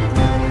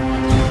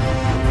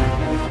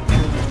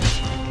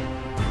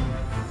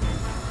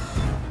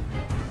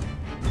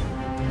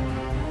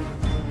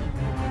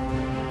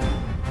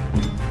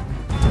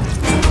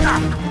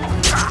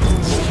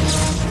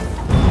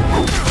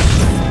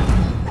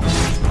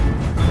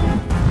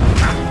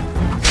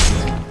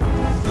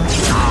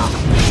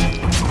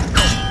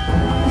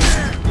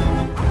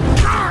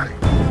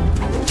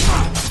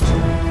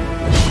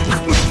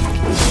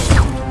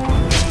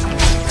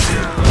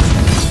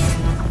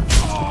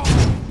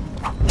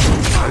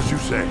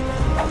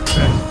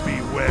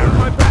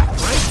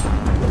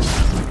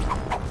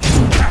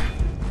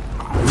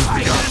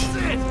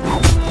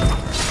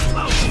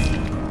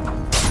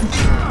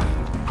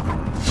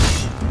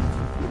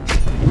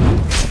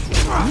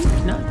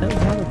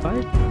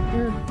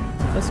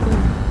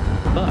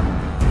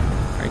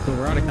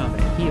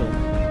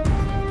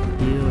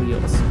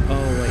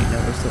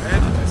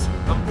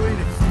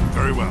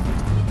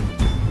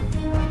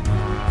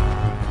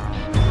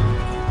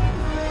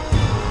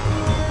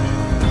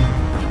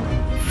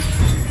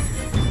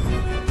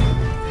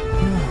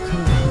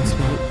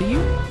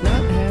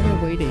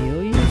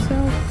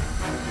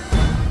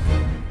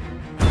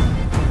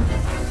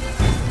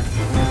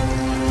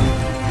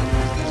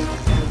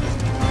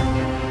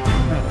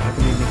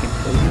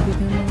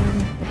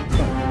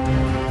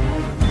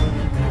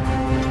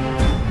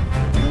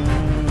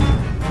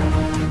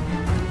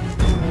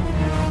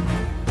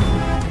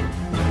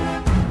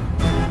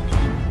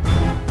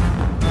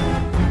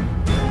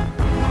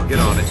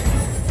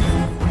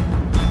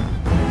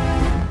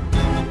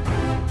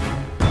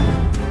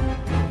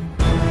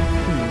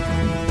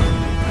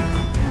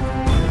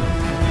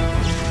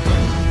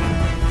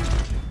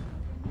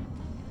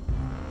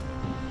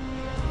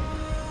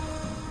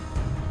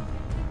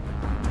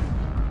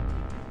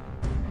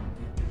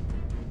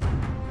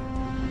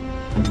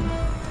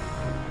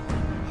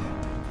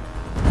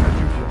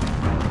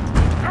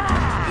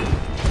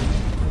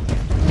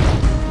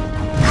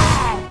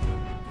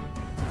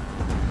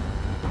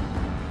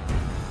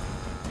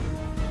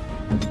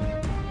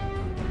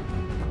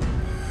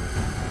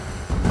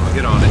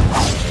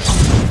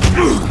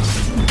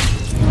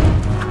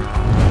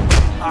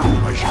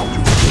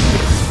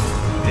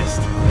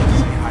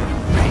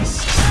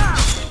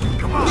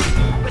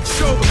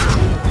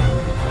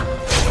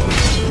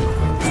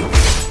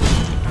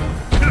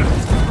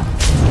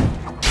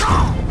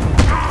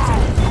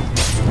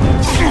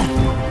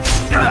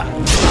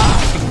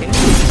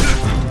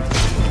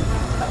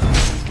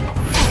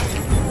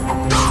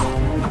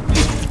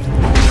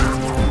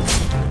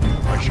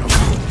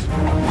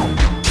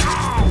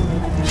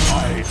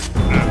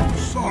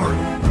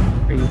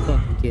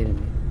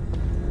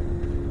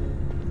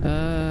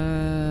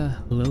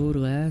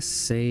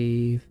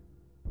 Save.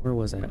 Where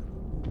was that?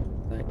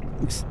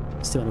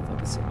 Still in a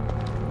fucking save.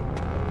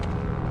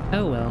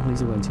 Oh well, at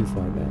least it went too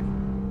far back.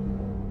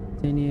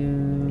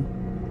 Continue.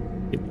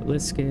 Get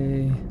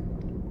Beliske.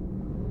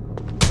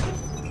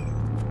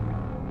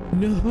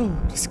 No,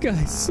 this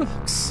guy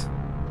sucks.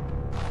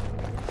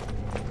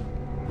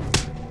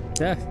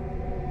 Ah.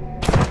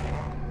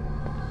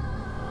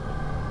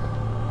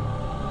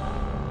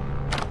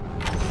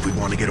 If we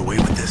want to get away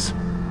with this,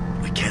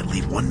 we can't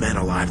leave one man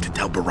alive to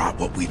tell Barat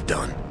what we've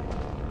done.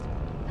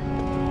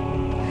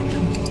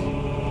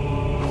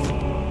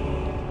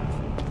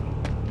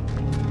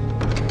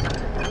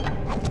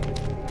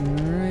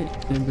 Alright,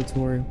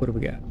 inventory. What do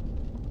we got?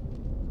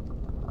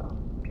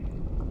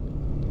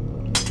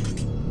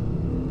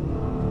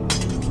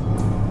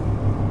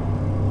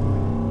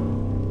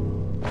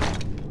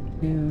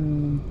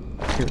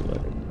 Here,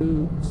 leather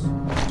boots,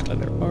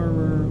 leather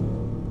armor.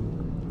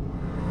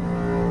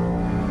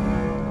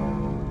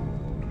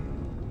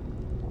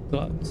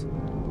 Gloves.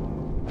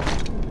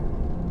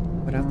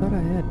 But I thought I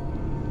had...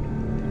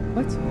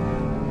 What?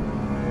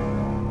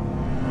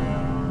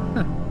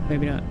 Huh,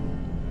 maybe not.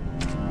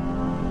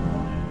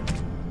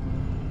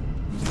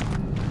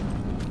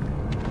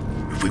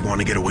 If we want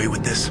to get away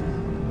with this,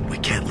 we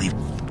can't leave...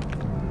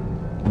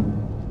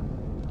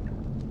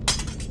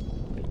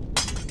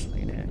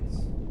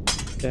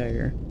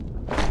 Dagger.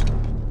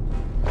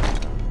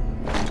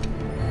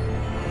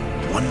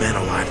 One man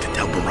alive to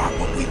tell Barat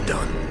what we've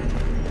done.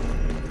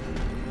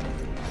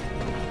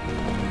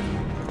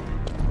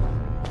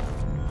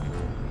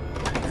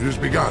 It has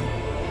begun.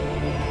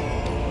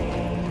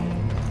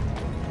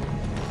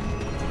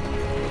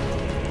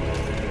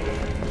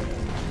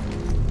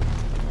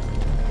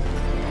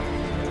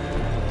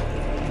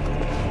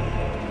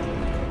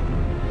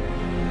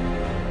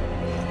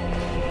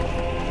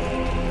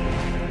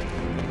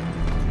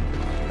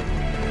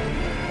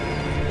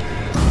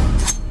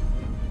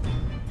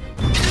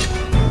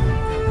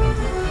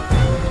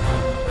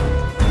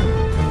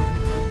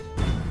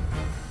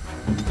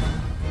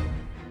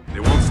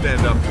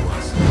 Stand up to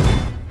us.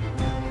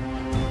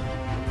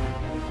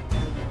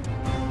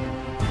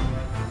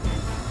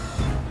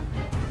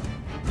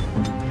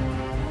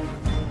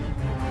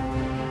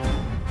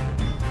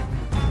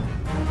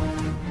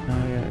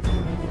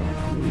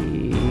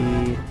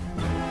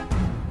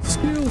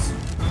 Skills.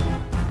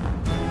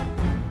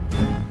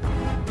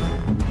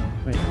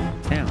 Wait,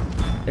 down.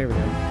 There we go.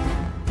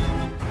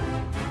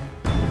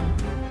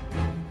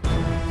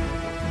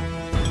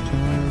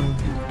 Oh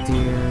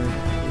dear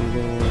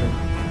Lord.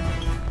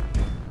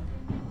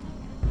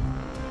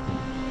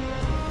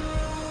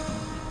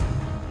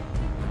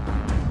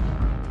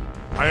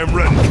 I am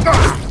ready.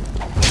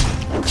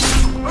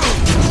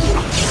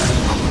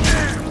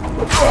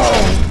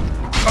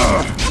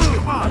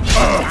 Come on,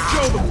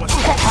 show them what's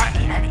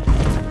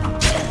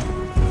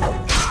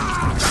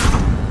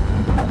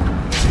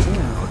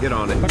I'll get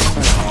on it.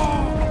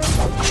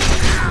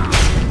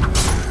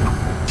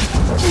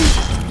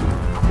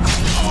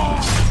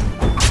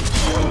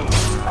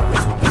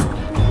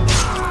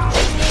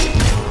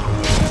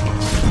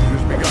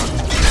 Who's begun?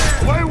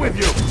 Away with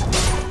you!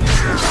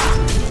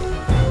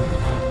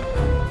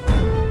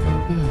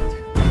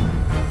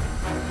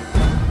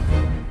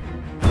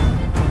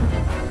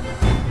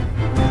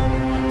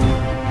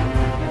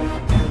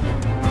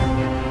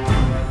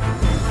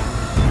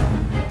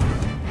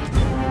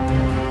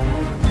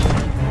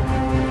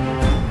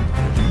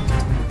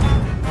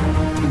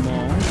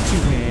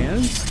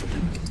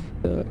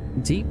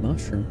 Deep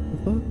mushroom.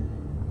 What the fuck?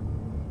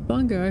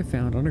 Fungi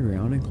found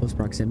underground in close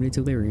proximity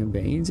to lyrium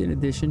veins, in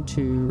addition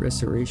to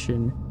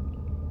restoration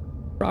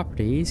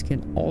properties,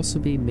 can also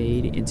be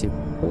made into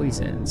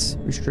poisons.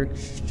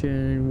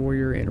 Restriction,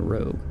 warrior, and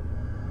rogue.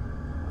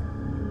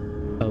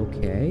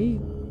 Okay.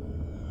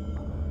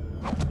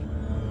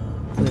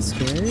 Let's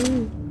go.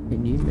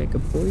 Can you make a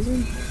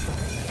poison?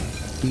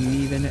 Do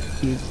you even?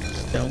 You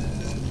don't.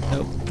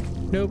 Nope.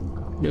 Nope.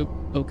 Nope.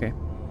 Okay.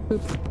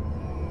 Boop.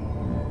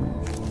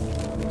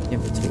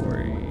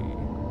 Inventory.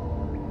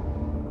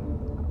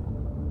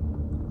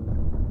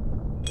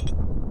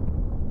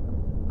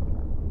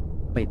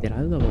 Wait, did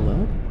I level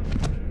up?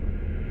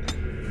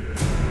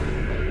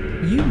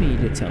 You mean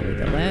to tell me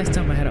that last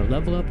time I had a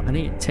level up, I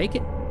didn't take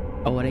it?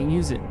 Oh, I didn't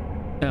use it.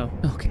 Oh,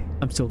 okay.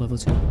 I'm still level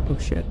 2. Oh,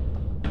 shit.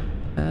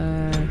 Go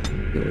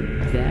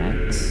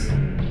that.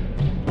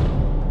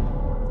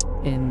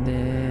 And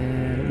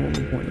then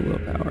 1 point of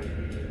willpower.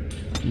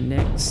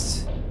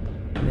 Next.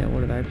 And then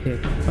what did I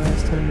pick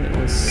last time? It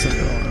was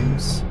Sucker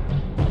Arms.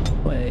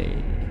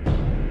 Play.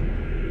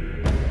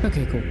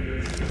 Okay, cool.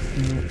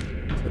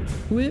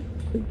 Whip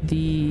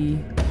the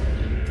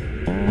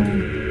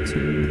on to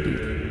the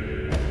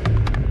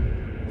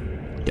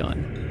done.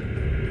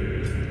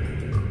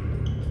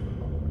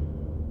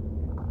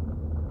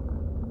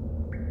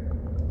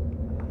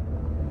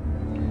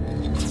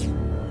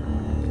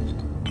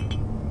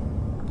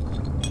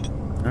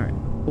 All right,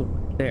 cool.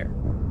 There.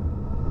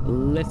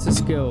 Let's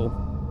just go.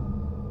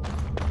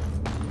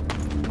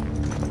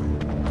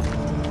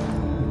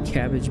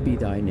 Cabbage be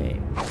thy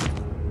name.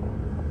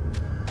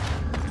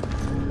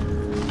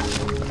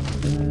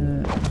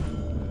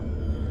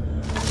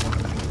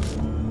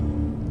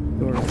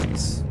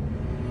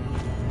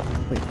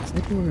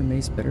 Sword or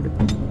mace better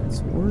depending on that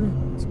sword.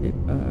 Escape.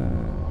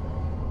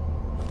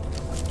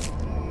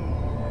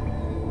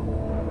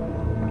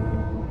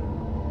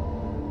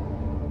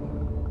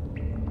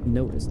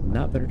 No, it's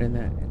not better than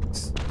that.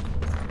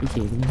 You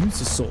can't even use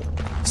the sword.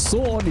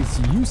 Sword is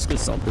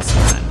useless on this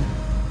man.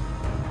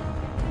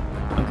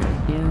 Okay,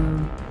 yeah.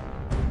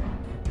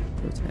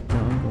 What's that? No,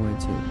 I'm going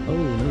to. Oh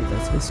no,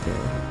 that's this guy.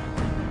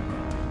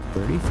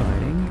 30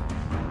 fighting.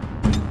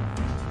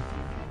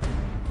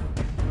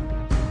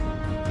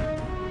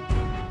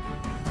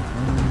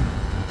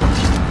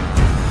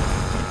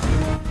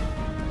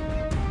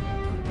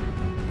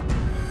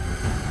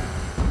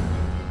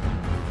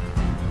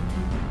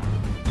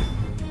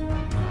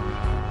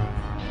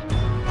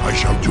 I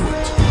shall do it.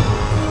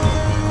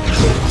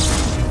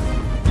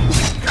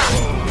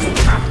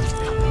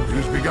 It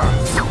has begun.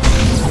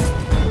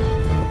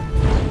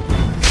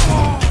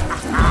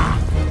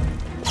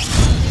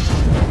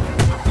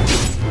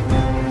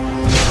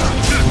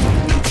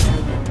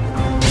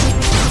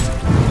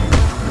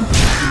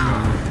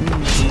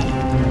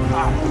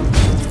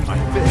 My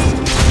fist.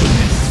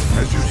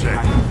 As you said,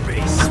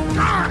 face.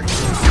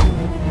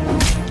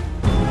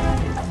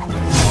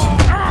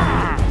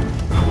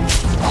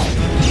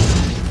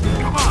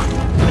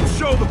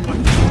 Show them what.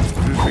 It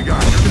has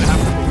begun. You're gonna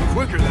have to move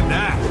quicker than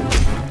that.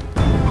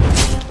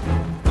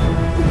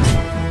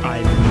 I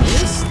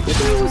missed?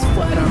 It was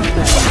flat on the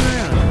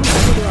ground.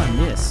 How did I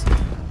miss?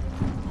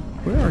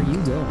 Where are you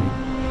going?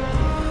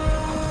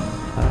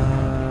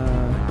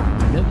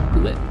 Nope.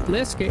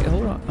 Let's get.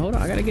 Hold on.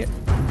 I gotta get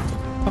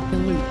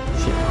fucking loot.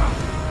 Shit.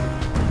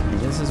 And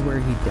this is where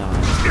he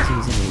dies because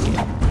he's an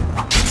idiot.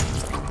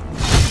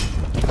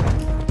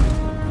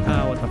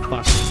 Oh, what the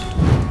fuck?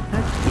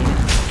 God damn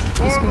it.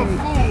 For the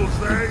fools,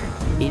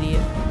 eh?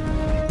 Idiot.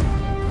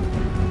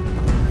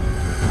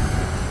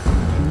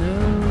 No.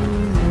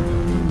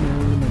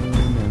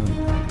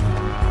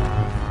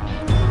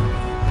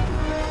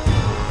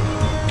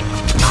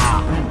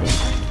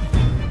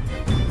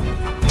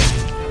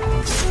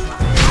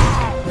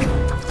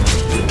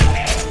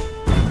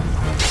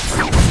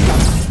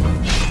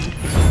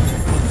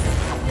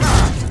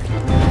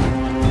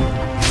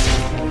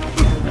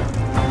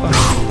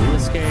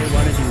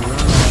 Why did you run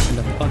off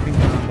into fucking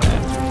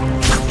combat?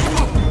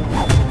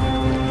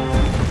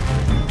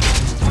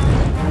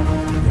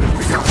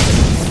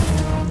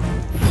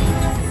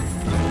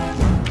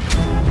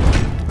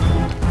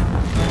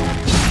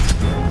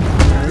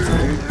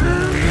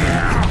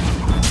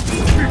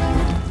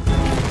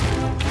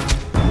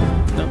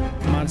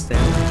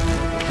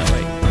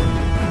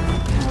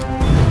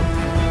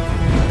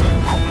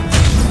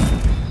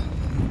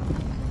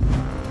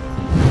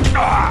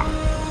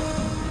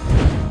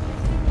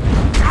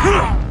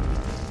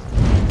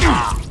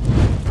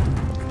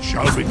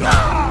 Shall be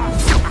done.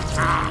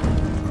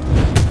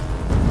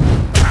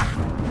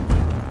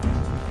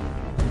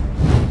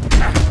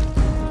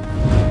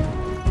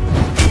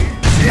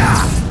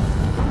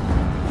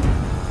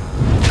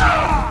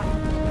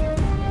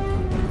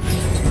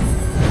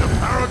 The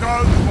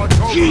Paragons watch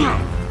over.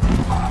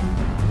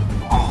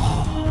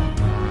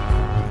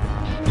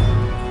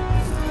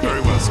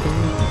 Very well.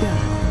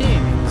 God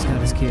damn, he almost got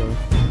his kill.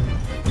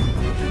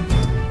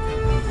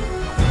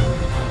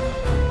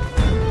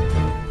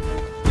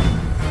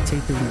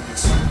 Take the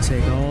loots.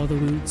 Take all the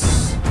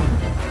loots.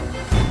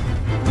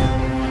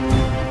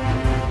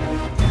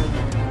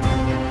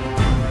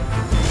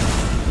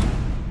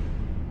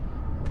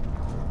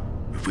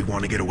 If we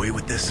want to get away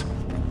with this,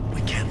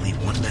 we can't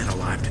leave one man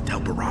alive to tell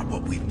Barat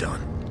what we've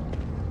done.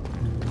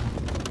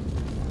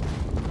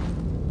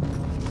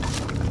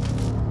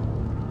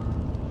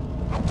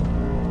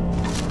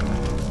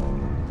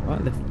 Why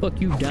the fuck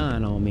you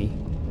dying on me?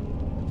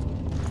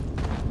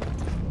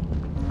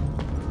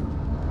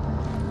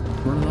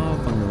 Running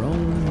off on your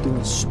own,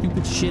 doing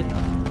stupid shit.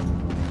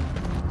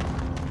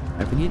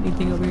 I forget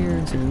anything over here?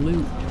 It's in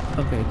loot.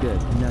 Okay, good.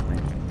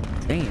 Nothing.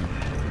 Damn.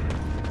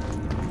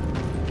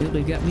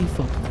 They got me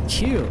fucking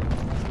killed.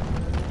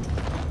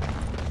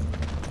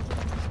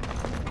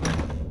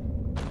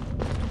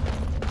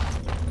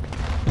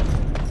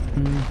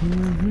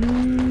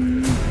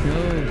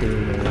 Oh,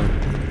 dear.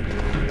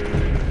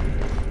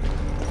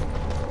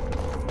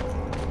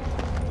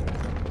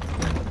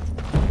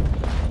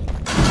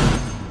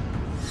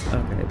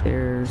 Okay,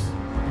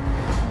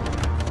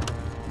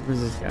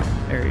 where's this guy?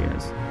 There he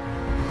is.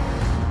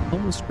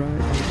 Almost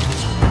right.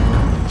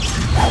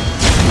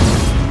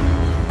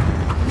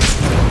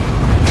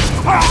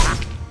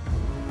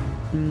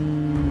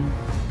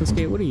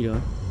 Escape, what are you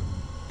doing?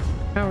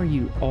 How are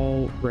you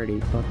already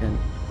fucking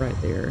right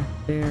there?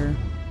 There.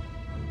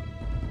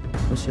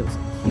 Oh shit, it's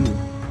cute.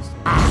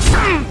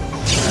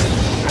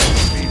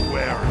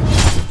 Beware.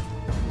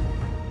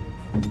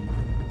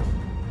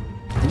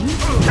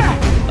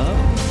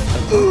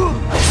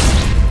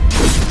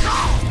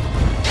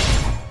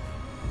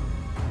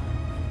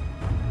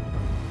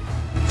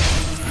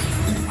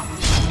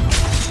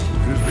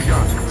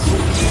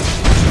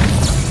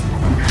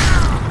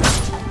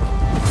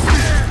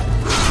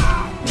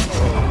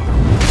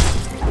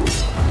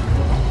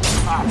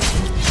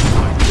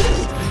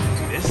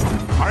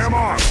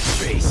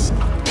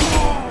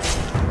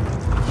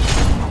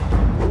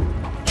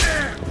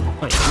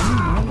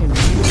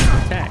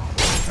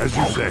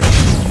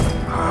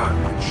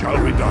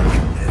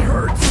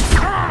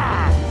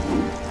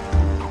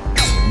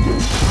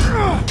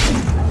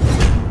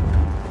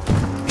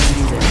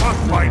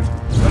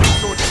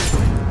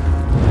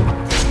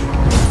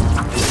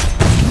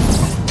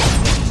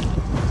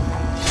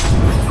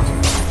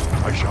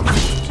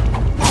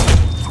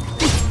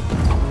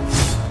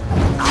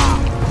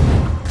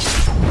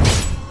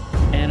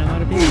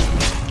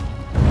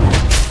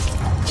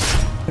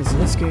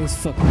 guy is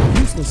fucking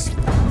useless.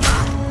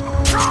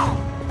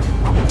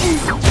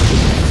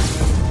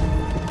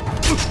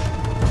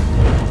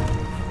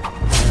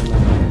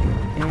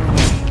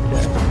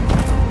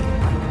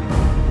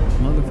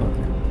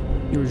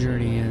 Motherfucker. Your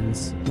journey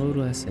ends. Load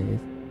last save.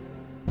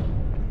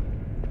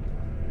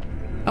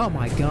 Oh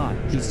my god.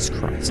 Jesus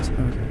Christ.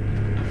 Okay.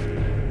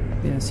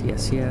 Yes,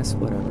 yes, yes.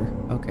 Whatever.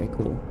 Okay,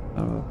 cool.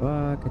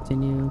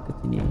 Continue.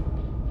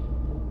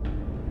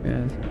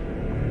 And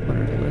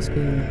let's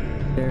go.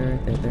 There.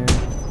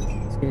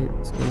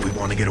 Let's go. We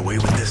want to get away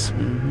with this.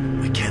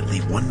 We can't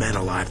leave one man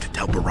alive to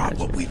tell Barat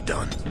what we've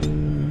done.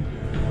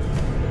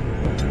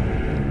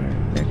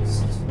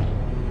 Next.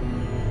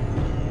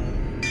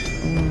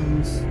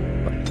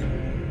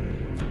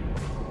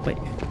 Wait,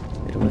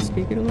 did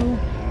Lesky get a little?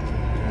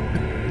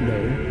 No.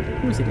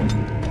 Where's he going?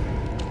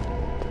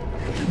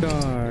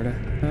 Guard.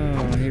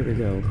 Oh, here we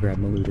go. Grab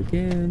my loot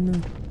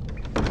again.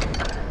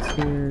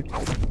 Scared.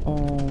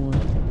 All.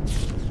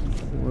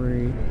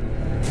 Worry.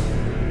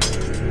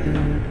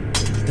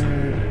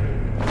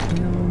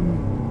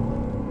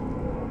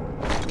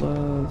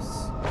 Gloves.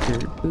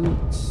 Secured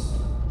boots.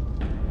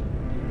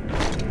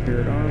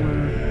 Secured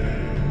armor.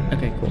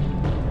 Okay, cool.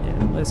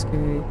 And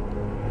Lesky.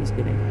 He's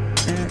getting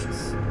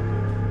X.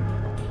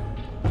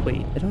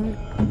 Wait, did I?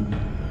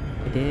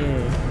 I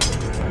did.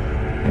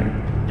 There.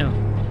 No.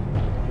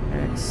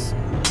 X.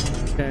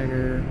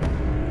 Dagger.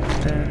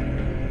 That.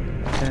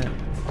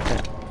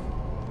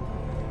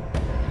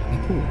 Okay,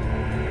 cool.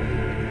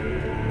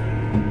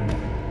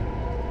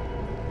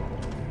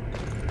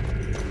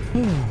 Oh,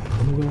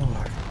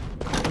 Lord.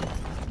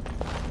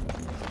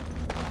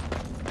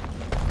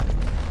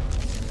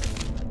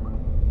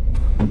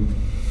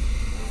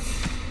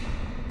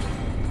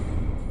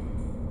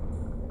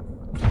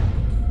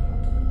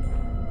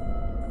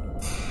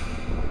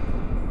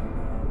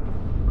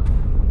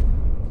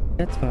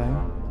 That's fine.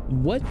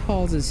 What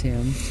causes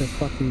him to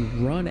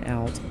fucking run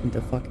out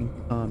into fucking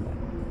combat?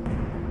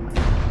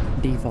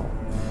 Default.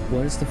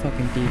 What is the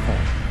fucking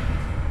default?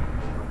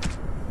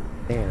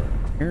 There.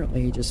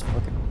 Apparently he just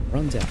fucking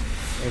runs out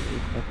every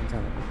fucking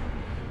time.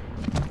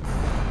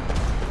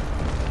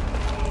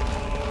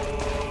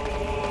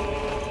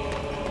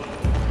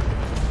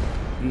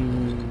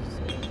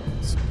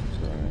 Jesus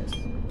Christ.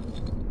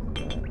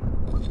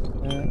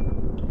 That.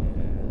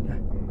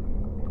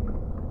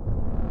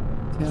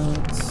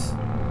 Counts.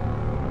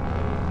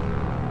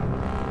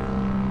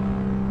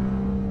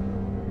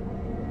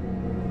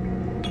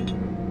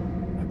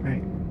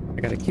 Alright. I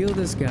gotta kill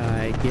this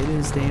guy, get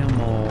his damn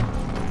maul,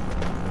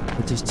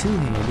 which is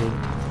two-handed.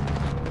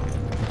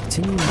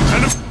 Continue.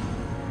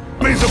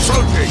 Enemies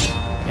approaching!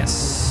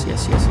 Yes.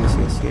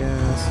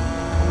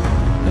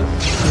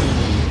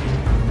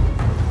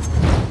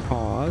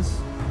 Pause.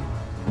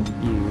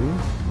 You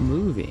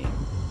moving.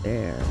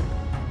 There.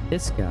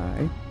 This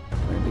guy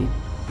gonna be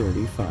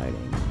dirty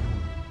fighting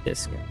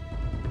this guy.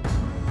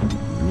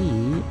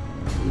 Me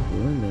be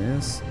doing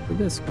this to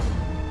this guy.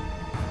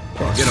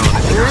 Get on it.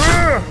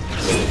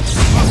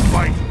 Let's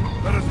fight.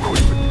 Let us go in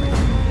between.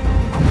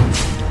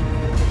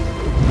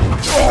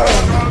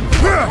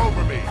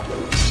 Over me.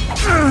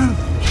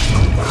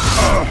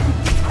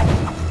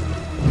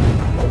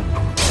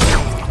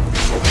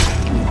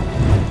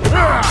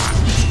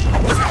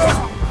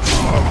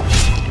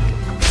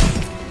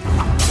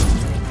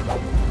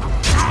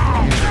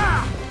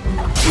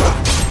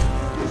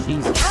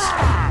 Jesus.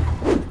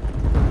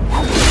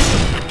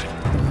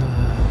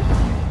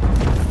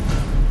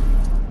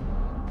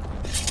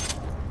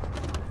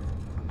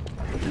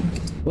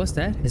 What's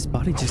that? His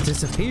body just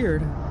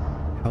disappeared.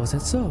 How is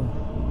that so?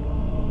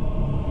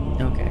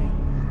 Okay.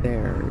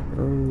 There.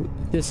 Throw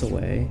this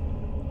away.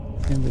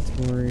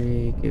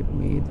 Inventory. Give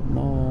me the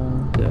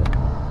maul.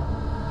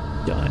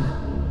 Done.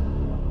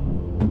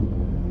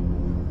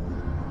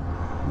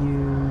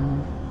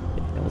 You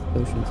get health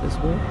potions this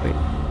way. Wait.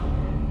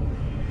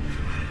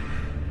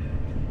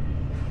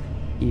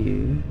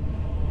 You.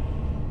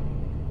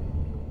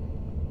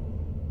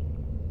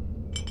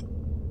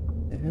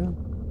 The hell?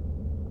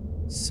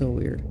 So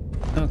weird.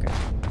 Okay.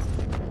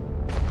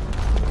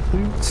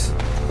 Boots.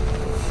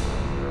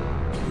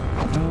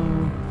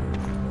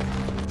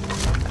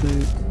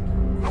 Boot.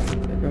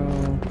 Take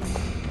all.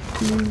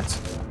 Boot.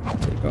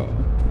 Take all.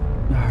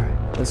 Alright,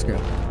 let's go.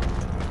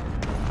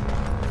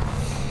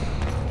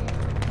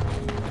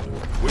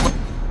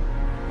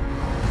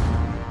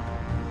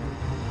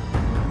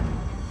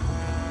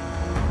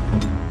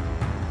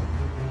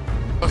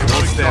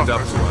 Stand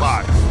up to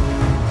us.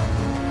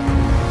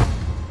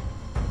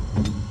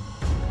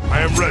 I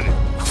am ready.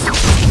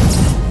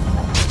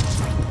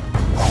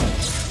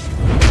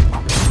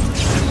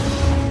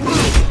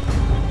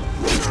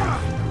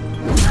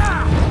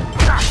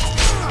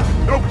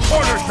 No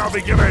quarter shall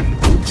be given.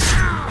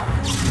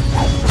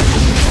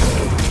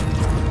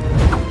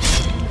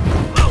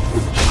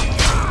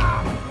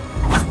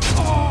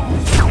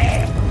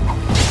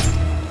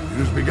 It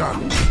has begun.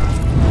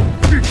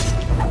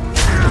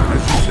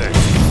 As you say.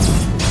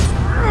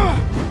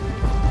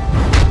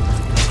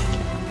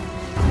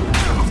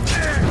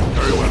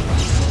 Very well.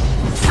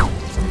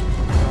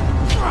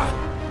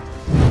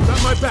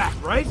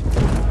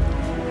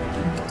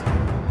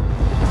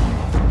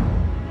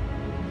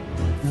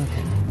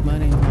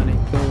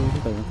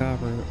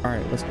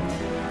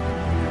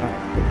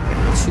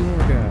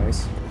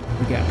 boys.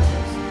 We got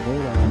this.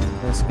 Hold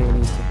on. SK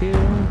needs to heal.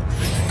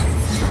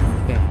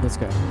 Okay, let's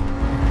go.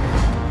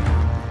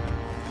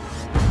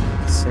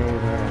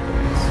 Save our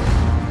boys.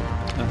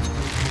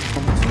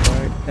 Almost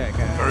right. That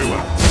guy. Very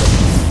well.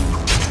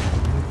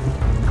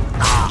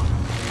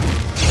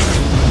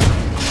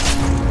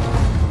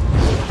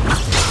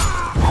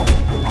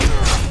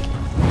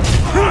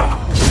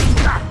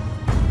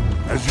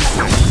 As you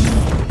say.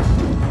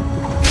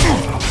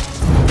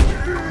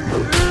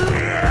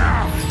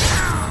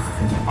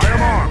 I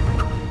am armed.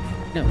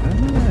 No,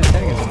 that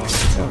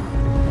guy's armed.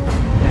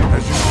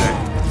 As you say.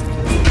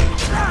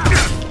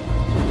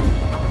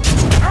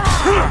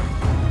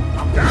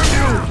 Damn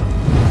you!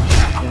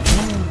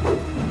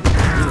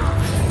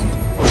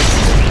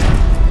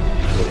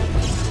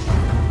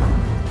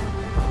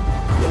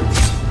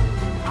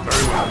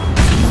 Very well.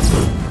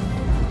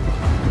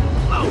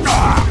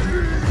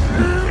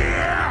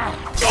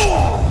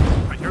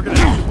 You're gonna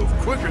have to move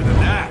quicker than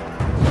that.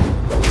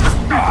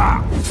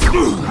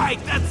 Right,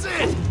 that's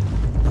it!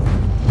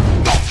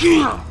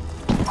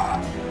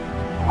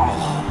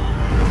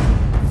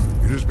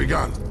 It has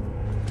begun.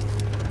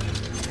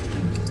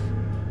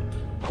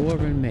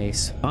 Dwarven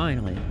mace,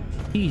 finally.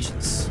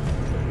 Jesus.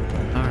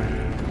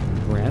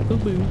 Alright. Grab a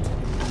boot.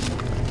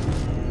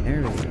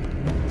 There we go.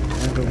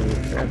 Grab a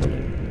loot, grab a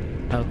loot.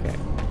 Okay.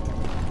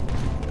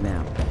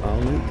 Now, all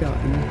we've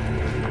gotten.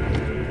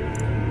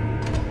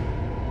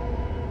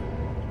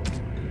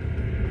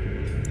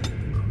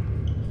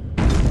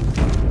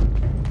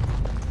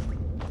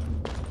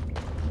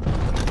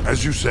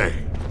 As you say.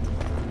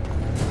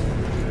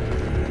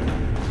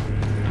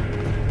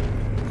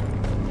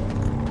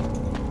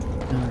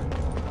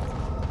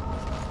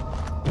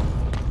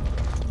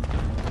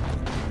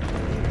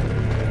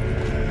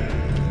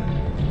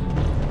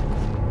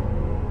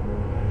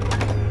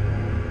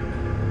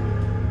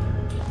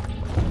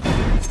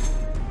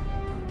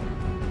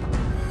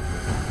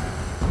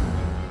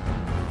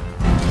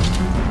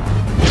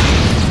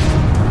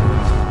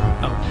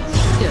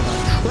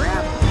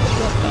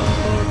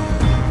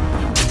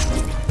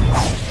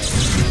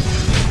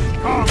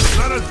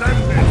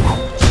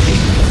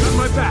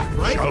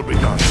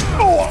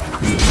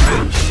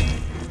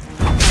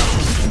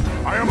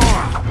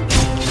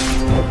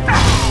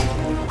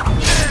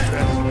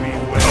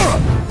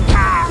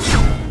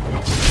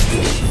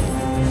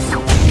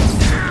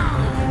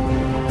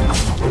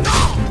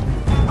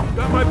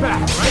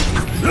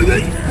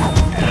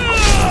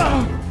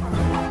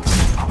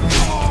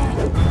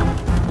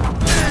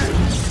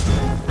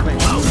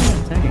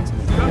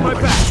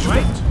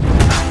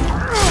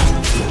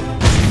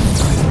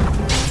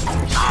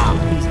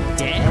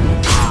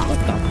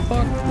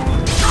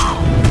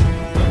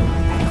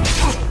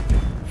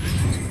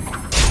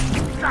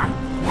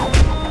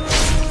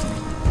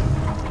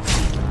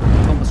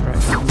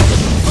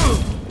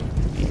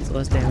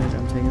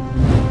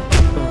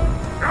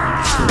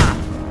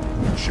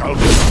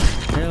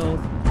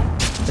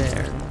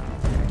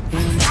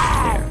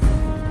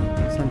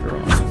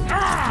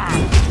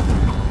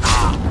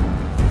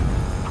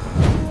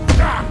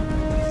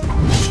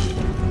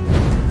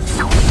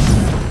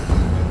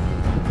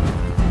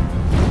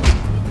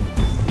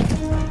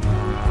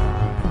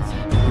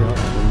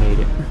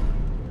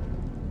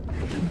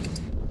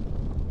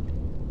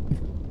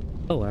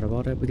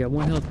 We got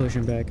 1 health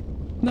potion back.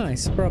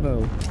 Nice,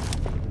 bravo.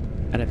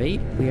 Out of 8,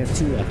 we have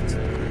 2 left.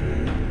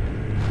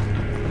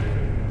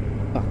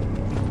 Fuck.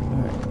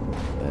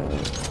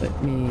 Alright.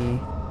 Let me...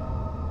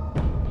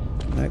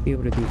 Might be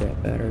able to do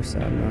that better, so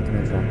I'm not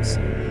gonna drop a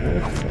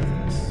save.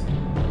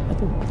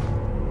 Other one.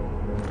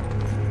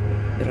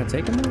 Did I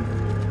take him out?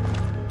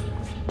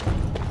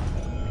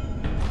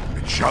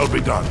 It shall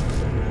be done.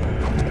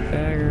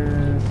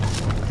 Dagger.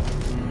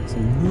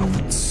 Some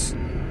boots.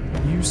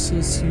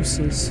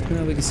 Useless.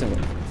 No, we can sell it.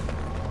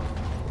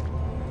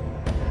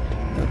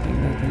 Nothing.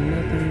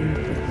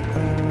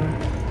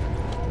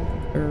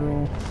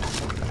 Barrel.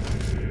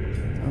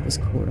 That was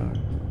Cordon.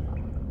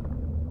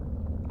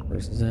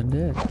 Versus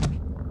undead.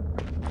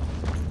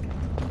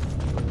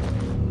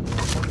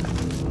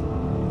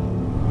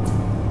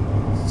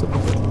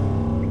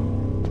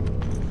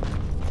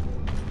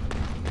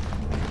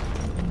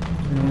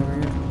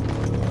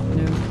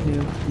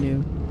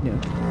 No.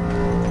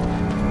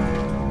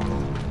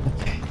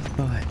 Okay,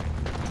 fine.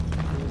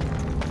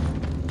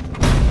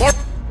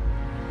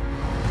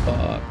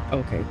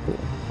 Okay,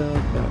 cool. So,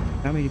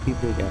 how many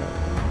people we got?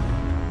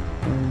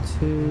 1,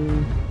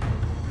 2.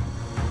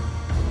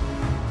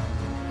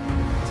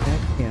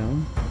 Attack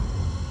down.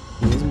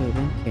 He is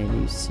moving. Can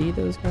you see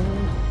those guys?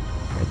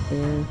 Right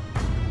there.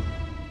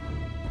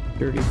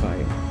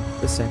 35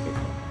 the second.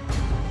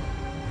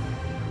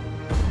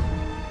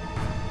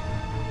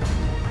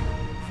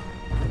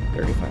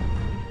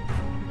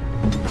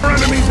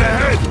 Enemies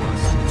ahead!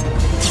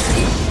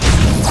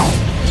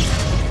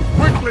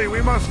 Quickly,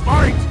 we must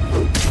fight!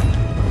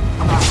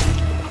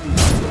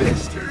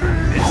 This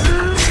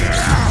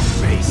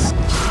face.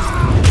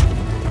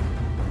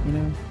 You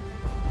know,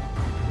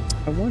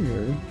 I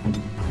wonder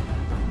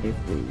if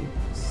we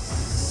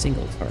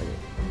single target.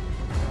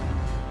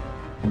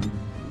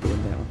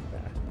 Going down with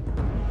that.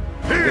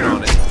 Here!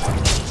 On it.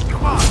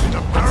 Come on,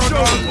 the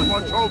Paragon will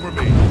watch over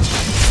me.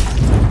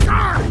 Come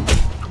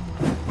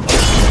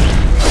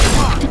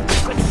on,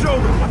 let's show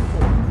them what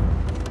for.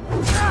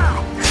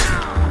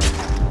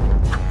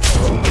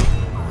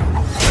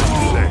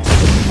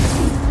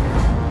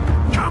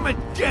 Come and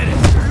get it!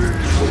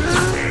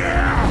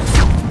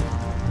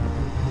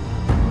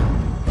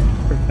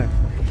 Perfect.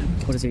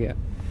 What does he get?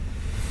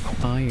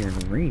 Iron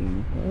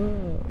ring?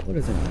 Oh, what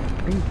is an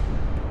iron ring?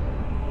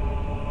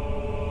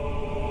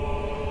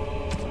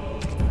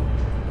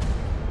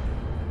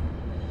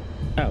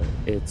 Oh,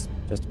 it's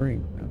just a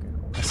ring. Okay,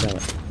 I'll sell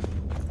it.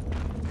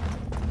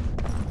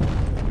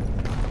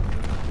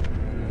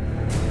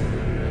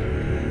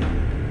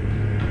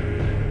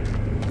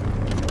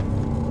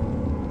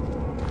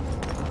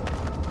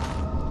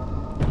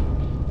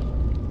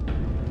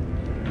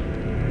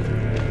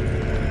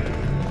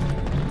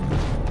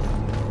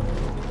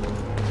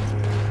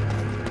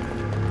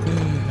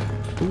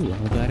 Ooh,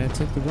 I'm glad I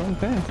took the wrong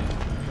path.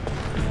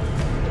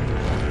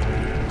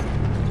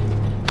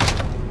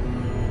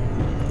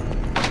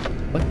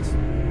 What?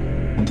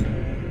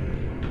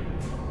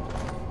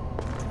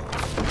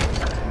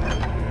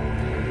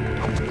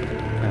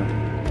 Oh.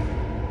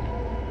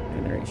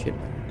 And there ain't shit.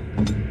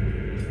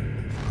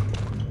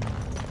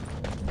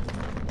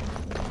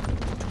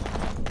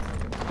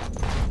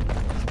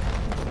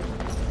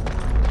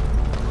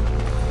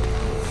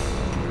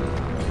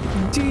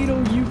 Dino,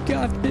 you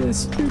got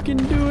this. You can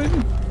do it.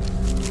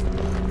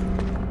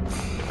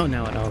 Oh,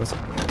 now it knows.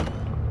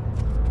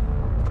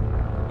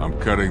 I'm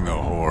cutting the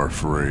whore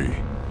free.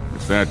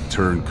 If that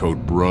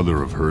turncoat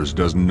brother of hers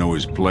doesn't know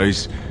his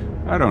place,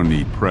 I don't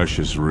need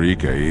precious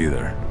Rika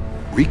either.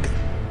 Rika?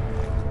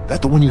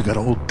 That the one you got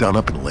all done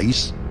up in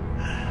lace?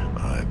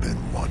 I've been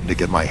wanting to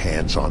get my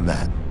hands on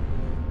that.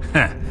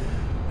 Ha!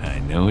 I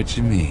know what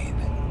you mean.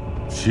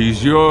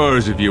 She's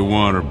yours if you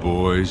want her,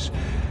 boys.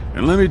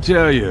 And let me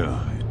tell you,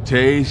 it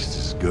tastes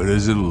as good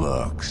as it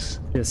looks.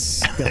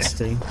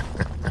 Disgusting.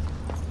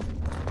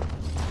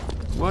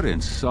 What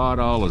in sod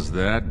all is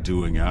that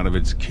doing out of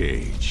its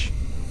cage?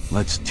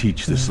 Let's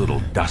teach this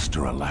little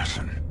duster a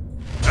lesson.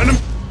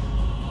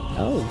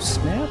 Oh,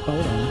 snap.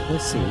 Hold on.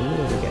 Let's see. What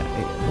do we got?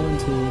 1,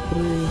 2,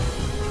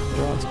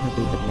 3. Rock's gonna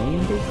be the main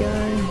big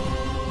guy.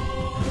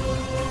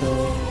 So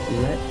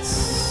let's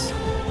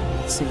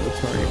see what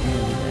target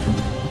and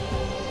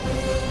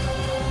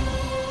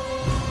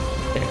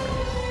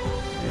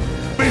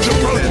Please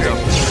approach him.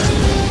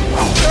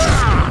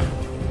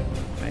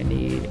 I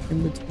need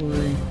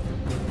inventory.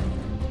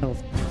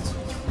 Health.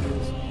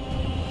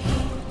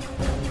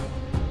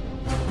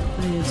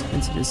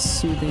 Incident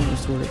soothing,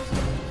 restorative.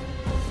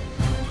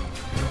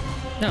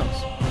 No.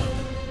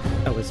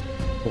 That was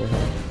 4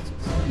 health.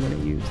 I'm gonna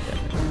use that.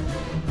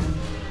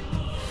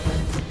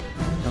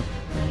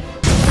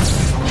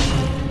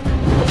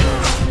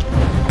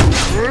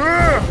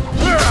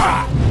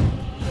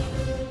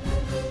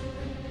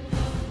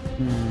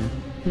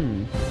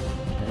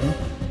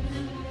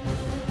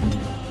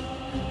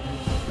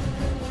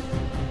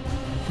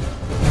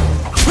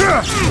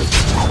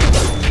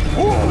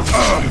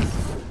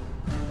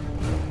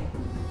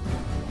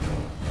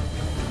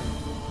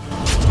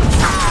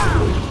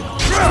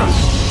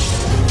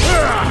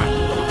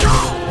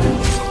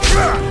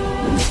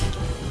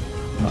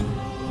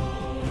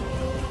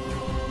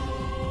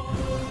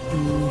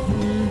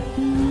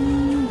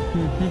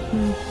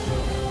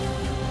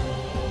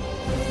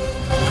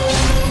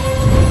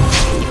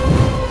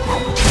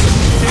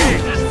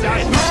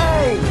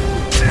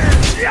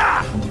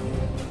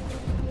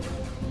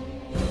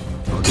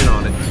 I'll get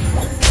on it.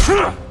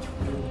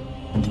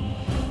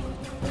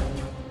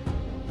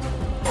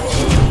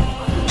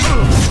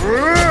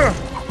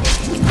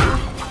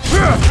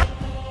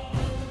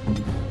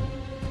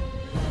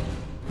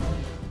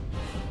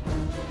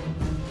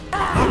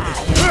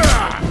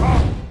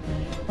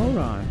 Hold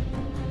on.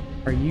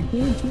 Are you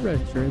going to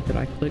register that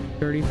I clicked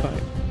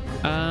 35?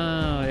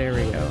 Oh, there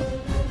we go.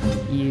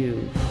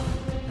 You.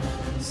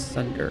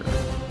 Sunder.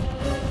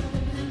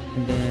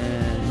 And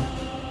then...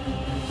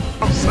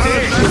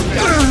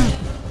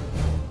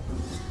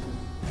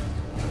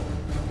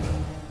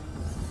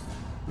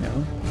 No.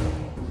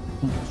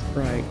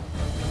 Right.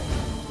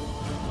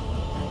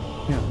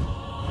 No.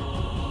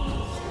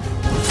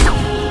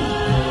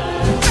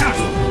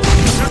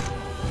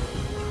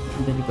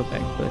 And then you go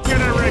back to it.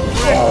 Gonna regret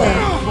this,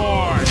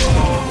 boy.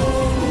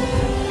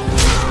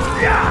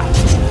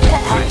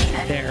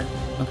 There.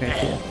 Okay,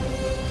 cool.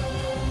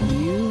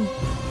 You...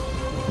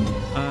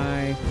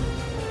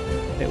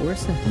 Wait,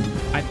 where's the...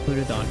 I put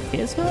it on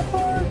his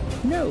hotbar?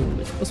 No,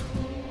 it's supposed to...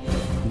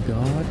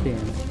 God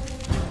damn.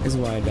 This is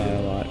why I die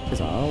a lot, because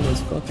I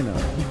always fucking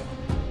up.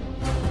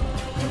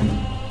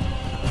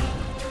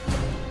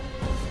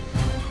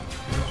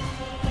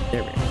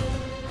 There we go.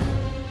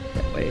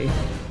 That way, I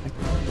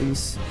can at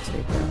least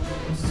take out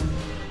this.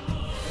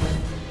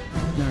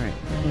 Alright,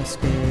 let's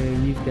go.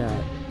 You've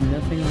got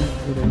nothing on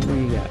what do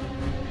you got?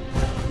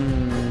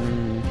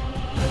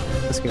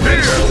 Let's go.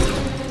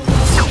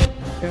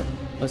 Yep.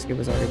 Lusky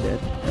was already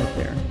dead right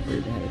there. We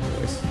didn't have a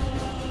choice.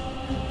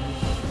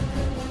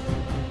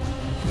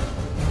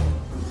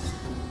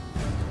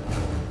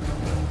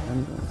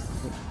 I'm going to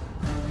take...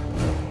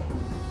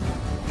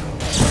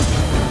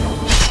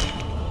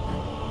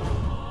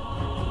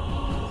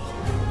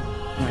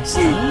 Am I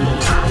stunned?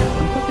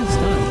 I'm fucking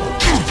stunned.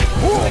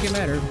 Doesn't make it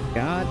matter.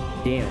 God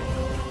damn it.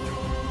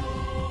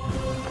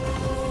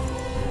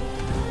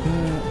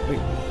 Wait.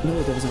 No,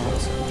 there was an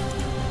officer.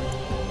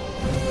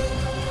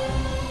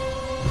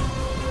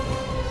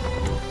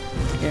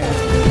 Yeah.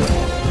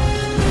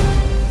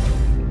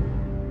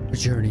 The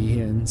journey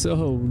ends.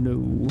 Oh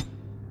no.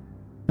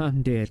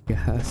 I'm dead,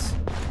 guys.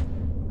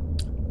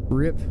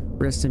 Rip,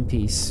 rest in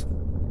peace.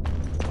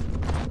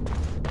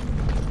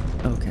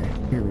 Okay,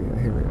 here we go,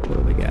 here we go. What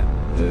do we got?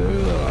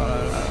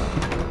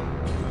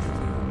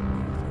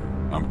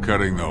 I'm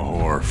cutting the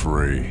whore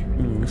free.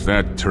 If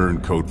that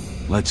turncoat,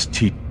 let's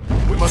teach.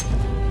 We must.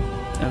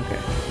 Okay.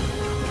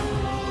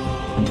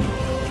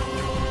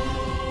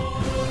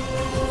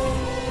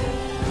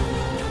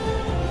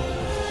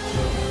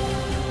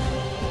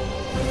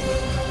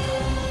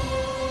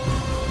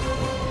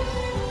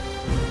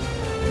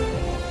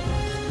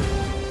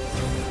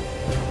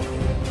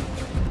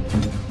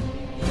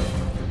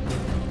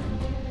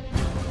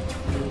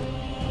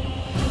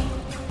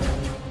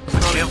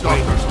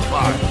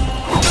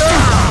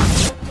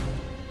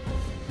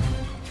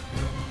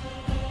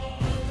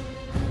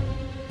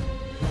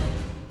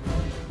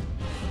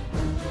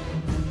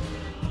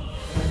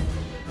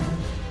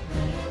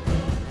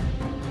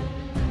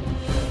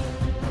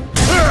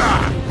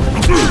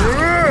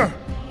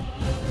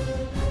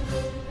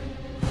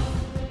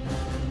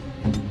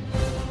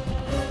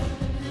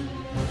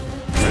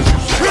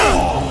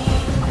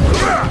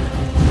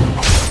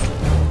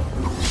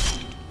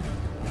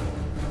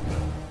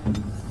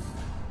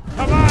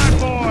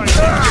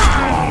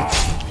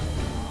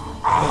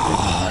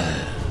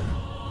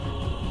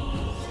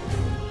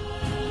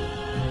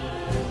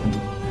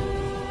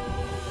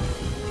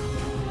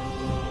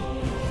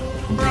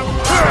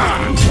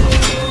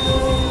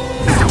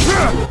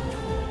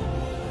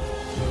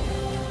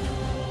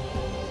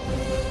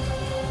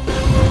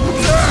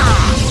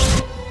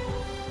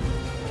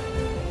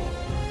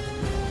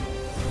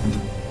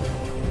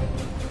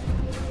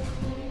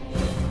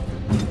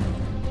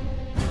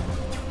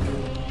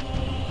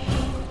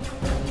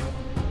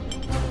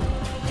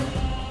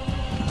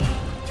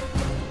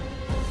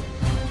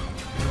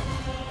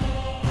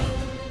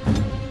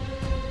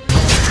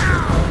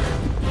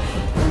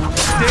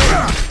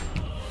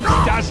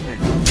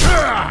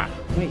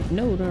 Wait,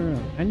 no.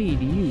 I need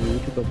you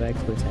to go back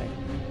to attack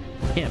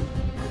him.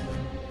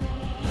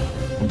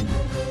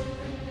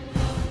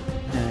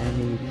 I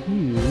need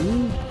you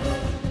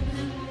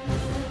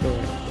to go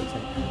back to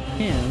attack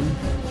him.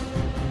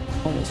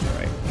 Almost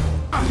right.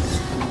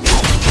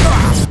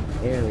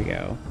 There we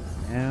go.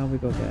 Now we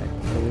go back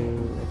to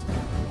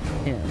attack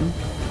him.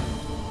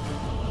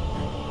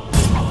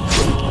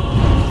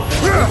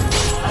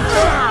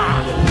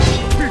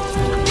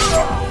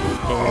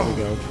 There we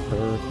go.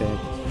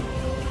 Perfect.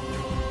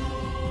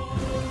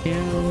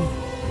 Him.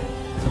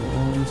 Some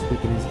arms,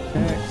 weaken his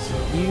attacks.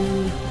 You.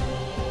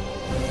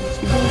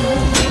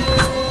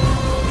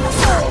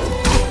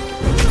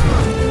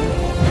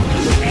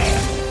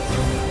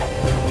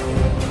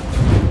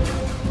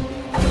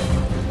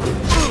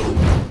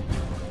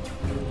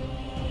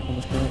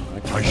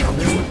 I shall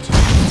do it.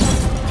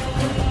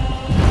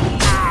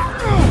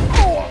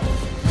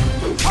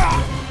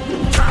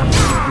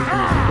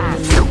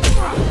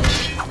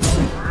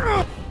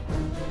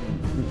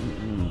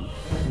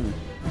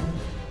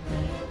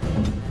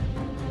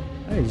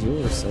 Why is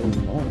yours so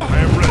long? I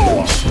am ready.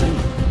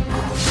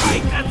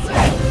 That's it.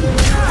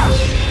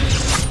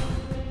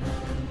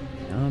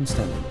 Now I'm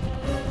stunned.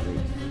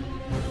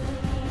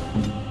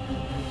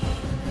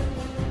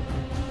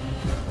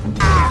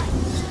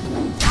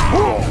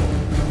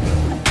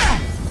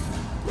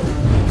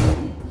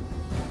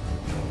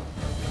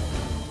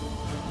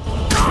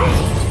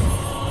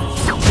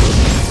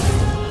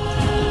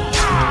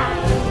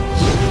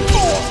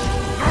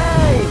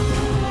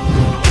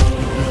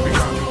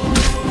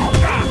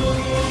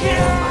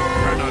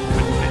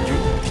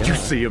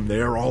 See him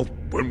there all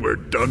when we're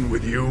done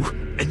with you,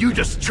 and you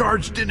just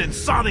charged in and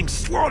sodding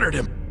slaughtered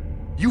him.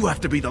 You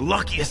have to be the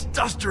luckiest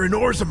duster in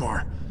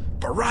Orzammar.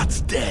 Barat's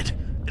dead,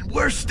 and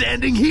we're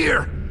standing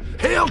here.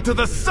 Hail to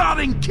the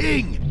sodding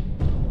king!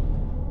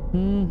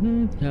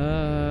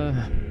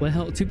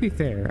 Well, to be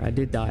fair, I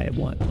did die at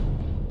one.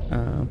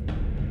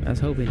 I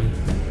was hoping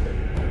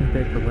he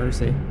begged for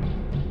mercy.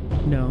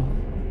 No.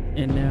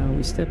 And now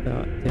we step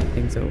out, take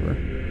things over.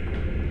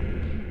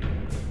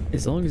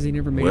 As long as he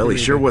never made Well, he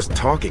sure was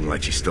talking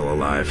like she's still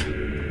alive.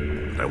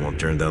 But I won't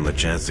turn down the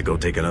chance to go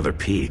take another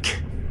peek.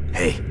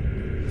 Hey,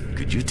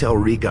 could you tell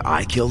Rika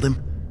I killed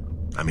him?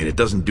 I mean, it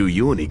doesn't do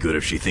you any good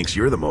if she thinks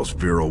you're the most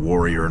virile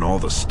warrior in all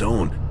the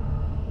stone.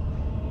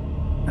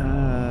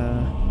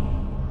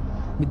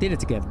 We did it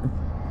together.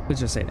 Let's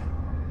just say that.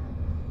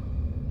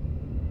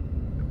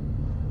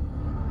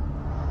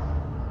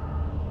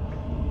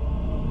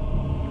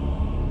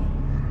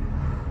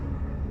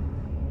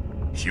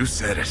 You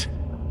said it.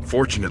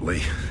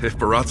 Fortunately, if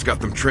Barat's got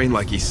them trained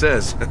like he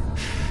says,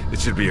 it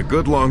should be a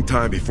good long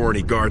time before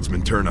any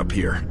guardsmen turn up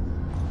here.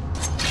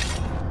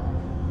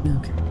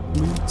 Okay.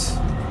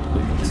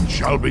 It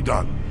shall be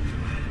done.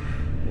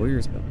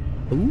 Warrior's belt.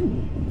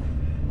 Ooh.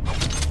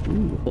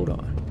 Ooh, hold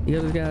on. The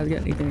other guys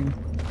got anything?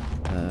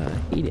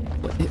 He did.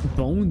 What?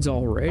 Bones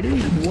already?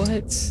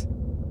 What?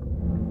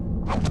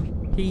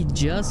 He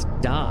just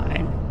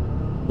died.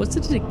 What's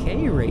the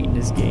decay rate in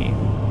this game?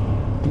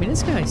 I mean,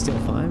 this guy's still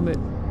fine, but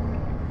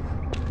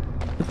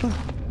the fuck?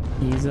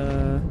 He's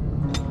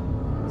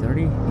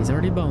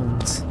already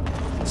bones.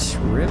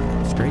 Strip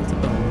straight to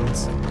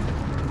bones.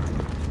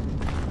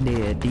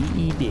 Dead.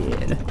 D.E.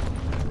 dead.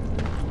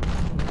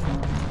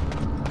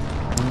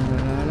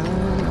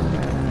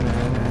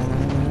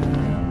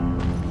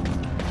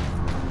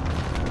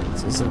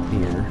 This is up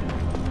here.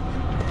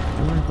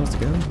 Am I supposed to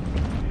go?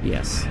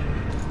 Yes.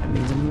 That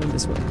means I'm going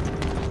this way.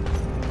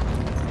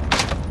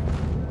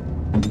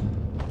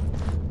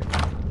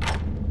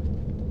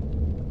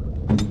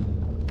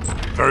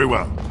 Very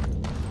well.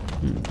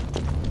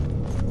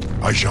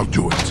 I shall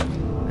do it.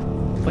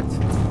 What?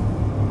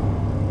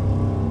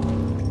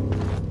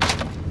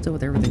 What's up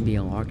with everything being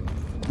unlocked?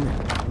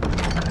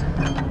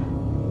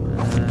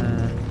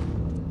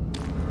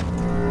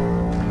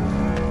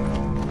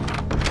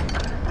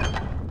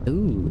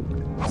 Ooh.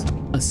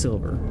 A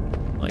silver.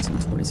 Nice,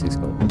 26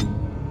 gold.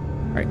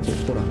 Alright, cool.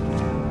 Hold on.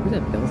 Where's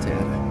that belt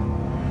at?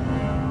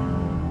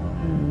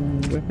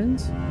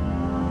 Weapons?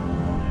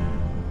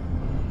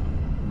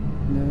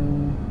 No.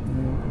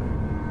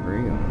 Where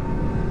you go?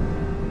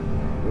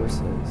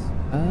 Horses.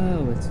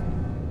 Oh, it's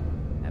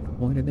have a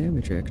point of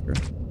damage extra.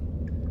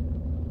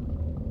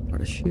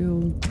 Part of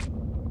shield.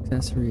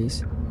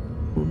 Accessories.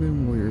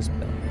 Urban Warrior's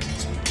belt.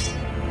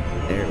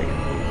 There we go.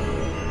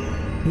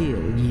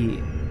 Hell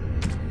yeah.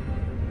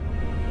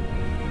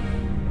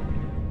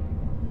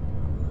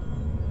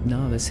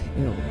 Novice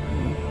Hill.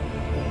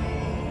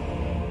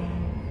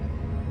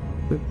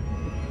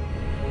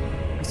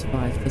 Plus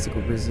 5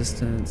 physical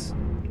resistance.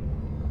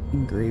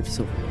 Engraved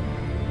silver.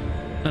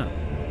 Oh.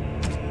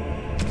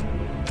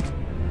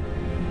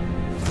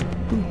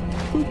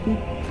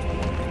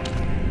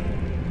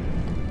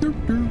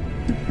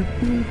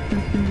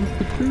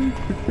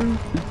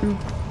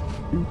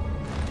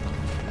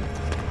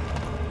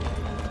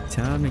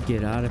 Time to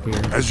get out of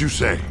here. As you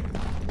say.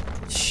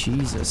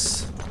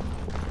 Jesus.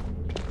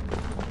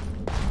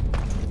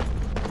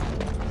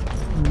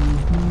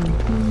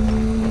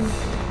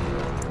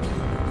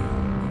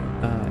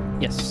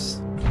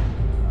 Yes.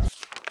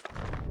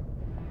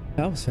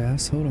 That was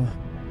fast. Hold on.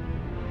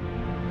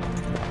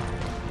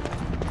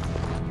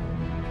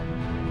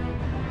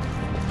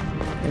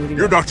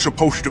 You're not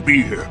supposed to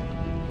be here.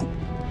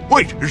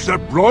 Wait, is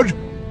that blood?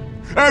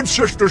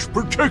 Ancestors,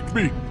 protect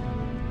me!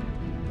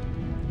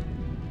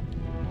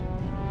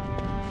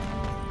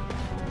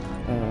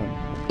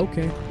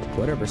 Okay.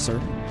 Whatever, sir.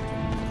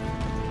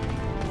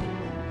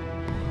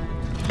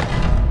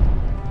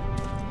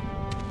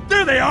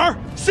 There they are!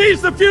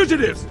 Seize the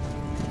fugitives!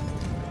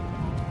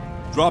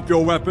 Drop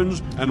your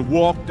weapons and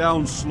walk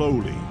down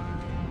slowly.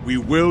 We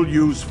will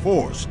use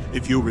force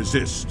if you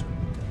resist.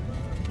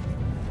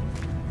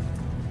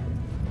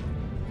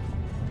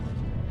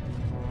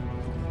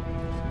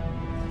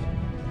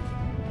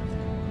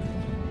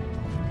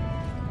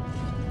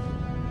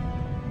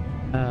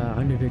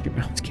 I knew Victor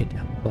when I was kidding.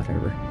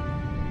 Whatever.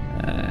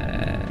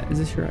 Is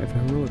this your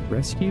heroic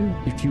rescue?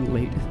 You're too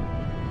late.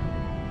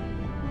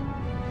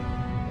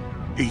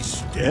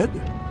 He's dead?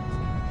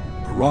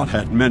 Barat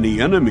had many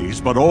enemies,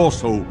 but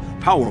also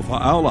powerful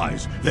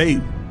allies.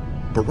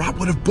 Barat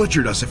would have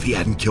butchered us if he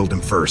hadn't killed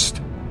him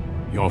first.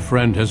 Your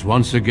friend has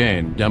once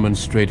again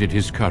demonstrated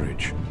his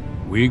courage.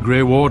 We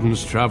Grey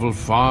Wardens travel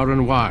far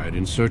and wide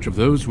in search of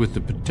those with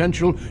the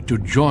potential to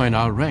join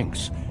our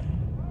ranks.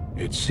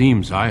 It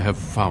seems I have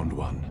found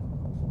one.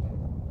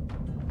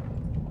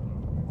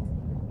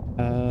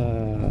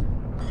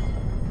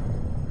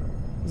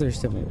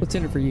 What's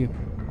in it for you?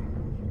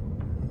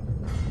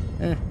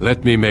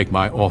 Let me make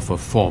my offer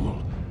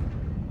formal.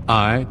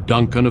 I,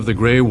 Duncan of the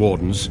Grey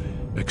Wardens,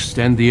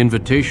 extend the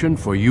invitation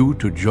for you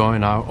to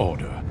join our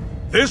order.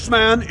 This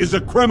man is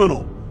a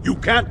criminal. You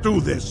can't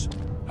do this.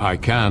 I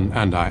can,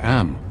 and I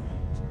am.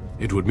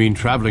 It would mean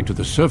traveling to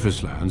the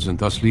surface lands and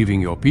thus leaving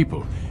your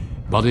people,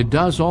 but it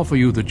does offer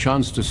you the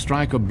chance to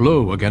strike a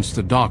blow against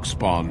the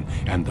Darkspawn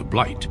and the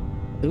Blight.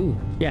 Ooh,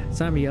 yeah,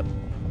 sign me up.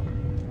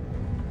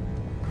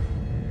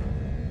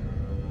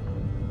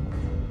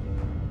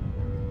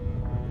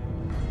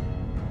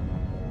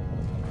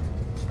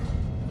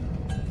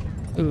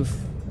 Oof.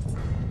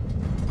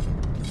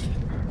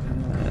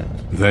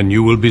 Then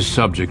you will be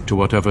subject to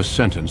whatever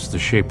sentence the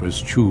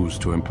Shapers choose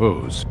to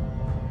impose.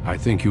 I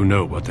think you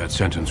know what that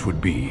sentence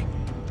would be.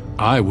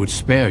 I would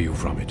spare you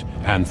from it,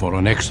 and for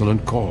an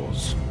excellent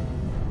cause.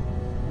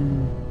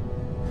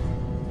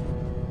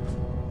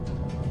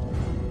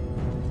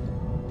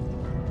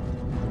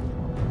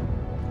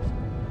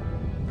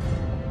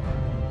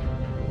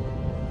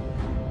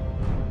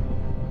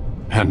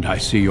 And I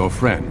see your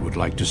friend would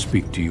like to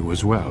speak to you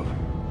as well.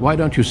 Why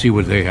don't you see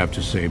what they have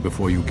to say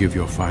before you give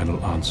your final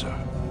answer?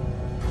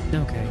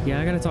 Okay, yeah,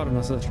 I gotta talk to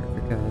my sister,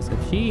 because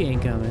if she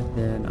ain't coming,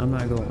 then I'm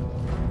not going.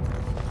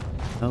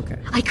 Okay.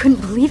 I couldn't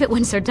believe it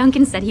when Sir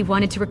Duncan said he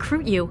wanted to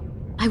recruit you.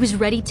 I was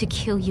ready to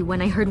kill you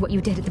when I heard what you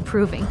did at the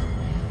Proving.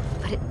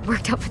 But it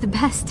worked out for the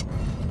best.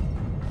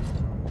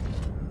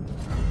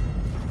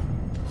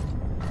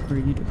 What are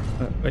you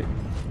doing? Wait.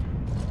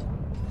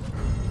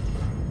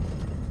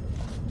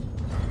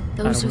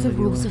 Those are the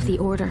rules of the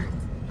Order.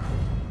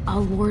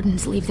 All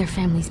wardens leave their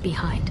families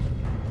behind.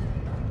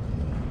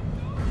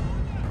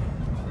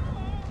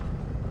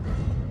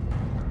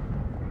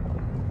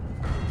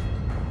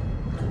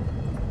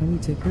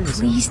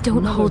 Please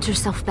don't hold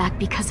yourself back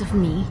because of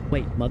me.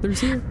 Wait, Mother's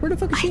here? Where the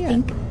fuck is she at? I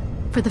think,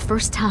 for the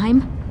first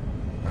time,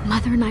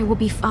 Mother and I will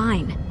be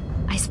fine.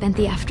 I spent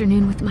the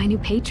afternoon with my new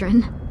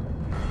patron.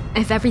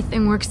 If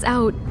everything works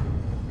out,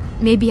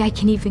 maybe I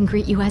can even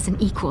greet you as an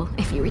equal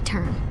if you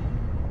return.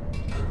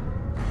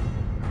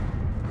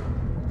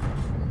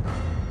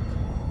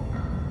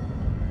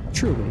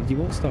 Truly, you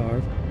won't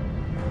starve.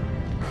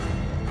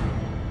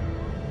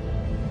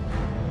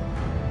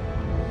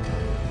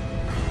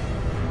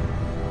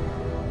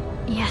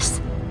 Yes.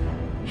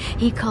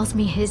 He calls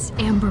me his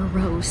Amber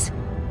Rose.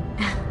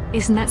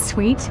 Isn't that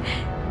sweet?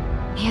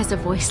 He has a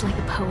voice like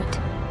a poet.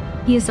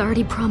 He has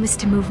already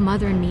promised to move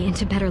Mother and me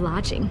into better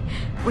lodging,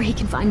 where he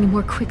can find me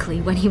more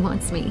quickly when he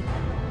wants me.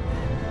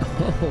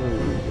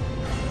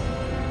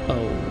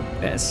 Oh,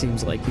 that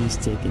seems like he's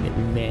taking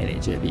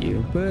advantage of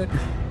you, but...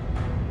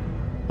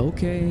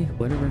 okay,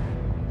 whatever.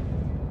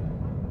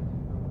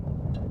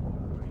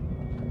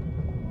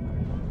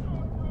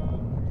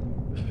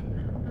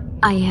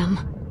 I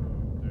am.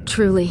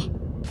 Truly.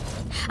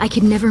 I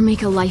could never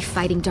make a life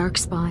fighting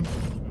Darkspawn,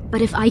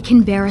 but if I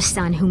can bear a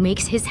son who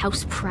makes his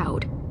house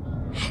proud,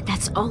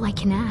 that's all I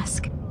can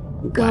ask.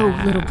 Go,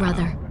 little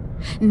brother.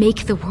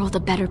 Make the world a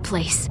better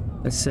place.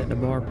 Let's set the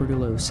bar pretty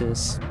low,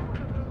 sis.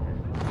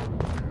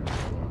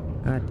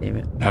 God damn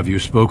it. Have you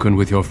spoken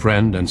with your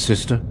friend and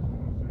sister?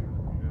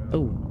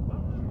 Oh.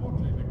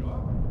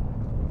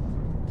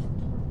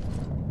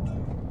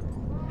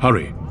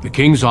 Hurry. The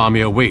King's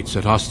army awaits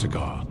at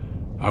Ostagar.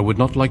 I would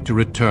not like to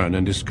return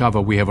and discover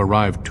we have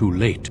arrived too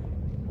late.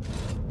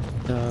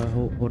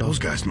 Hold on. Those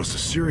guys must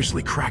have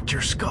seriously cracked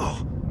your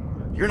skull.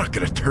 You're not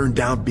gonna turn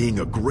down being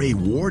a Grey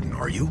Warden,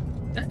 are you?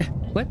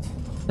 What?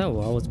 No,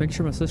 well, let's make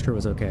sure my sister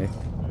was okay.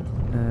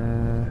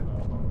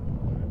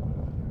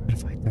 What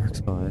if I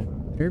Darkspawn?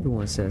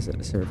 Everyone says that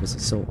the surface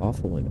is so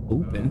awful and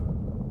open.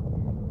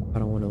 I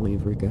don't want to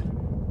leave Rika.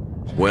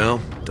 Well,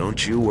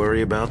 don't you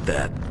worry about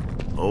that.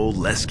 Old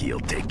Lesky will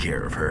take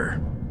care of her.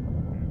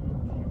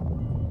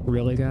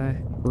 Really,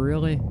 guy?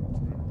 Really?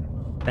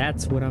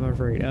 That's what I'm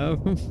afraid of.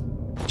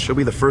 She'll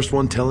be the first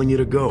one telling you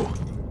to go.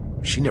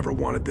 She never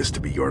wanted this to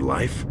be your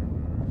life.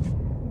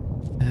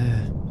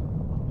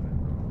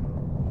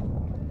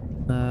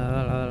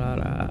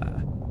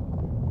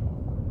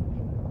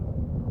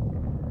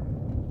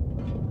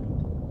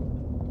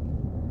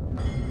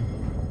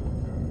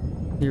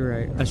 You're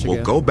right. I should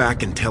Well, go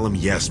back and tell him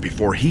yes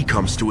before he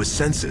comes to his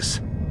senses.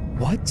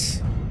 What?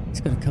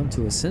 He's gonna come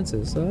to his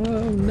senses.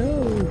 Oh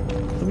no!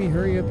 Let me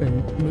hurry up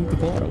and move the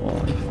plot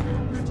along.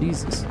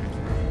 Jesus.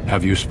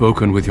 Have you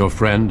spoken with your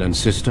friend and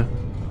sister?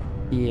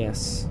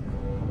 Yes.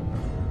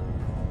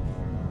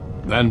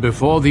 Then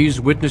before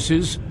these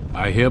witnesses,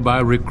 I hereby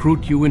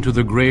recruit you into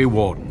the Grey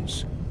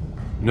Wardens.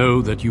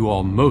 Know that you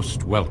are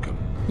most welcome.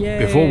 Yay.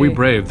 Before we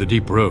brave the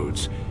deep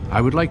roads,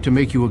 I would like to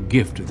make you a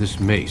gift of this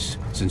mace,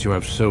 since you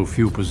have so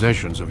few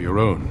possessions of your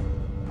own.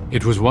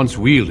 It was once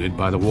wielded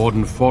by the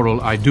Warden Forel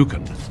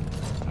Idukan.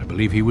 I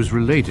believe he was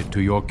related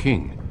to your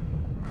king.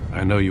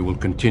 I know you will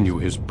continue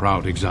his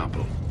proud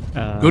example.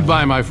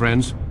 Goodbye, my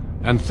friends,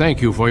 and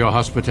thank you for your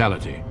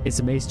hospitality. Is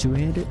the mace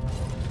two-handed?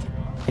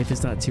 If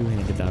it's not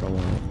two-handed, I don't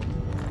want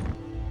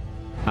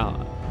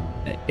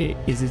it.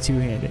 Is it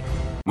two-handed?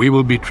 We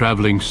will be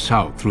traveling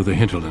south through the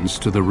hinterlands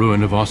to the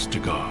ruin of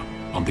Ostagar,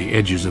 on the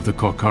edges of the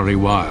Korcari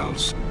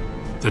Wilds.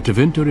 The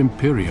Tevinter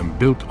Imperium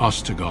built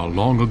Ostagar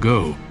long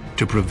ago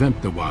to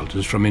prevent the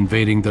Wilders from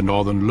invading the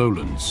northern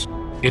lowlands.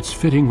 It's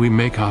fitting we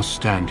make our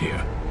stand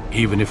here,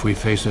 even if we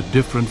face a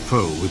different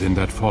foe within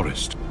that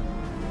forest.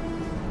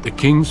 The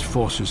King's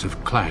forces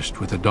have clashed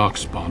with the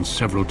Darkspawn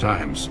several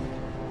times,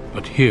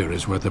 but here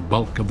is where the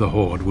bulk of the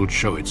Horde will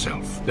show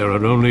itself. There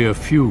are only a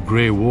few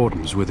Grey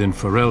Wardens within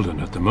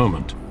Ferelden at the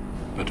moment,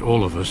 but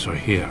all of us are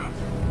here.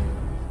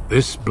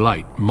 This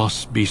blight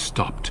must be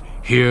stopped,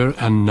 here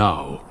and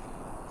now.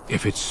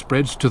 If it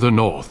spreads to the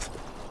north,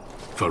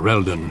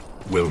 Ferelden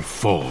will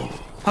fall.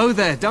 Ho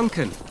there,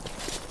 Duncan.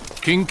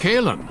 King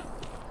Cailan.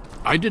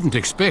 I didn't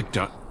expect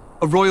a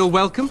royal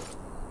welcome?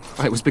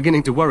 I was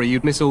beginning to worry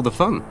you'd miss all the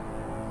fun.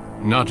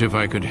 Not if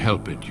I could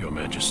help it, Your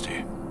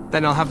Majesty.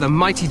 Then I'll have the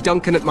mighty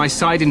Duncan at my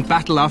side in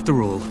battle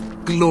after all.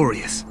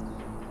 Glorious.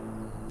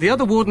 The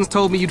other wardens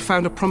told me you'd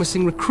found a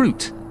promising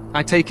recruit.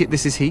 I take it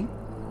this is he?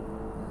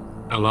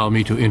 Allow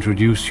me to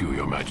introduce you,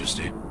 Your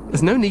Majesty.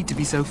 There's no need to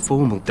be so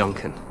formal,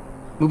 Duncan.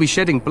 We'll be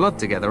shedding blood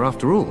together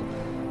after all.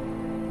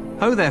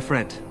 Ho there,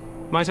 friend.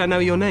 Might I know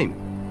your name?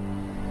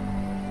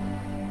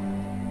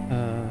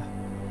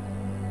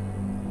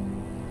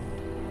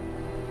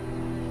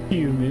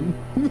 Human.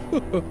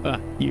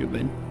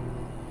 Human.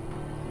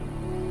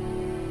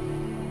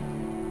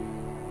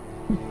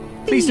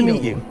 Pleased to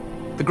meet you.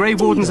 The Grey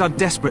Wardens are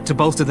desperate to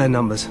bolster their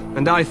numbers,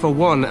 and I, for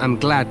one, am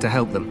glad to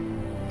help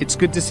them. It's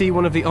good to see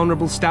one of the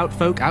honourable stout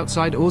folk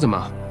outside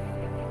Orzammar.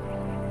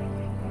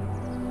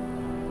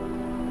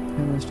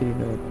 How much do you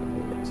know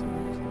about this?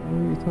 What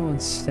are you calling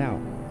stout?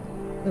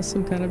 That's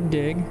some kind of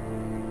dig.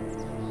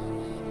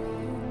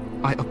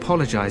 I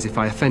apologize if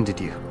I offended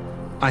you.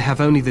 I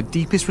have only the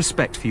deepest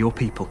respect for your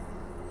people.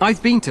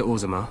 I've been to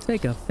Orzammar.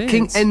 Take offense.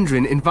 King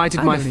Endrin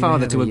invited my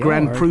father to a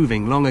grand yard.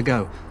 proving long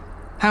ago.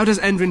 How does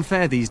Endrin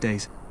fare these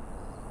days?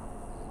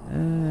 I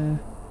don't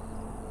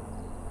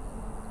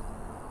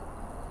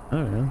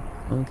know.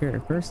 I don't care.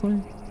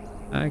 Personally,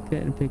 I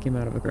couldn't pick him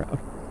out of a crowd.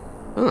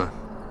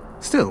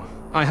 Still,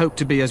 I hope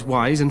to be as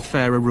wise and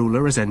fair a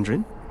ruler as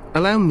Endrin.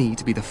 Allow me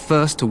to be the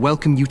first to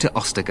welcome you to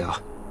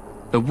Ostagar.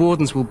 The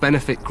Wardens will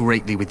benefit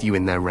greatly with you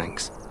in their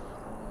ranks.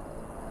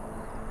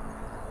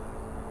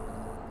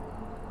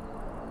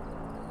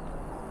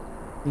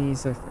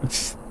 These are...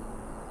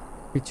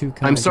 You're too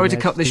kind. I'm sorry to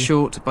cut this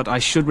short, but I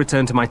should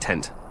return to my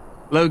tent.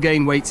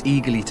 Logain waits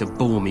eagerly to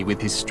bore me with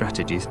his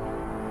strategies.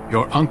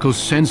 Your uncle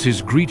sends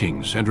his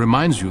greetings and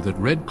reminds you that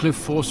Redcliffe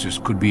forces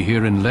could be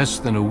here in less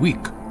than a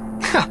week.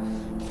 Ha!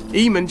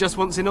 Eamon just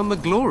wants in on the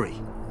glory.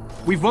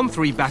 We've won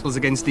 3 battles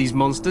against these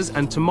monsters,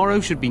 and tomorrow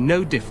should be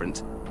no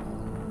different.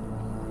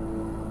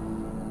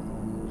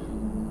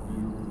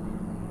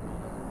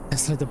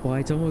 It's like the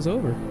blight's almost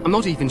over. I'm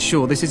not even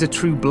sure this is a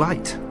true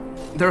blight.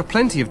 There are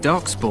plenty of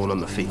darkspawn on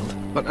the field,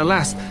 but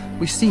alas,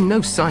 we've seen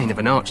no sign of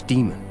an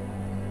archdemon.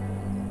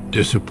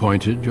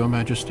 Disappointed, Your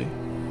Majesty?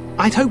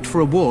 I'd hoped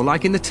for a war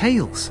like in the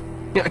tales.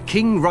 A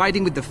king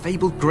riding with the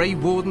fabled Grey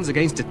Wardens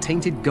against a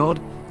tainted god.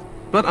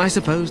 But I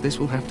suppose this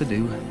will have to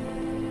do.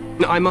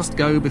 I must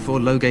go before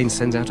Logain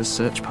sends out a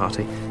search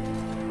party.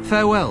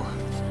 Farewell,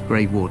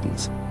 Grey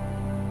Wardens.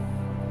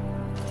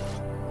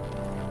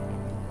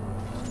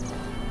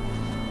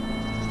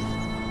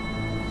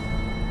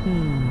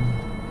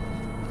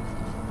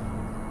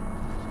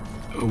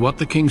 What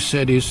the king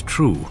said is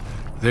true.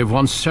 They've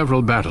won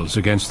several battles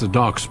against the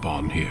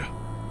Darkspawn here.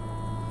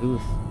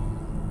 Oof.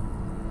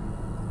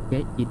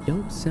 Yet you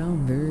don't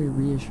sound very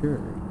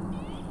reassured.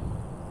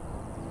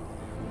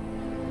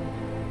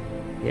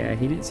 Yeah,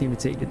 he didn't seem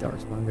to take the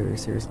Darkspawn very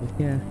seriously.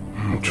 Yeah.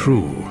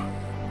 True.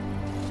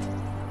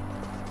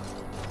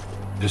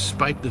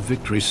 Despite the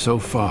victory so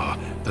far,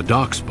 the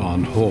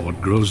Darkspawn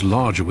horde grows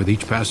larger with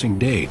each passing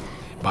day.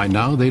 By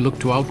now, they look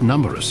to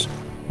outnumber us.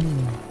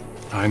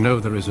 I know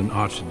there is an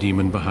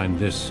archdemon behind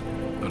this,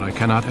 but I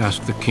cannot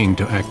ask the king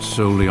to act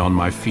solely on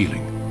my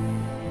feeling.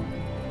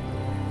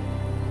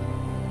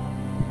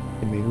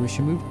 And maybe we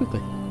should move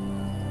quickly.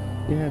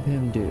 You have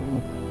him do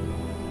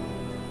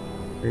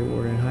Grey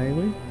Warden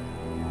Highway.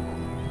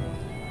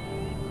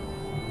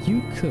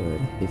 You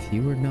could if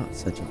you were not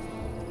such a...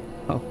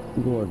 Oh,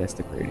 Lord, that's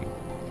degrading.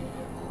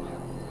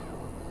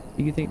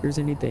 Do you think there's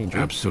any danger?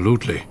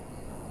 Absolutely.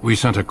 We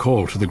sent a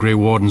call to the Grey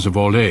Wardens of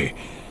Orlais,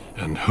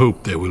 and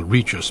hope they will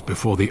reach us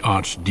before the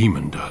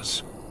Archdemon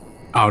does.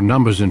 Our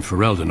numbers in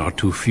Ferelden are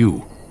too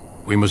few.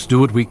 We must do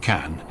what we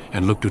can,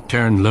 and look to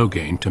Teyrn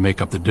Logain to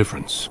make up the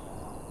difference.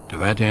 To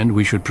that end,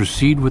 we should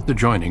proceed with the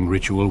joining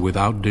ritual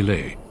without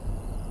delay.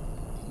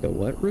 The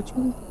what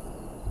ritual?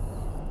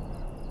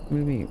 What do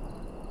you mean?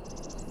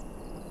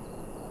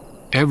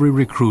 Every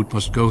recruit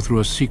must go through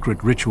a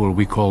secret ritual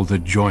we call the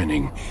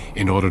Joining,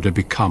 in order to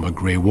become a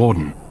Grey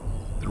Warden.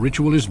 The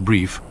ritual is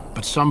brief,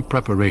 but some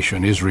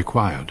preparation is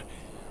required.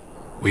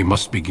 We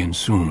must begin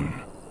soon.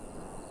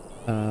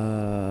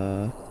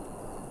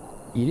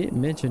 You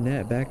didn't mention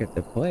that back at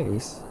the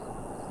place.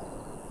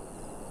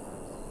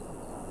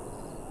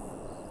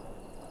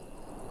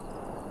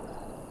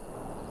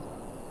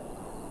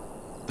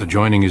 The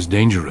joining is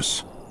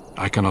dangerous.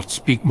 I cannot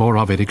speak more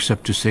of it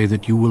except to say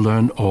that you will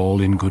learn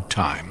all in good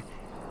time.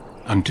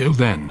 Until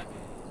then,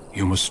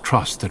 you must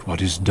trust that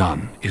what is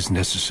done is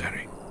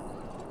necessary.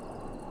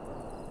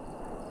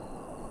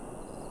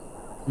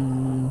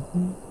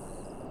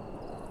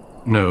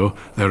 No,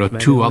 there are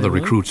 2 other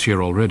recruits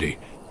here already.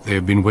 They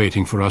have been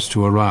waiting for us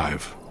to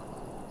arrive.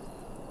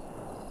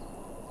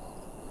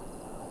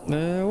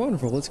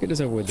 Wonderful. Let's get this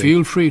over with.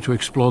 Feel free to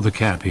explore the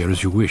camp here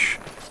as you wish.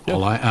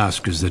 All I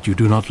ask is that you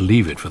do not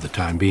leave it for the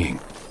time being.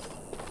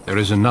 There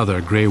is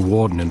another Grey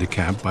Warden in the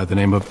camp by the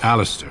name of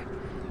Alistair.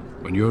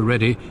 When you're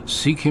ready,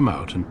 seek him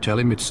out and tell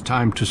him it's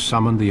time to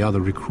summon the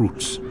other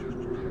recruits.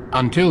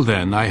 Until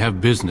then, I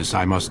have business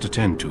I must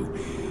attend to.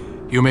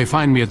 You may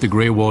find me at the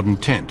Grey Warden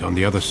tent on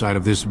the other side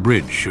of this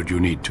bridge, should you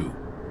need to.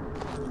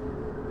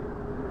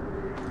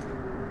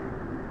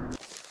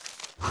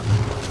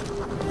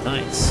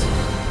 Nice.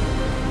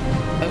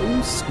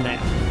 Oh,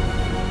 snap.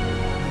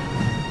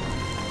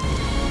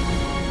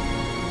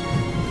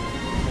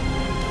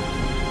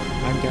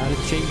 I got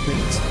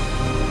achievements.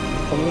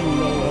 Oh,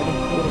 Lord.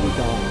 What do we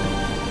got?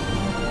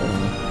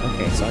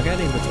 so I got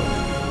inventory.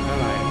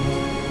 Alright.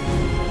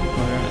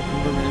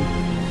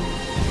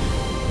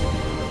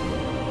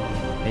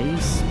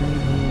 Baseman.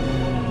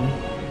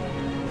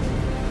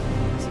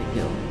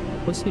 Skill.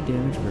 Plus 2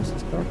 damage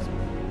versus dark spell.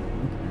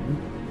 Okay.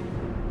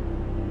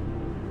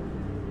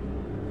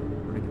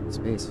 Running out of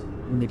space.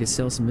 We'll need to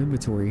sell some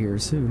inventory here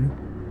soon.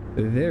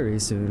 Very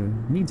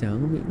soon.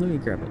 Meantime, let me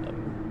grab a level.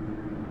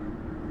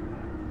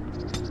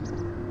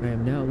 I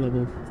am now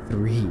level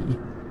 3.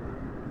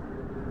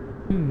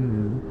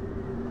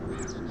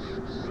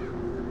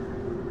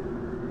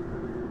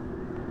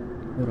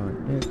 Hold on,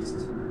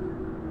 next.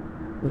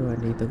 What do I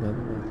need to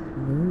level up?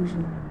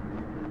 Conversion.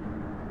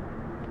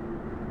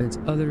 As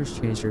others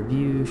change their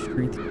view,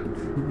 strength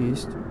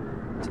contributes to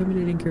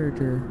intimidating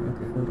character.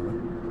 Okay, hold on.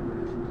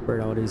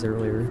 Read all these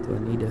earlier. Do I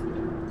need to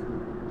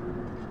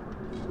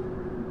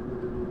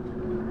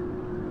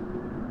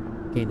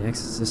gain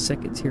access to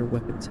second tier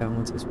weapon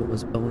talents as well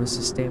as bonus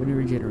to stamina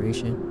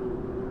regeneration?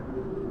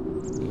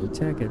 The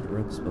attack and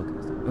rope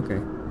spellcasting.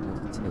 Okay,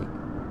 I'll take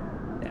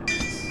that.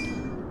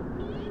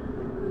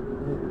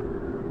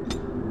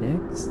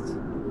 Next.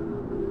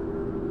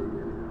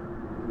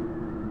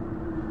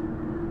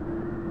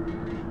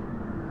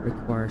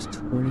 Requires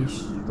 20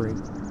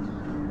 strength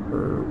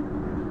per.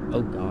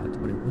 Oh god,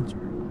 21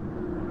 strength.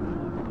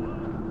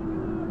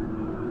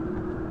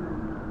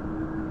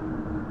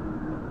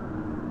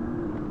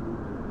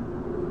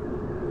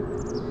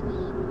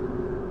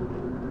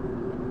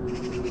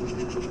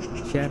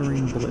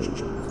 Shattering blow.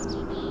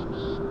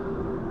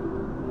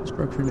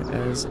 Structured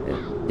as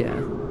at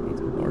death,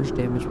 makes a large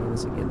damage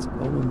bonus against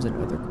golems and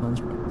other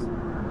constructs.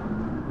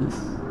 Oof.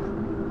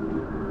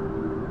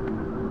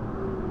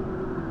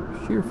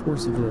 Sheer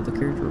force of will, the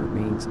character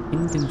remains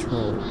in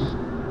control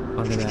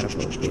on the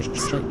battlefield. They have a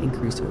slight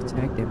increase to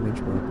attack damage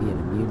while being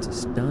immune to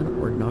stun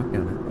or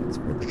knockdown effects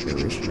for the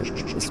duration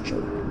of this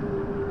spell.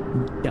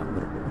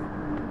 Downloadable.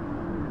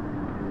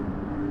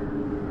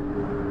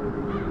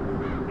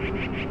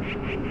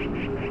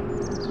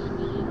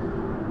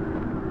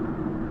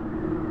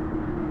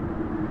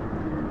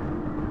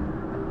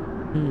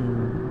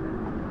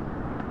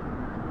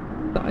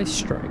 Thigh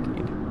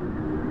striking.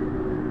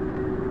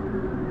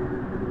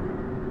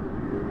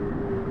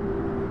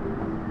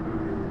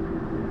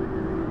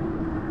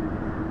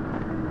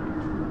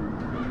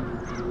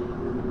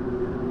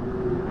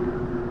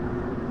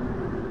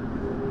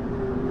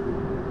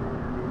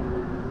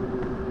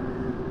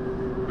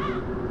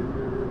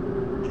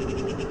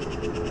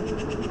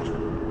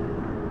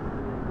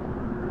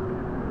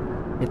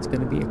 It's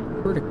going to be a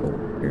critical.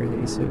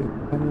 Apparently, so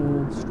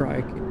pummel,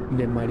 strike,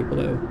 then mighty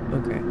blow.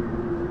 Okay.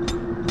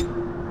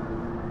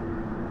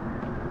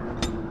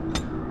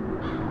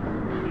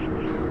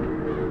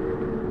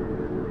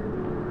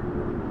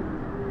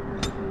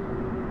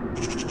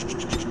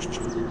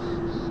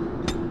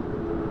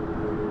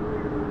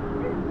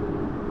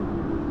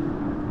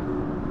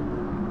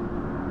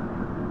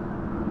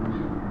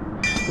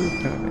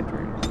 Combat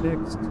training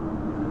fixed.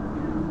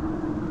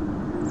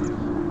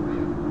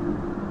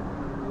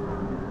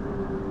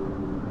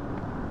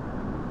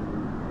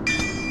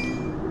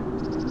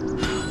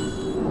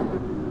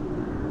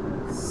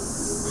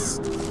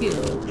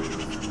 Skill.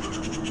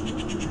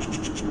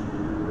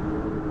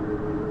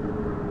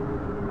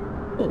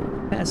 Oh,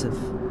 passive.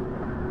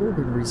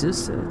 Organ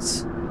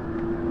resistance.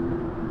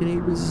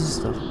 It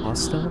resists a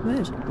hostile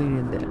magic,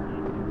 meaning that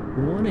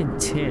 1 in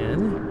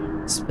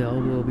 10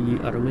 spell will be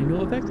utterly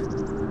no effect.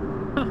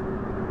 Huh.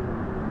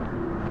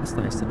 That's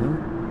nice to know.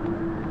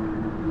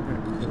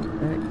 Alright, so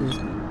that is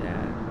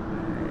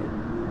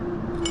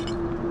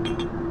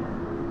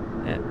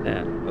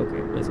that.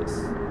 Okay, what is this?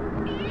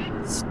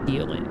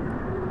 Stealing.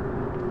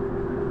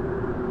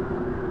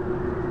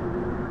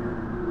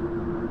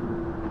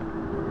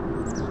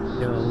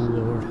 Oh,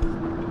 Lord.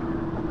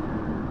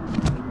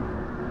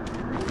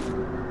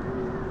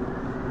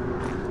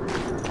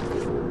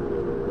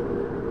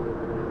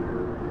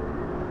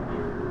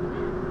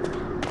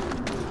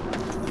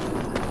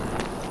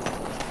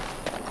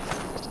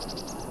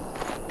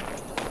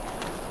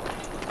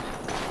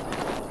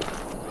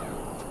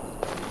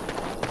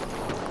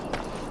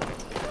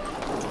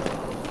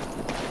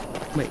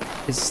 Wait,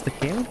 is this the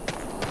camp?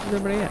 Where's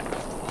everybody at?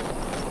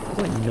 There's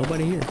like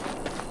nobody here.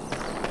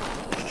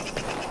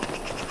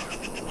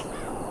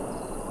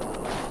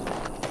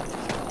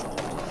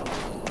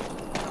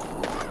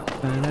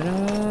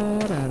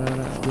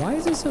 Why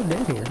is it so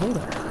dead here? Hold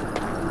on.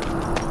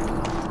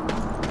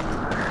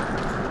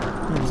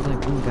 There's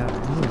like one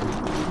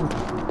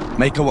guy.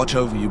 Maker watch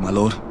over you, my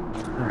lord. Oh,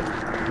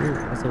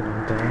 that's a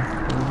long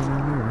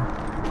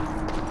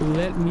call.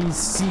 Let me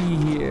see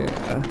here.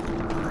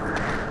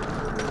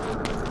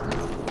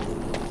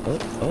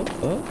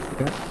 Oh,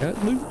 got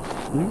loot.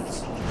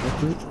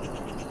 Got loot.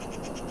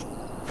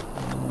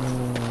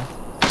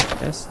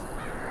 Yes.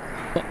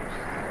 Oh.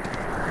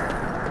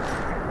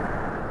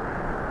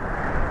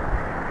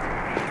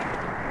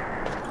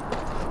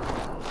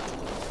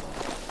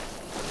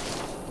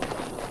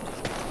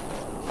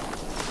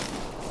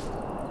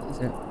 Is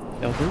that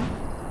Elder?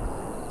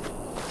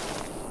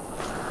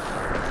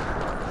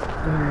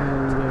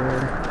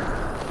 Lord.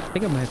 I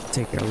think I might have to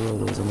take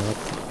heroism up.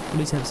 At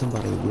least have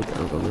somebody with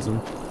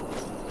heroism.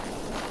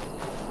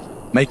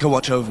 Make her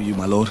watch over you,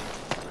 my lord.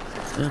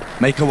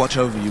 Make her watch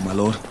over you, my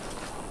lord.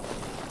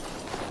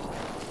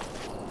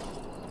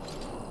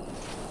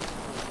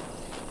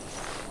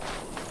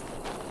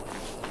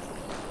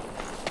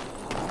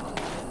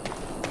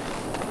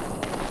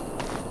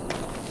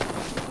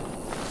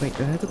 Wait,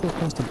 do I have to go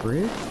across the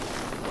bridge?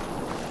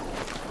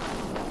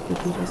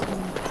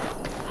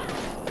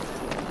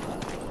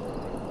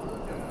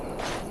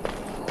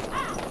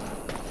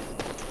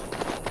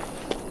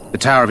 The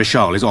Tower of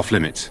Ishal is off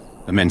limits.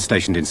 The men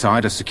stationed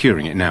inside are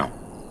securing it now.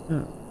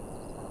 Oh.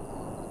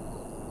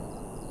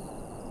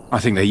 I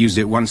think they used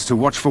it once to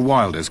watch for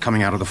wilders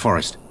coming out of the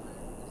forest.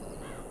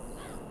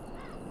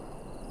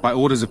 By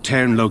orders of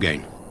Tairn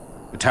Loghain,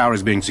 the tower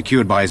is being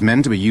secured by his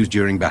men to be used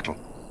during battle.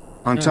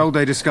 I'm told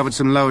they discovered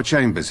some lower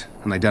chambers,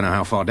 and they don't know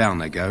how far down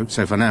they go,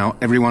 so for now,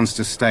 everyone's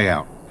to stay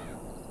out.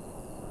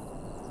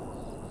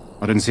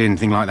 I didn't see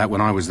anything like that when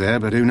I was there,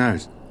 but who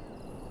knows?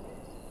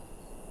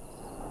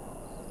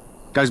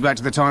 Goes back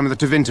to the time of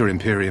the Tevinter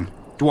Imperium.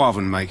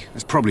 Dwarven make.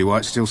 That's probably why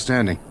it's still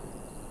standing.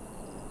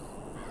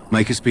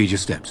 Make her speed your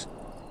steps.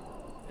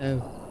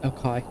 Oh,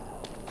 okay.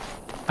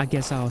 I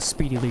guess I'll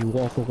speedily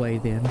walk away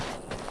then.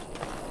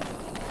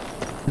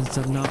 Since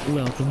I'm not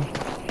welcome.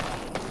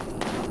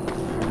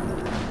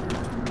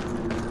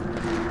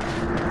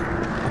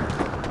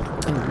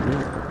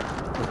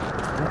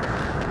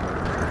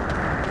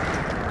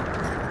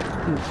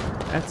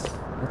 That's it.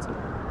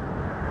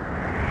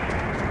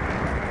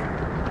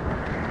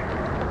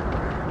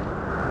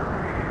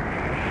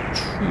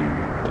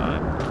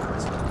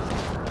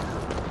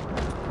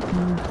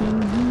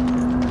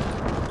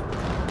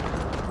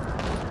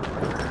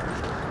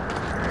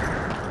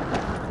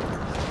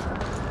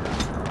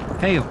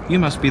 Hail, you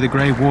must be the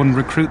Grey Warden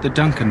recruit that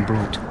Duncan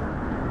brought.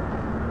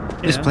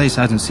 This place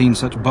hasn't seen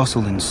such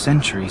bustle in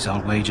centuries,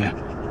 I'll wager.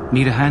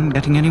 Need a hand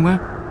getting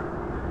anywhere?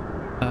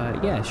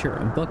 Yeah, sure.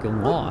 I'm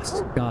fucking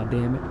lost. God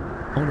damn it.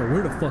 I don't know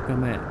where the fuck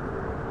I'm at.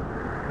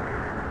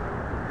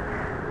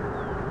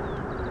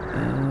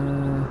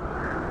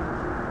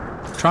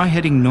 Try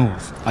heading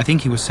north. I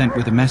think he was sent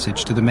with a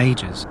message to the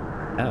mages.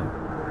 Oh.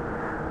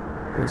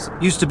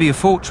 Used to be a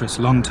fortress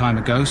a long time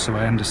ago, so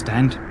I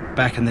understand.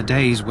 Back in the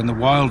days when the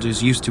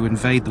Wilders used to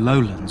invade the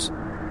lowlands.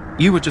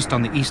 You were just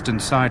on the eastern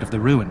side of the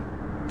ruin.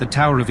 The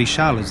Tower of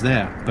Ishal is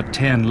there, but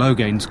Tairn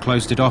Loghain's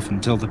closed it off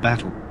until the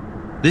battle.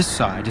 This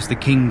side is the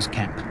King's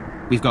camp.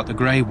 We've got the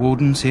Grey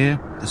Wardens here,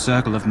 the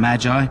Circle of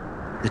Magi,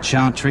 the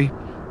Chantry.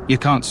 You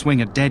can't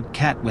swing a dead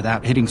cat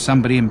without hitting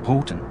somebody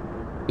important.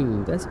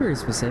 Ooh, that's very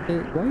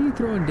specific. Why are you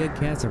throwing dead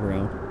cats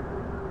around?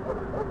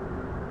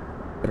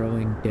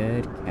 Throwing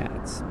dead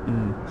cats.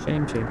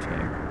 Shame, shame,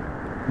 shame.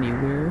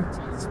 Anywhere?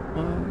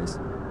 Supplies?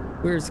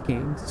 Where's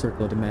King?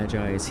 Circle of the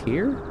Magi is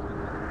here?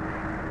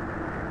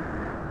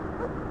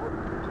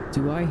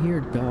 Do I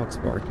hear dogs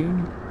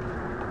barking?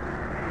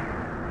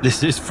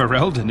 This is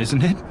Ferelden,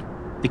 isn't it?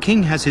 The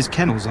King has his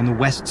kennels on the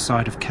west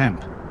side of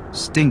camp.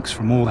 Stinks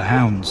from all the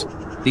hounds.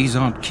 These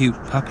aren't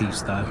cute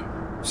puppies, though.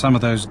 Some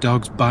of those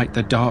dogs bite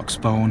the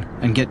darkspawn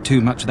and get too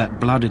much of that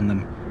blood in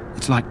them.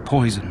 It's like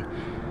poison.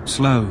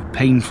 Slow,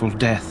 painful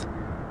death.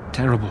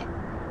 Terrible.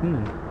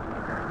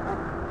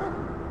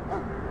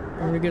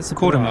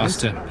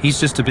 Quartermaster, he's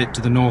just a bit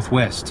to the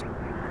northwest.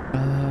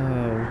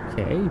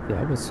 Okay,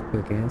 that was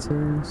quick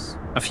answers.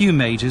 A few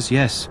mages,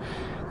 yes.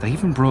 They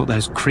even brought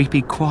those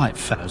creepy quiet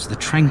fellows, the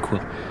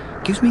Tranquil.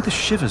 Gives me the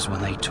shivers when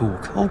they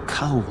talk, all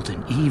cold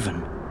and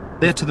even.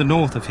 They're to the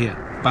north of here,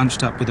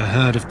 bunched up with a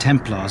herd of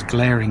Templars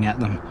glaring at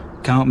them.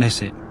 Can't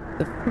miss it.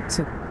 The fuck's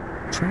a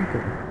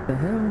Tranquil? The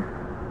hell?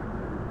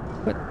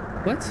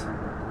 What?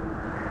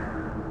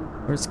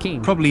 Where's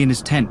King? Probably in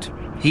his tent.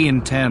 He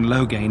and Tairn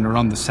Loghain are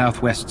on the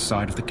southwest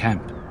side of the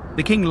camp.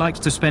 The King likes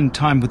to spend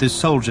time with his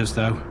soldiers,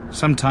 though.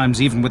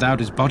 Sometimes even without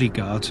his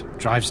bodyguards.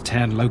 Drives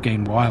Tairn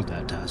Loghain wild,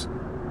 that does.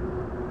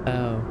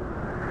 Oh.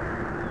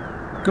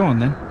 Go on,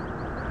 then.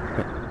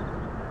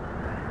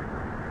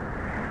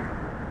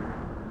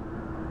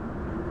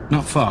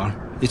 Not far.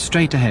 It's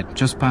straight ahead,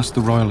 just past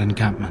the royal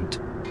encampment.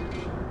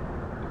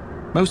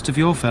 Most of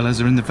your fellas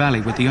are in the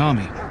valley with the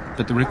army,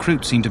 but the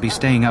recruits seem to be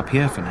staying up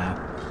here for now.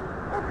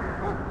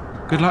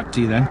 Good luck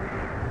to you, then.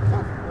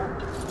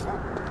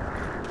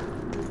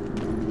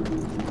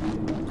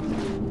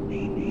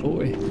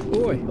 Oi.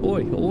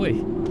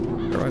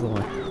 Where am I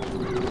going?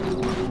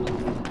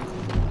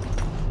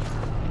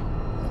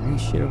 Any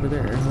shit over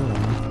there? Hold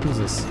on. Who's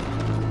this?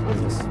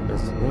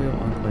 This is Royal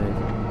Enclave.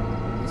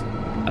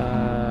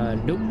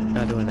 Nope,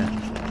 not doing that.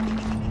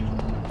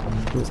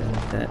 Who's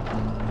that?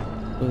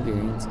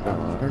 Loghain's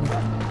guard.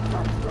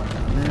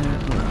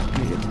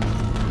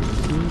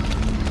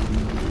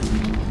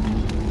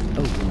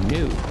 Oh,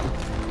 no.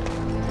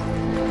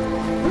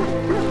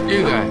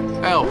 You there,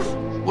 elf.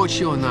 What's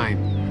your name?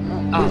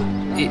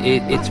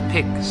 It's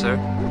Pick, sir.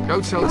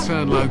 Go tell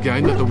Tairn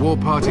Loghain that the war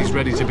party's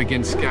ready to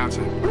begin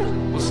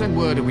scouting. We'll send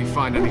word if we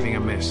find anything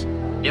amiss.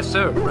 Yes,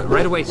 sir.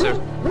 Right away, sir.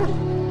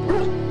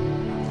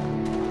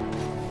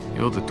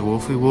 You're the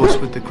dwarf who walks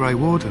with the Grey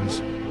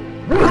Wardens.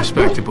 A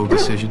respectable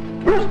decision.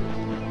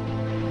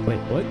 Wait,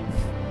 what?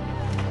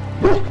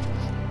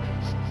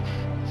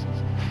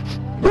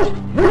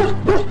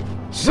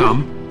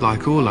 Some,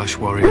 like all Ash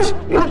Warriors,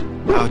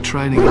 our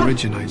training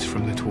originates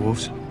from the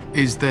dwarves.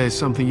 Is there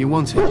something you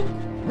wanted?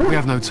 We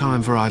have no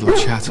time for idle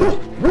chatter.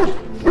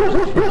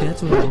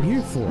 That's what I'm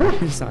here for.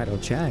 This idle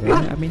chatter.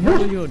 I mean, how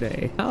was your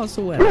day? How's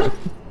the weather?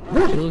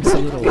 It looks a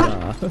little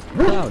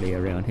cloudy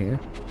around here.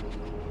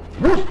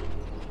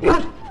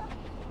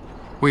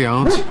 We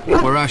aren't.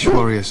 We're Ash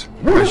Warriors,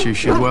 as you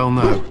should well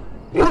know.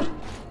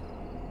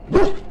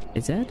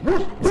 Is that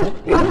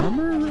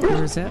armor?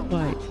 Or is that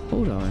like...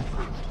 Hold on.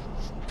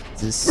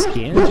 Is his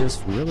skin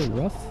just really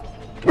rough?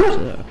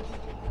 Ugh.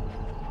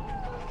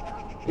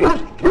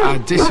 Our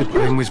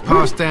discipline was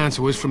passed down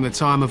to us from the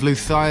time of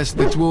Luthias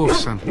the Dwarf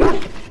Son.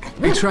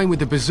 He trained with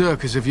the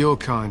berserkers of your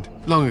kind,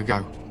 long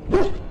ago.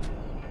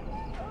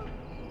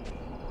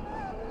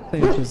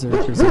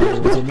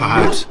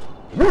 Perhaps.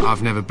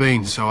 I've never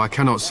been, so I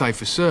cannot say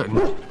for certain,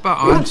 but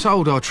I'm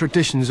told our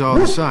traditions are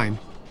the same.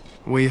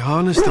 We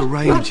harness the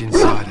rage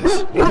inside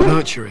us,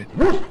 nurture it,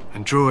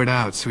 and draw it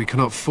out so we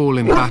cannot fall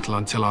in battle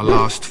until our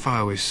last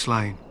foe is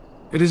slain.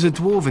 It is a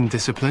dwarven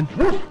discipline,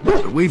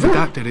 but we've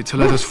adapted it to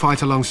let us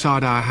fight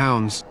alongside our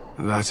hounds.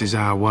 That is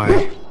our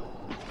way.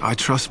 I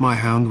trust my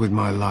hound with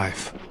my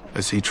life,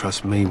 as he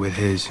trusts me with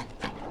his.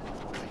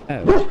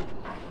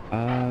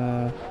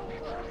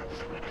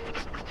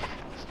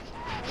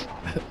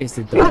 Is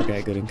the dog guy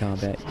good in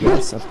combat?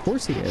 Yes, of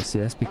course he is.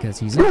 Yes, because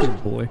he's a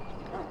good boy.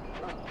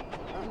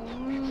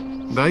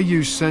 They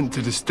use scent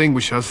to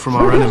distinguish us from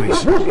our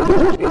enemies,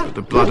 but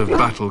the blood of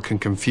battle can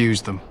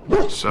confuse them.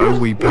 So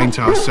we paint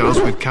ourselves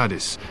with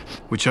Caddis,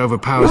 which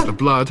overpowers the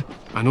blood,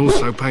 and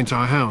also paint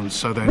our hounds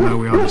so they know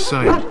we are the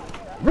same.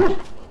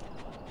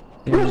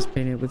 They just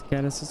paint it with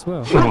Caddis as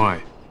well.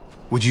 Why?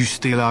 Would you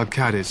steal our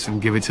Caddis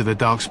and give it to the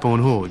Darkspawn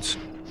hordes?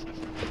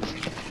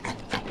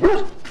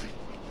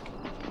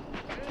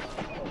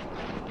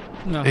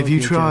 If you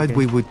tried,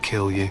 we would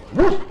kill you.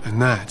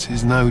 And that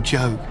is no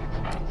joke.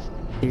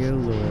 Dear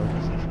Lord.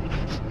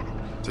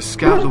 To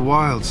scout the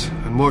wilds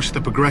and watch the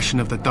progression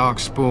of the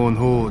Darkspawn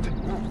horde.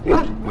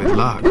 With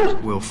luck,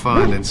 we'll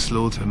find and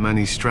slaughter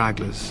many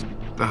stragglers.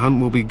 The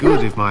hunt will be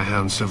good if my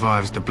hound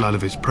survives the blood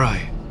of his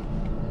prey.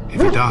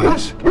 If he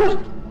dies,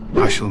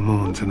 I shall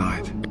mourn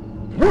tonight.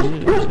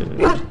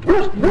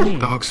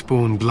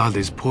 Darkspawn blood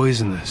is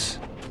poisonous,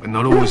 but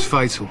not always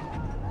fatal.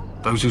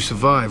 Those who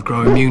survive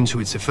grow immune to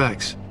its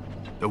effects.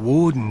 The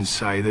Wardens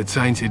say the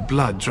tainted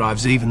blood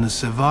drives even the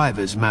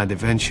survivors mad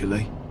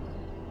eventually.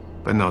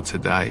 But not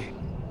today.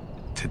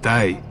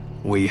 Today,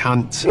 we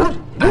hunt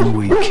and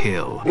we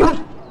kill.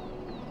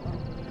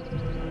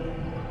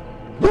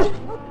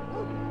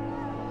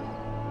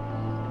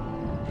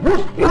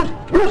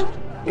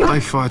 They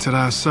fight at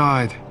our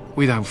side.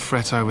 We don't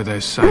fret over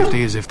their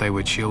safety as if they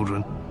were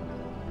children.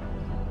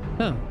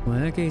 Oh, well,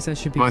 in that case I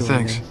should be My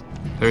thanks.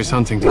 There is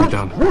hunting to be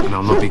done, and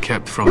I'll not be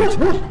kept from it.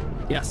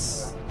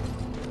 Yes.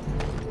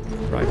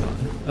 Right on.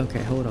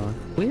 Okay, hold on.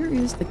 Where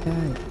is the guy?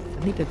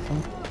 I need to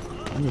talk.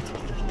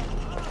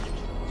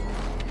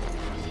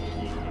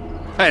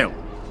 Hail!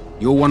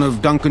 You're one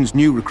of Duncan's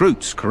new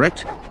recruits,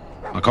 correct?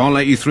 I can't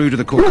let you through to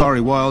the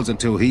Korcari Wilds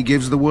until he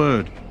gives the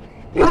word.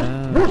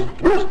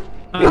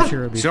 I'm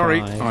sure it'll be Sorry,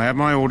 fine. I have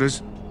my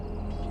orders.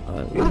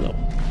 No.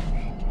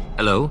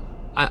 Hello?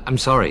 I'm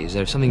sorry, is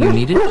there something you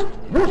needed?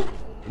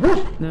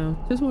 No,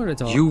 just wanted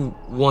to talk. You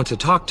want to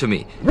talk to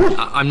me?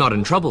 I'm not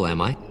in trouble,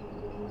 am I?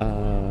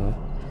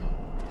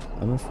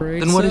 I'm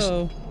afraid then what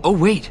so. is... Oh,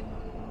 wait.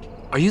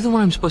 Are you the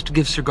one I'm supposed to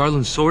give Sir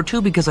Garland's sword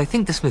to? Because I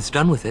think the smith's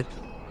done with it.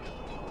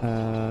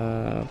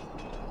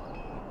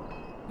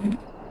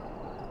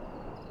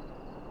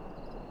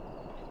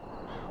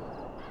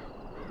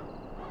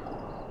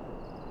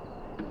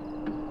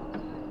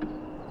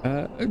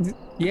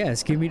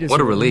 Yes, give me this.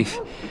 What a relief.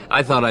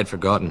 I thought I'd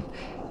forgotten.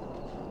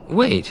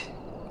 Wait,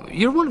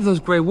 you're one of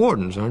those Grey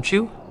Wardens, aren't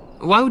you?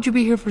 Why would you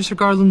be here for Sir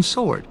Garland's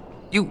sword?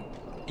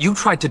 You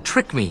tried to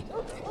trick me.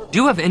 Do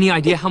you have any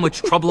idea how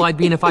much trouble I'd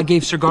be in if I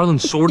gave Sir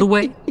Garland's sword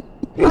away?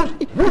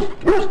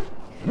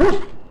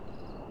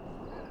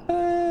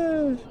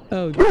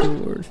 Oh,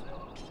 Lord.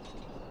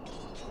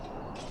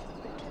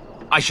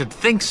 I should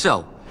think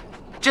so.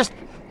 Just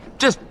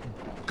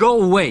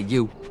go away,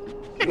 you.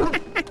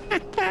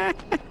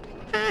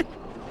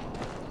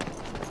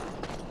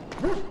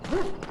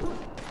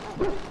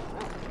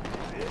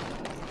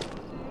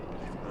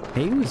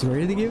 He was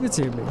ready to give it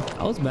to me.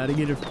 I was about to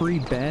get a free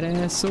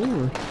badass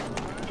sword.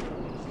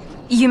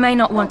 You may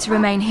not want to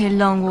remain here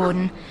long,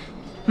 Warden.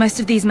 Most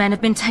of these men have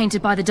been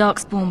tainted by the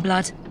Darkspawn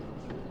blood.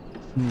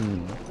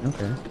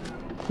 Okay.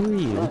 Who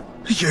are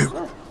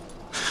you?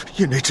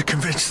 You need to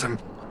convince them.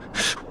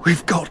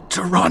 We've got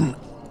to run.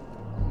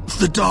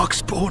 The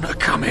Darkspawn are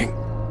coming.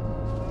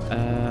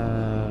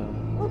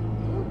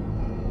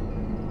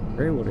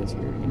 Grey Wardens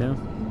here, you know?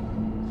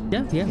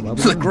 Yeah.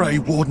 The Grey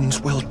Wardens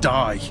will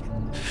die.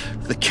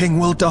 The King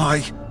will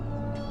die.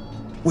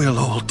 We'll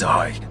all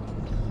die.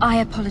 I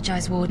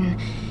apologize, Warden.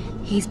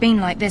 He's been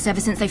like this ever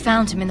since they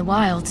found him in the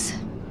wilds.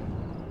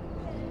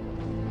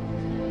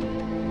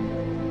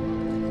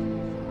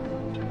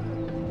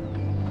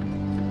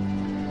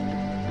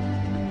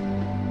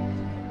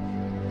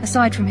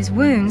 Aside from his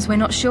wounds, we're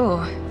not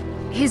sure.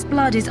 His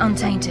blood is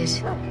untainted.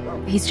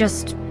 He's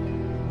just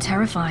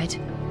terrified.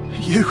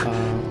 You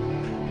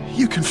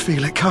can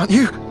feel it, can't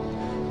you?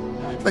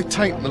 They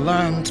taint the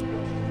land,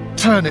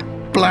 turn it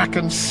black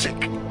and sick.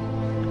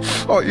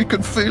 Oh, you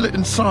can feel it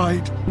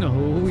inside.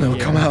 They'll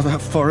come out of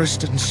that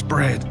forest and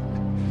spread.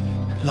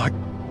 Like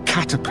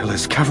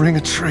caterpillars covering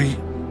a tree.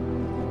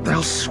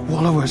 They'll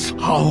swallow us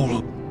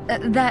whole.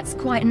 That's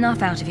quite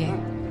enough out of you.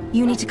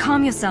 You need to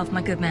calm yourself,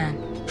 my good man.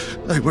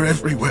 They were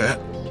everywhere.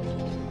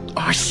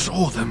 I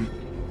saw them.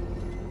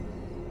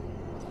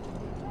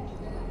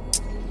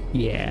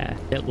 Yeah,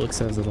 that look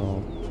says it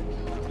all.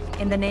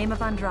 In the name of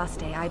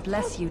Andraste, I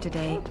bless you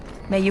today.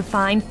 May you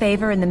find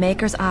favor in the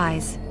Maker's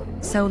eyes.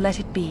 So let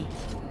it be.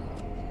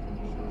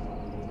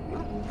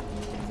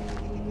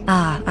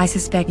 Ah, I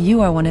suspect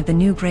you are one of the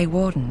new Grey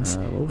Wardens.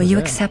 Will you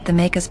accept the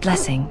Maker's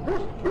blessing?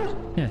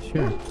 Yeah,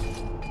 sure.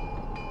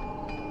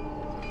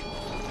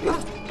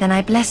 Then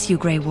I bless you,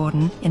 Grey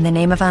Warden, in the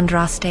name of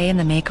Andraste and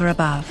the Maker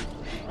above.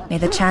 May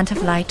the chant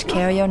of light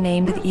carry your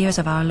name to the ears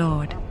of our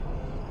Lord.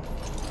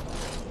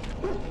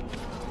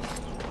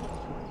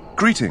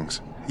 Greetings.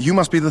 You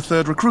must be the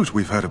third recruit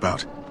we've heard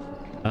about.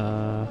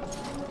 I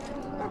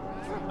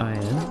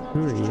am.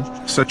 Who are you?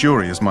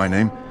 Serturi is my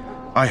name.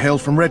 I hail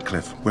from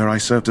Redcliffe, where I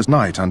served as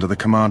knight under the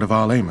command of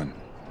Arlaman.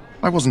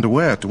 I wasn't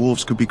aware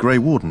dwarves could be Grey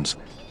Wardens.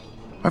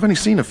 I've only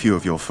seen a few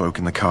of your folk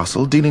in the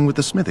castle dealing with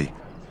the smithy.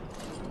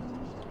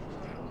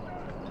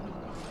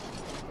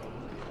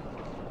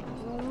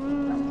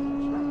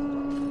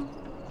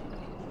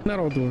 Not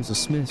all dwarves are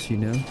smiths, you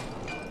know.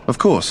 Of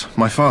course,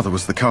 my father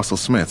was the castle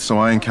smith, so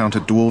I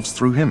encountered dwarves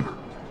through him.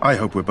 I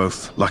hope we're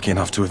both lucky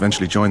enough to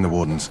eventually join the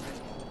Wardens.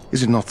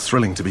 Is it not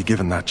thrilling to be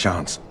given that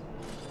chance?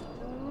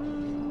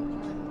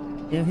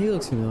 Yeah, he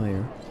looks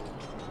familiar.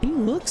 He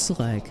looks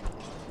like...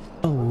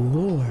 Oh,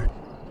 Lord.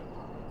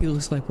 He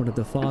looks like one of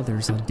the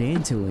fathers on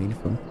Dantooine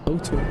from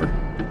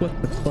KOTOR.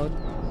 What the fuck?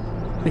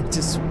 They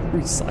just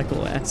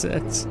recycle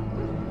assets.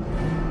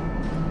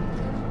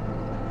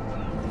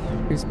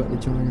 Here's about to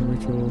join a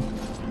ritual.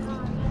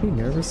 Are you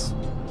nervous?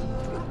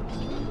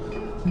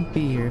 I'd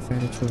be here if I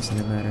had a choice in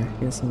the matter.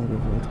 Guess I'm gonna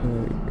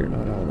go. You're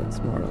not all that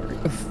smart, are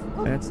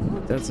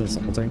you? That's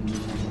insulting.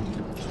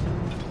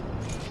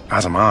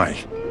 As am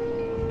I.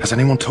 Has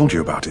anyone told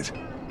you about it?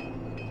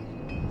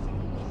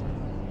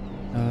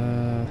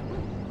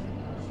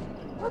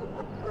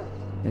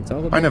 It's all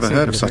about I never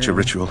heard of such a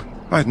ritual.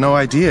 I had no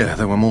idea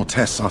there were more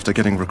tests after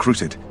getting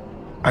recruited.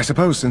 I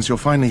suppose since you're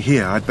finally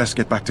here, I'd best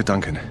get back to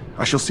Duncan.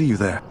 I shall see you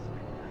there.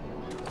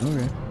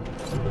 Okay.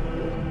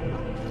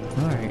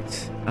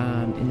 Alright.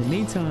 In the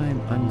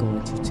meantime, I'm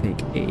going to take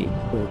a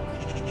quick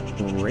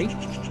break.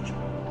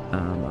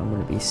 I'm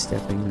going to be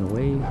stepping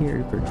away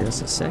here for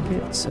just a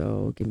second,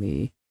 so give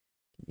me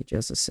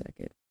just a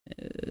second.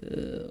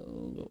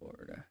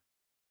 Lord.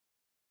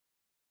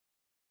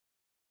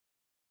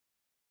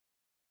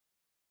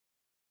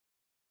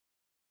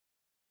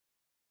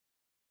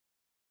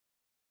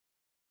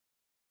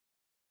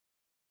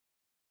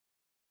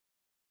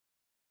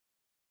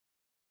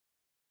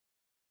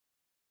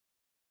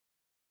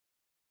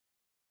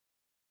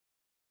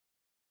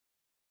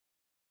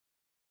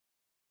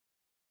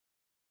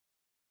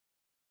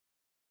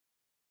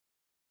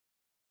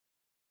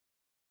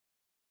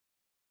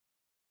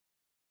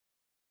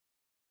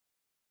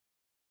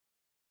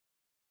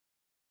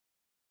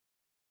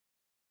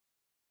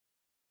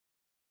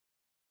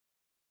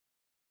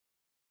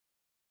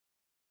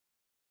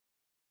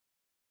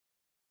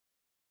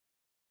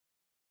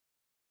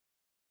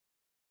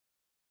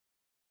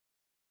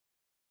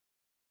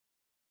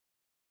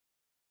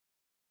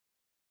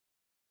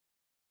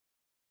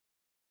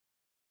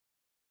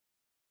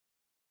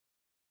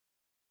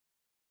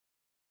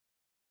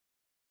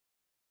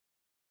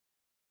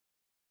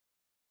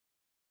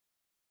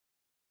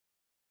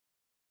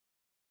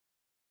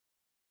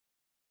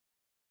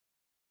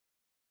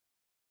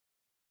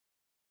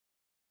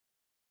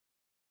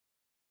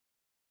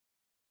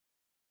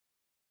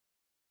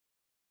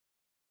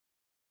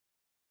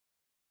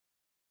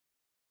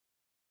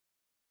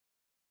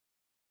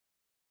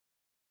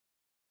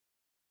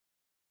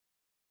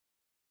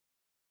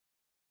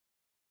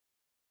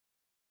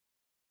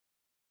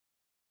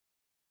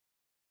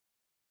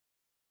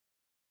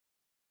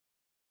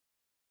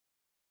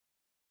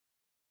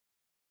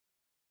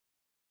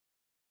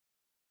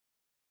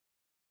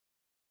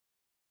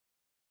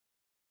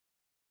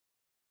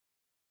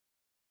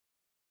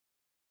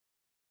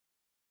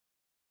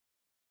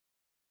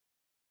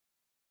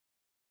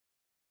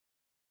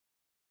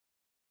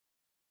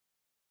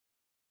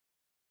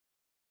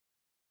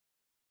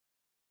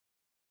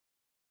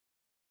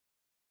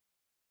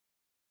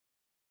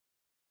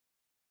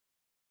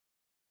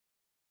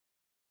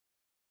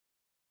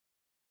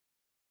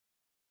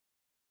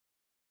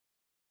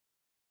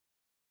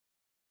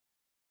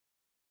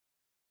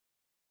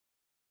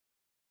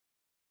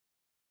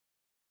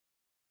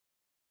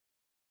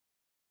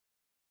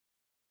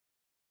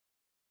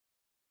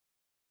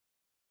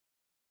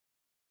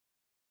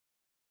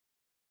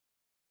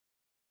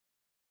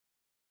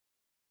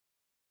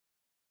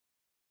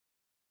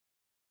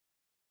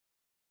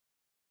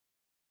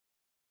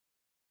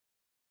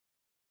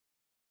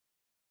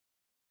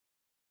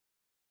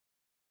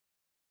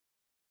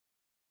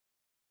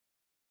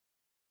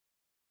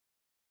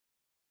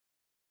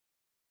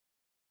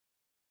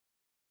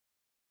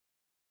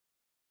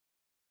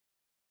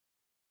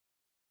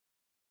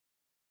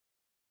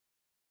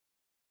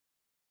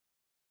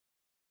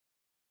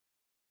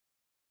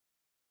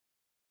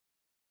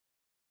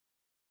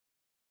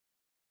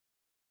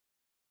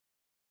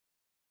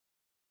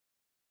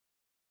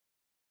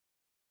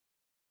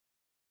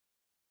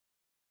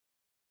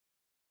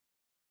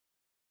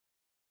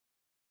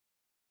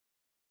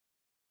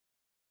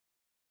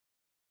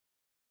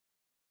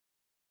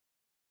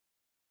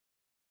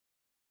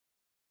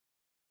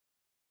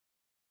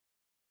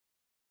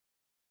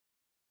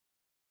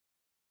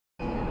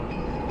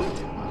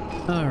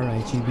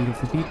 Alright, you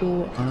beautiful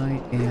people,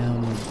 I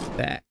am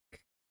back.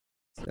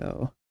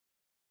 So,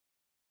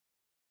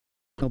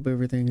 hope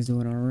everything's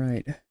doing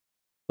alright.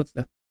 What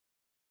the?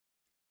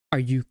 Are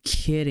you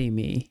kidding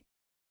me?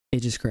 It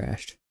just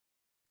crashed.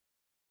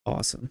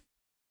 Awesome.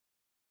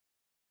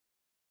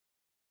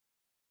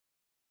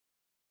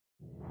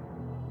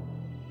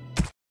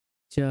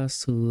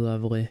 Just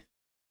lovely.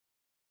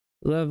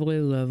 Lovely,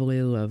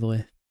 lovely,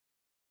 lovely.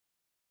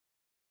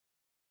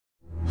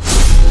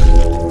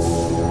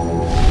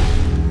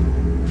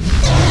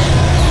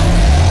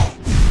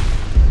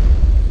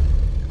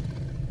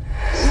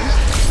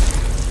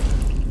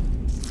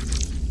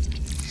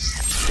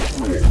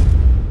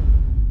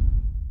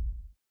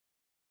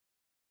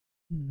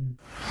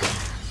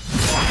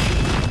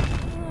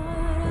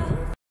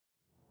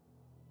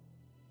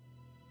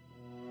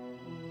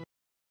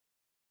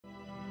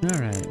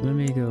 Alright, let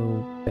me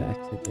go back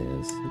to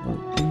this.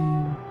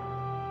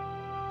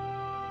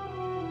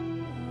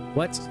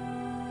 What?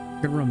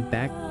 Gonna run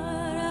back?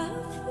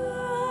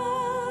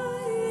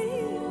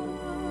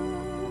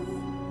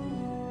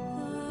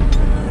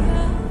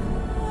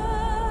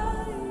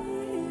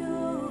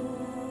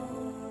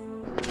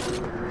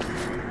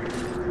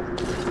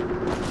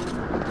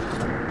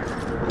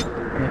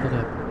 Level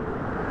up.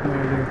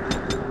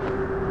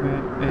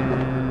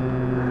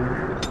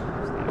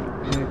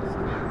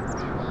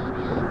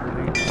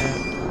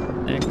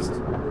 Next.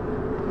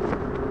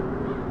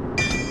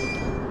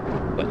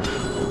 What?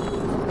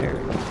 There.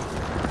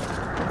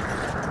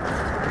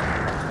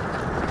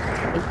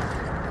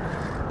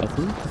 A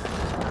food?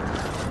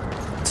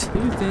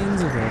 Two things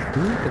of a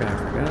food that I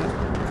forgot.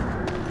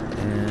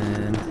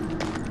 And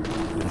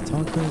I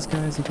talk to those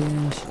guys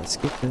again. Should I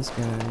skip those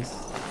guys?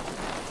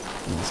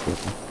 I'm gonna skip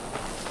them.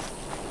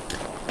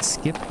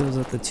 Skip those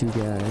other two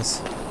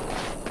guys.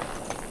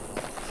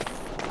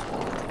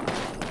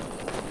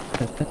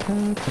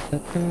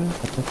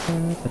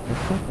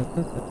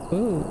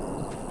 Oh.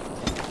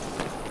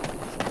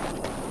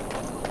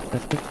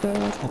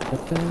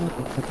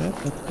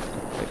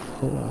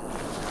 Hold on.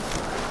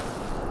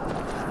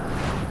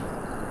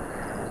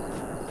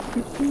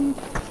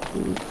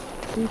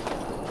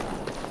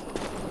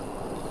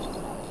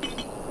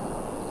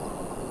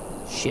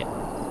 Shit.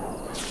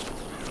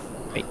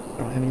 Wait, I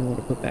don't have any more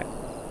to put back.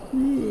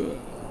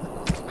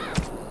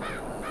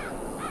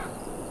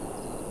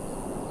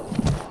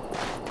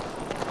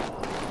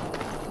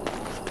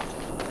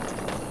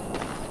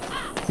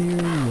 Dear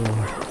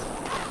Lord.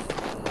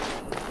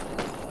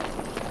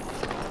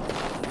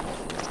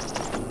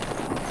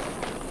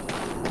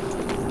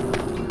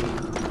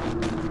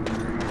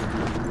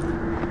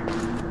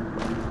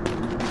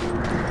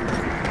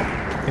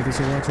 I guess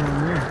you're watching on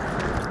there.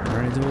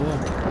 Right into a wall.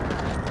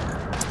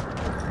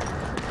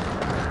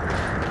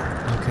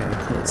 Okay,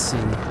 let's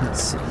see.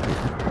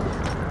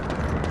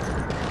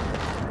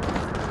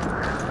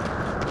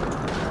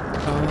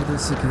 Oh,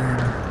 this again.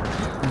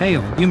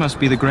 Hale, you must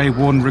be the Grey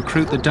Warden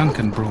recruit that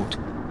Duncan brought.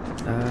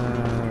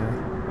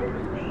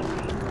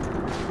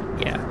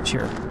 Yeah,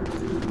 sure.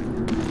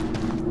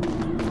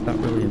 Not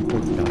really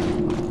important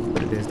dialogue,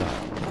 but it is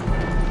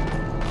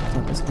dialogue.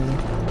 Not this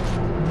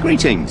guy.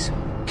 Greetings.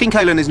 King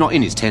Cailan is not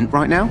in his tent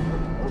right now.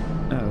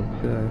 Oh,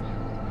 good.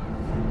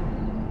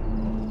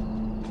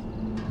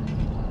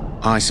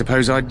 I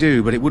suppose I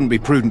do, but it wouldn't be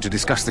prudent to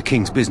discuss the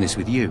king's business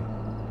with you.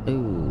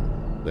 Ooh,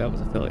 that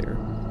was a failure.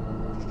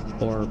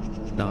 Or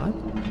not?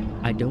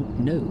 I don't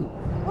know.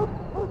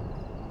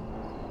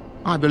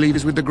 I believe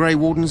he's with the Grey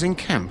Wardens in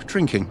camp,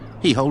 drinking.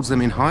 He holds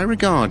them in high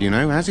regard, you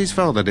know, as his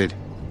father did.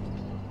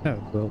 Oh,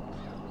 well,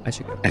 I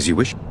should go. As you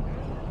wish.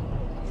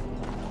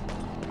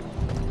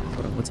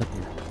 Hold on, what's up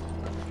here?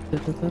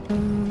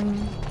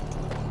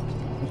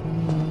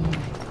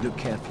 Look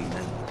carefully,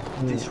 man.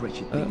 This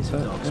wretched thing is a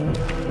darkspawn.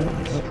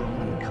 It's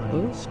strong and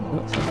cunning and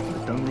smart.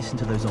 But don't listen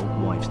to those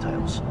old wives'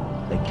 tales.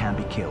 They can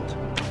be killed.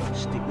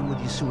 Stick them with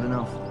your sword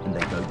enough, and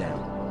they go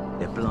down.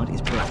 Their blood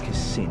is black as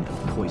sin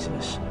and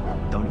poisonous.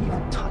 Don't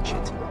even touch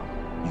it.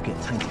 You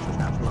get tainted with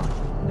that blood,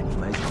 and you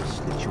may as well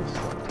slit your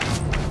throat.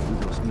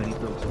 We've lost many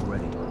dogs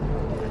already.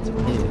 That's a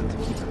reason to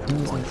keep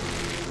them quiet.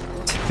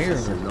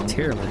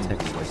 Terrible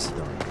techniques.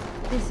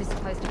 This is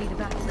supposed to be the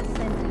back of the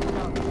center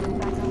block and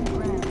back on the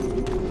ground.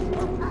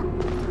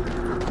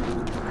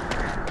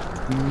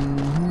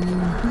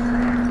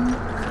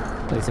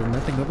 Wait, is there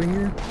nothing over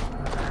here?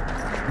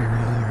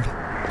 Lord.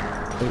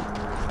 Wait.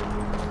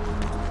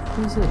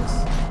 Who's this?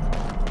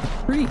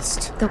 A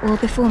priest. The wall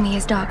before me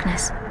is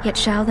darkness, yet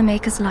shall the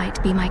Maker's light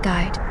be my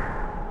guide.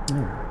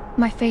 Oh.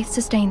 My faith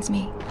sustains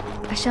me.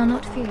 I shall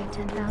not fear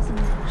 10,000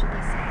 men should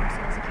they set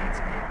themselves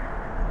against me.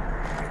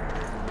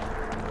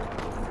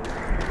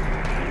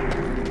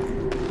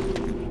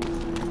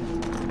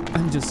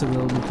 I'm just a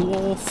little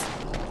dwarf,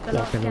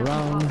 walking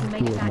around,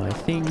 doing my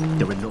thing.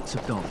 There are lots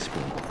of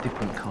darkspawn,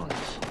 different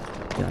kinds.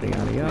 Yada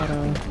yada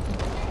yada.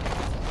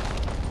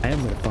 I am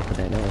gonna fuck with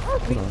that elf.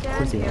 Hold on,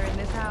 where's the elf?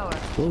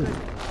 Whoa.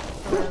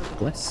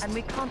 West.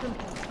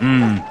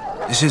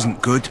 This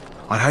isn't good.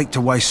 I'd hate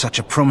to waste such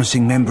a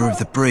promising member of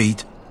the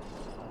breed.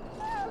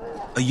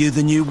 Are you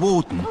the new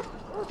warden?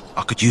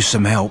 I could use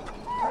some help.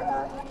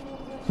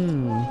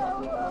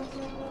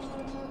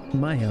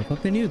 My help?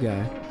 Up the new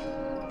guy.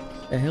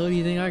 The hell do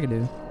you think I could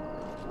do?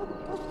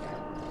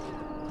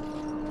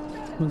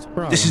 What's the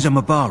problem? This is a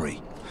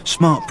Mabari.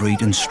 Smart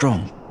breed and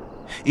strong.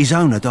 His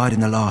owner died in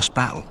the last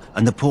battle,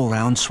 and the poor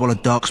hound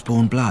swallowed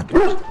darkspawn blood.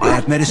 I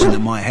have medicine that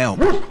might help,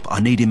 but I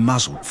need him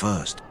muzzled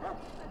first.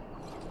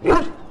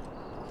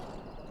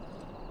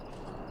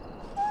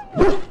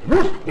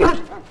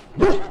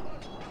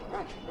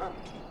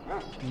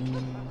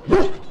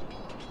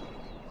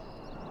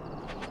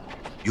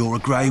 You're a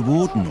Grey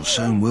Warden, or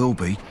soon will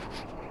be.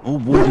 All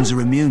Wardens are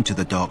immune to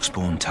the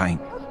darkspawn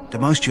taint. The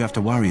most you have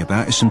to worry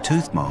about is some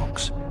tooth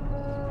marks.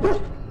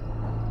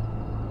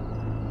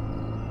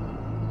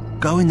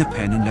 Go in the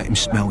pen and let him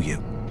smell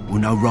you. We'll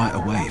know right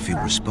away if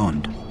he'll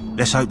respond.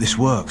 Let's hope this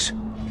works.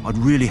 I'd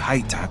really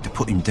hate to have to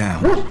put him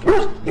down.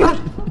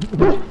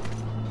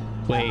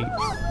 Wait.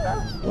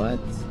 What?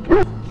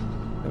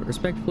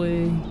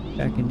 Respectfully,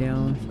 backing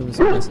down for this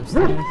aggressive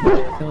staff,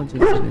 intelligence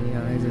in the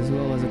eyes, as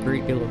well as a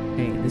great deal of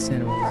pain. This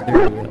animal is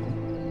very ill.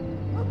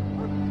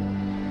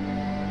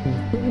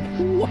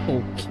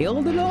 Whoa,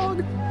 kill the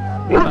dog?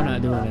 I'm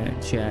not doing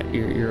that, chat.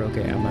 You're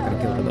okay. I'm not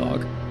gonna kill the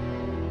dog.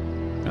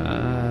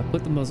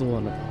 Put the muzzle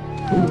on it.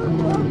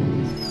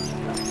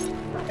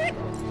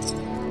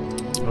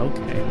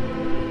 Okay.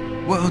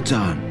 Well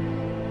done.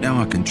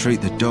 Now I can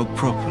treat the dog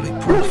properly,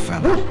 poor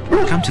fella.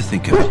 Come to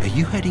think of it, are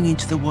you heading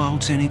into the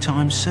wilds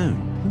anytime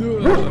soon?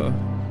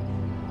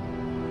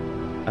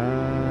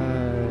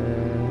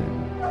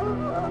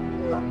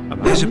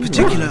 There's a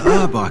particular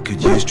herb I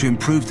could use to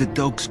improve the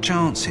dog's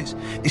chances.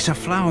 It's a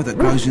flower that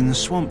grows in the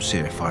swamps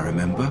here, if I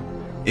remember.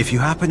 If you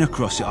happen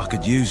across it, I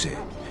could use it.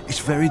 It's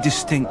very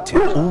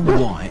distinctive, all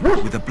white,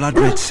 with a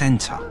blood-red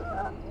centre.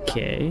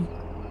 Okay.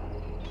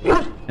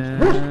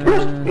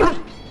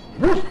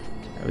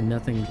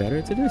 Nothing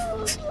better to do?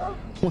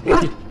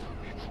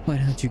 Why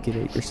don't you get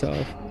it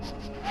yourself?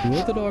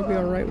 Will the dog be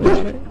alright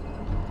without it?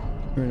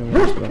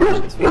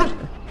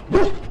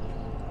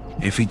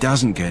 If he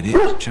doesn't get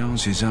it,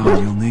 chances are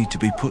you'll need to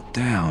be put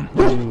down.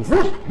 Where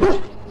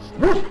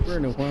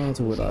in the wilds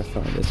would I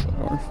find this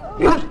flower?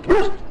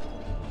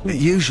 It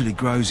usually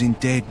grows in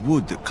dead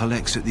wood that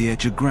collects at the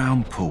edge of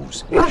ground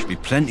pools. There should be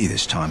plenty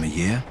this time of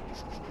year.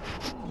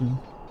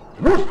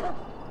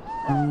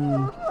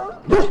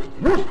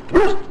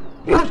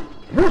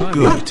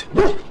 Good.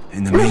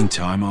 In the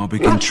meantime, I'll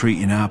begin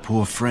treating our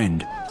poor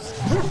friend.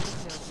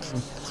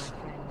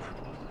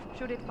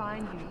 Should it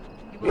find you,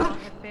 you will not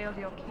have failed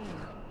your king.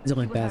 The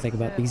only bad thing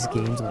about these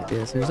games like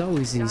this, there's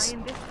always these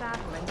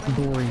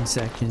boring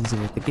sections,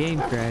 and if the game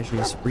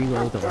crashes,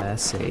 reload the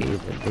last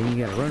save, and then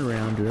you gotta run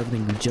around, do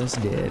everything you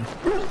just did.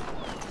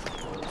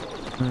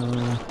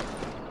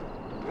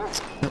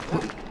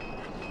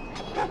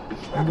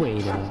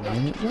 Wait a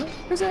minute,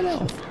 where's that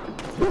elf?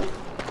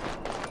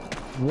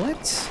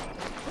 What?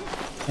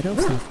 That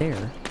elf's not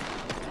there.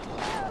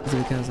 Is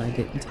it because I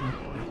didn't talk?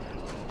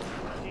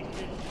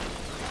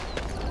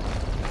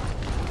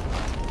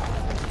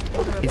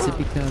 Is it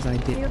because I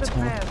didn't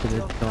talk to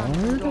the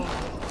guard?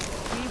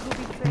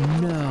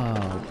 No.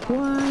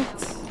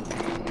 What?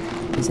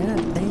 Is that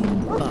a thing?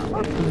 Fuck.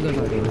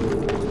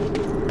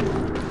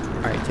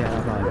 Alright, chat, I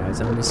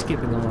apologize. I'm just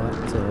skipping a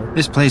lot, so...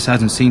 This place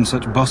hasn't seen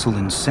such bustle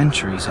in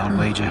centuries, I'll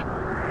wager.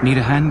 Need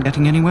a hand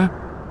getting anywhere?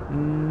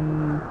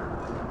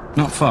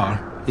 Not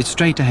far. It's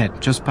straight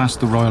ahead, just past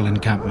the royal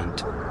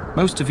encampment.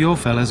 Most of your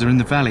fellas are in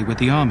the valley with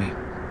the army.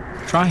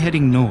 Try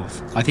heading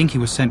north. I think he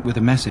was sent with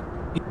a message.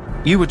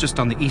 You were just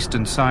on the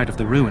eastern side of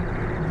the ruin.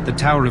 The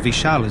Tower of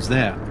Ishal is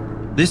there.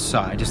 This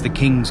side is the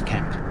King's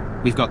camp.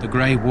 We've got the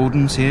Grey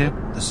Wardens here,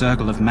 the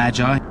Circle of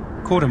Magi.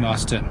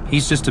 Quartermaster,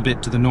 he's just a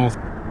bit to the north.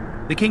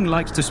 The King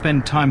likes to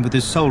spend time with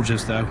his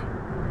soldiers, though.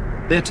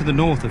 They're to the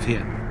north of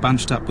here,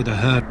 bunched up with a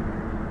herd.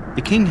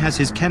 The King has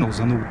his kennels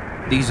on the...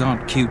 These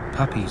aren't cute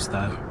puppies,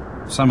 though.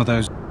 Some of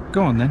those...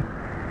 Go on, then.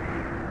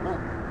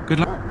 Good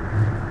luck.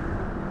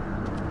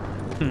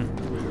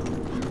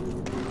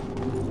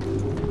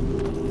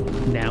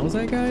 Now is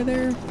that guy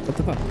there? What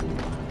the fuck?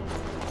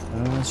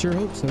 Sure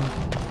hope so.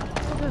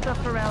 Let me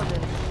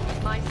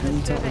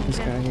talk with this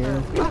guy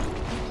here.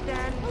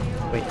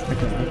 Wait, I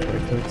can look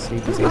right quick, see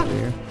if he's out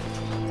there.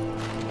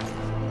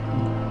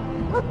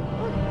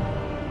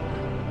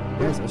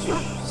 There's a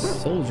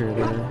soldier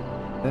there.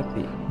 That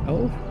be...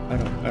 Oh? I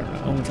don't know. I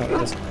want to talk to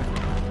this guy.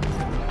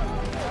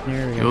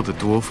 There we go. You're the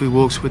dwarf who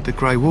walks with the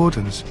Grey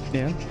Wardens.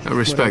 Yeah. A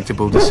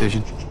respectable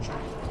decision.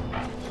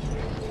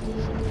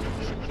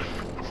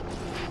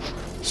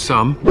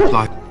 Some,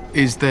 like,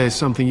 is there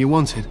something you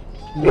wanted?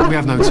 We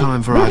have no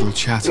time for idle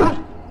chatter.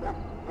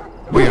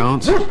 We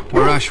aren't.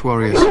 We're Ash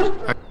Warriors.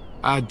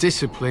 Our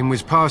discipline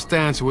was passed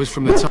down to us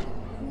from the top.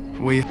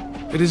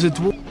 It is a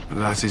dwarf.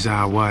 That is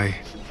our way.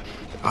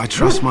 I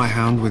trust my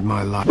hound with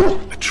my life.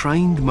 A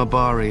trained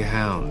Mabari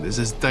hound is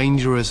as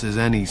dangerous as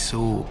any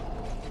sword.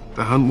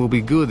 The hunt will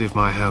be good if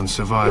my hound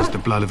survives the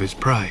blood of his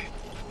prey.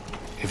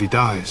 If he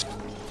dies,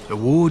 The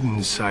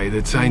Wardens say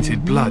the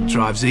tainted blood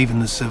drives even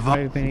the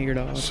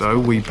survivors. So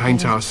we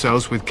paint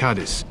ourselves with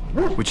Caddis,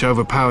 which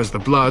overpowers the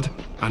blood,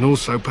 and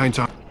also paint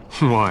our...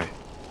 Why?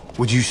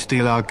 Would you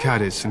steal our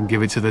Caddis and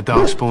give it to the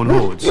Darkspawn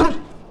hordes?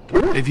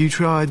 If you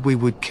tried, we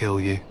would kill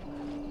you.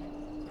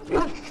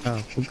 Oh,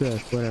 well, good,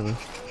 whatever.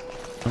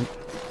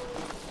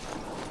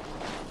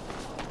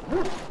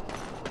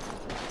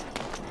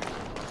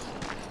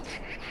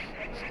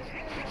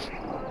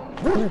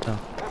 Where the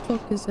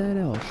fuck is that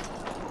elf?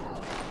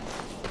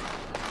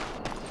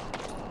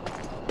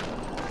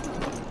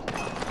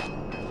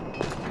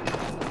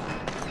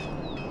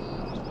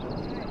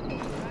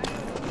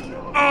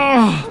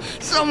 Oh,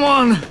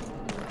 someone!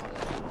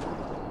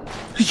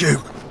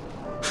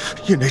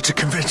 You need to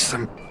convince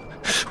them.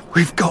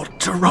 We've got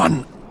to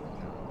run.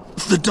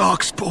 The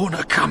Darkspawn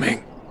are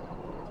coming.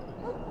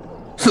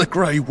 The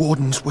Grey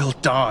Wardens will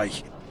die.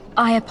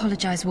 I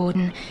apologize,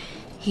 Warden.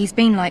 He's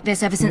been like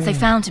this ever since they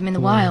found him in the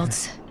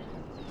wilds.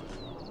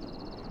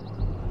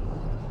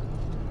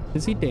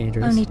 Is he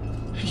dangerous? Only...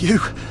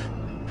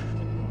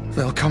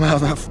 They'll come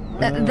out of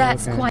that...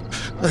 that's okay. quite...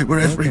 They were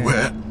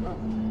everywhere.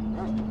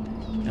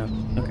 Oh,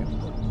 okay.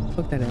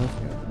 Fuck that elf. I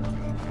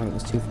thought it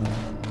was too funny.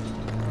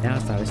 Now I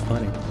thought it was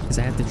funny, because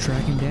I have to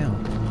track him down.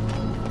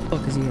 What the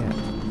fuck is he at?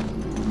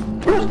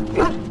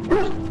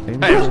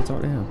 Hey,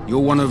 Talk to him. you're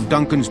one of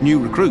Duncan's new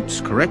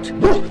recruits, correct?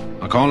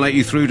 I can't let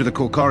you through to the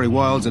Korkari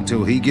Wilds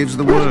until he gives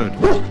the word.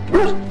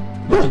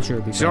 I'm sure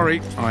it'll be Sorry,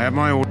 fine. I have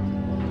my order.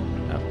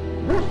 Oh.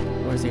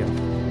 Where's the elf?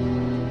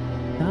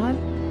 God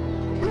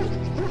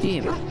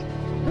damn it.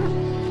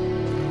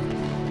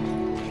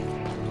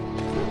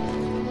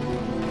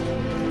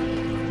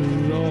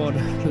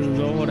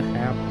 Lord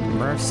have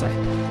mercy.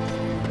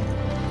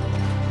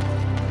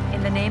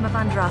 In the name of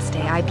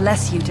Andraste, I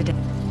bless you today.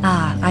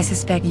 Ah, I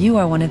suspect you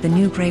are one of the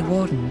new Grey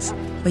Wardens.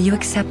 Will you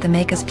accept the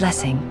Maker's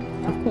blessing?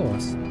 Of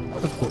course.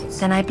 Of course.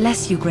 Then I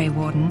bless you, Grey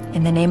Warden,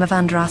 in the name of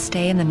Andraste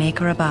and the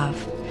Maker above.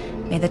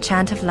 May the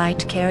chant of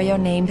light carry your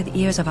name to the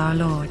ears of our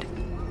Lord.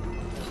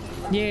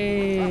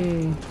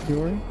 Yay!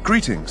 Yuri?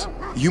 Greetings.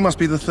 You must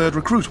be the third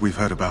recruit we've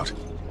heard about.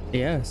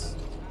 Yes.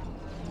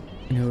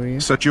 And who are you?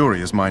 Sir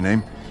Juri is my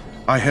name.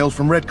 I hail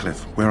from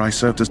Redcliffe, where I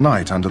served as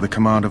knight under the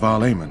command of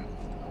Arl Eamon.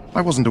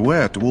 I wasn't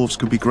aware dwarves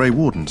could be Grey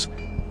Wardens.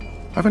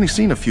 I've only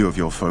seen a few of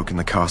your folk in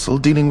the castle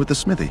dealing with the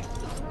smithy.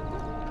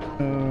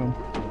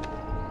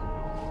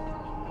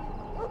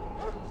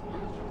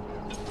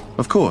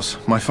 Of course,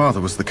 my father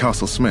was the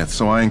castle smith,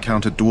 so I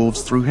encountered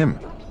dwarves through him.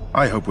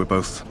 I hope we're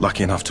both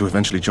lucky enough to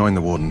eventually join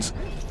the Wardens.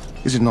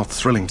 Is it not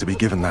thrilling to be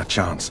given that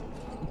chance?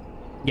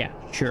 Yeah,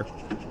 sure.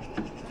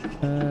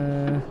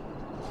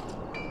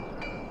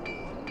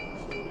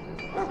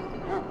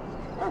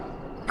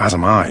 As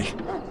am I.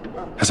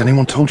 Has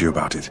anyone told you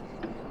about it?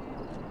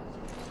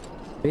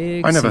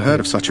 I never heard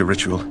of such a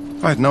ritual.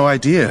 I had no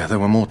idea there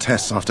were more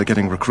tests after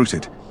getting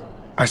recruited.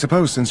 I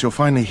suppose since you're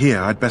finally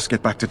here, I'd best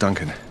get back to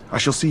Duncan. I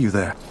shall see you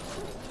there.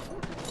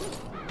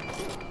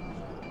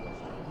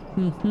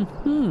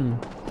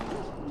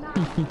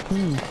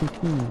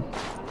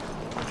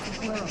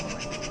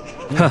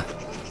 Huh.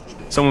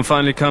 Someone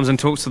finally comes and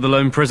talks to the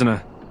lone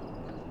prisoner.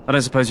 I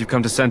don't suppose you've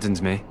come to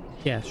sentence me.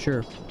 Yeah,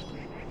 sure.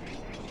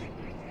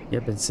 You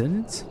have been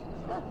sentenced?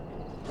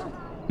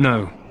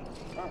 No.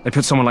 They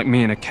put someone like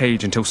me in a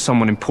cage until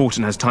someone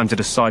important has time to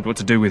decide what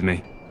to do with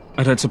me.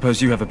 I don't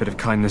suppose you have a bit of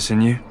kindness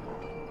in you.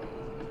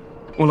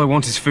 All I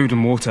want is food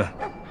and water.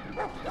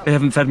 They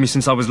haven't fed me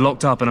since I was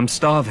locked up and I'm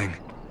starving.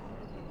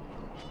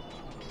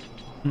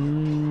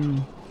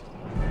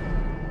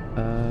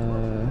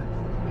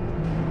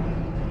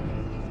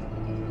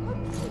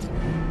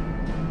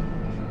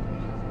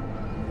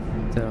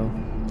 So,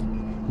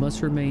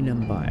 must remain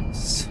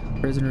unbiased.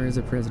 Prisoner is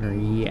a prisoner,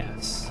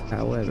 yes.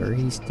 However,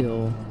 he's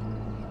still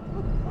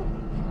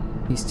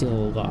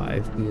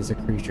alive. He is a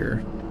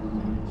creature.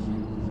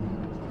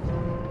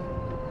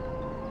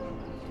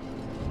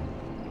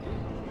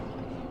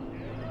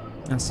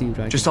 I'll see what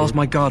I Just can ask do.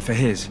 my guard for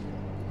his.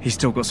 He's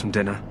still got some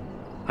dinner.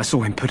 I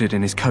saw him put it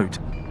in his coat.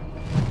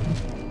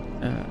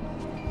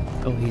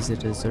 Oh, he's a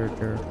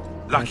deserter.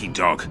 Lucky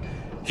dog.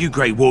 You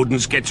Grey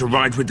Wardens get to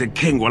ride with the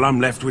king while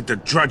I'm left with the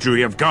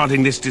drudgery of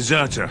guarding this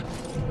deserter.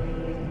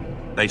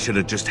 They should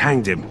have just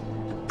hanged him.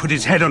 Put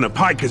his head on a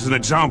pike as an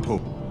example.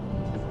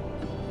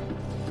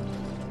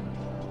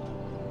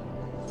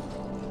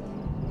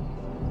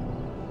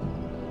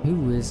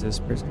 Who is this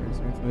prisoner?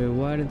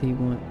 Why did he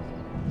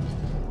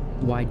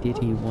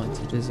want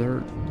to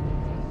desert?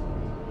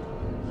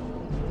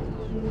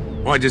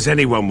 Why does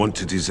anyone want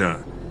to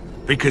desert?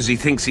 Because he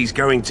thinks he's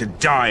going to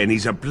die and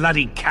he's a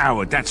bloody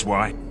coward, that's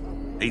why.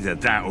 Either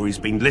that or he's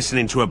been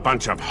listening to a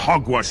bunch of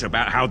hogwash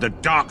about how the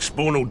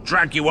Darkspawn will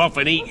drag you off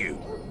and eat you.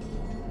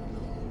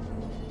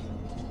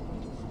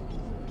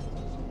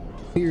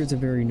 Fear is a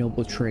very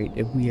noble trait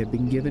if we have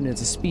been given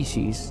as a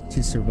species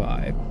to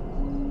survive.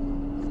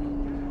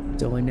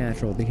 It's only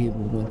natural that he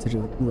would want to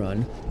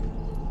run.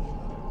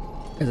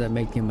 Does that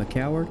make him a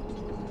coward?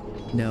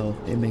 No,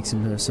 it makes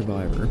him a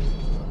survivor.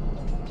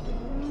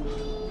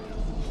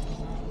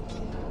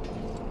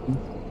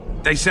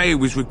 They say he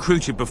was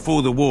recruited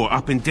before the war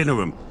up in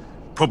Dinnerham.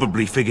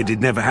 Probably figured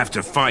he'd never have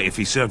to fight if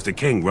he served the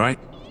king, right?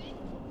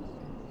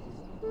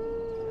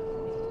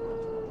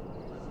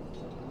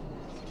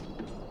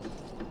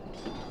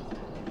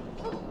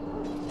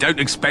 Don't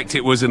expect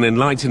it was an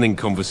enlightening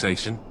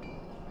conversation.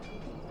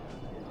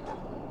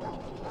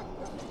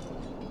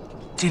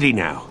 Did he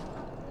now?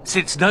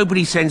 Since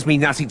nobody sends me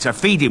nothing to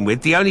feed him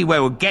with, the only way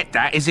we'll get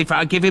that is if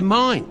I give him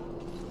mine.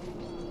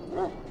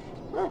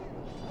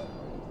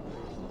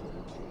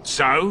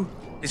 So,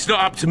 it's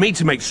not up to me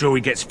to make sure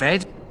he gets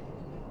fed.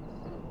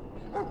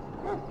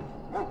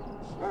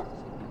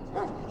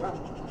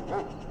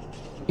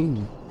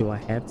 Ooh, do I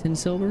have 10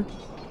 silver?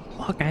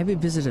 Fuck, I haven't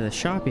visited the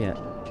shop yet.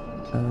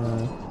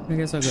 I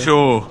guess I'll go.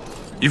 Sure.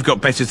 You've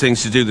got better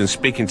things to do than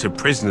speaking to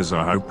prisoners,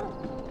 I hope.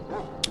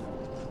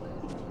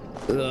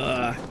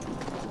 Ugh.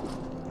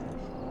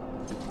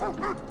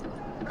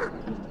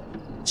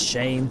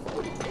 Shame.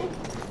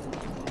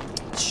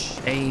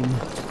 Shame.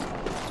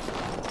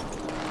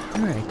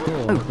 Alright,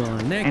 cool. Well,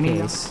 in that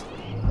case,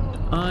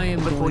 I am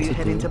before going you to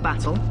head into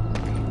battle.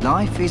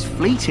 Life is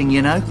fleeting,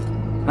 you know.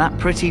 That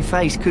pretty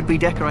face could be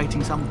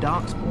decorating some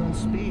darkspawn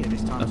spear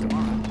this time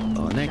tomorrow.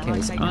 Well, in that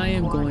case, I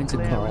am going to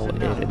call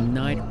it a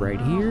night right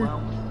here.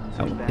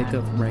 I will pick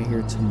up right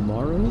here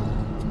tomorrow.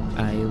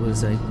 It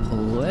was a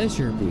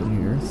pleasure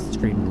being here,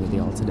 streaming with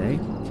y'all today.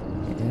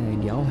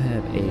 And y'all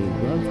have a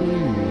lovely,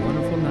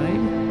 wonderful night.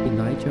 Good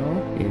night,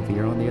 y'all. If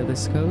you're on the other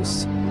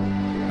coast,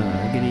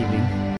 good evening.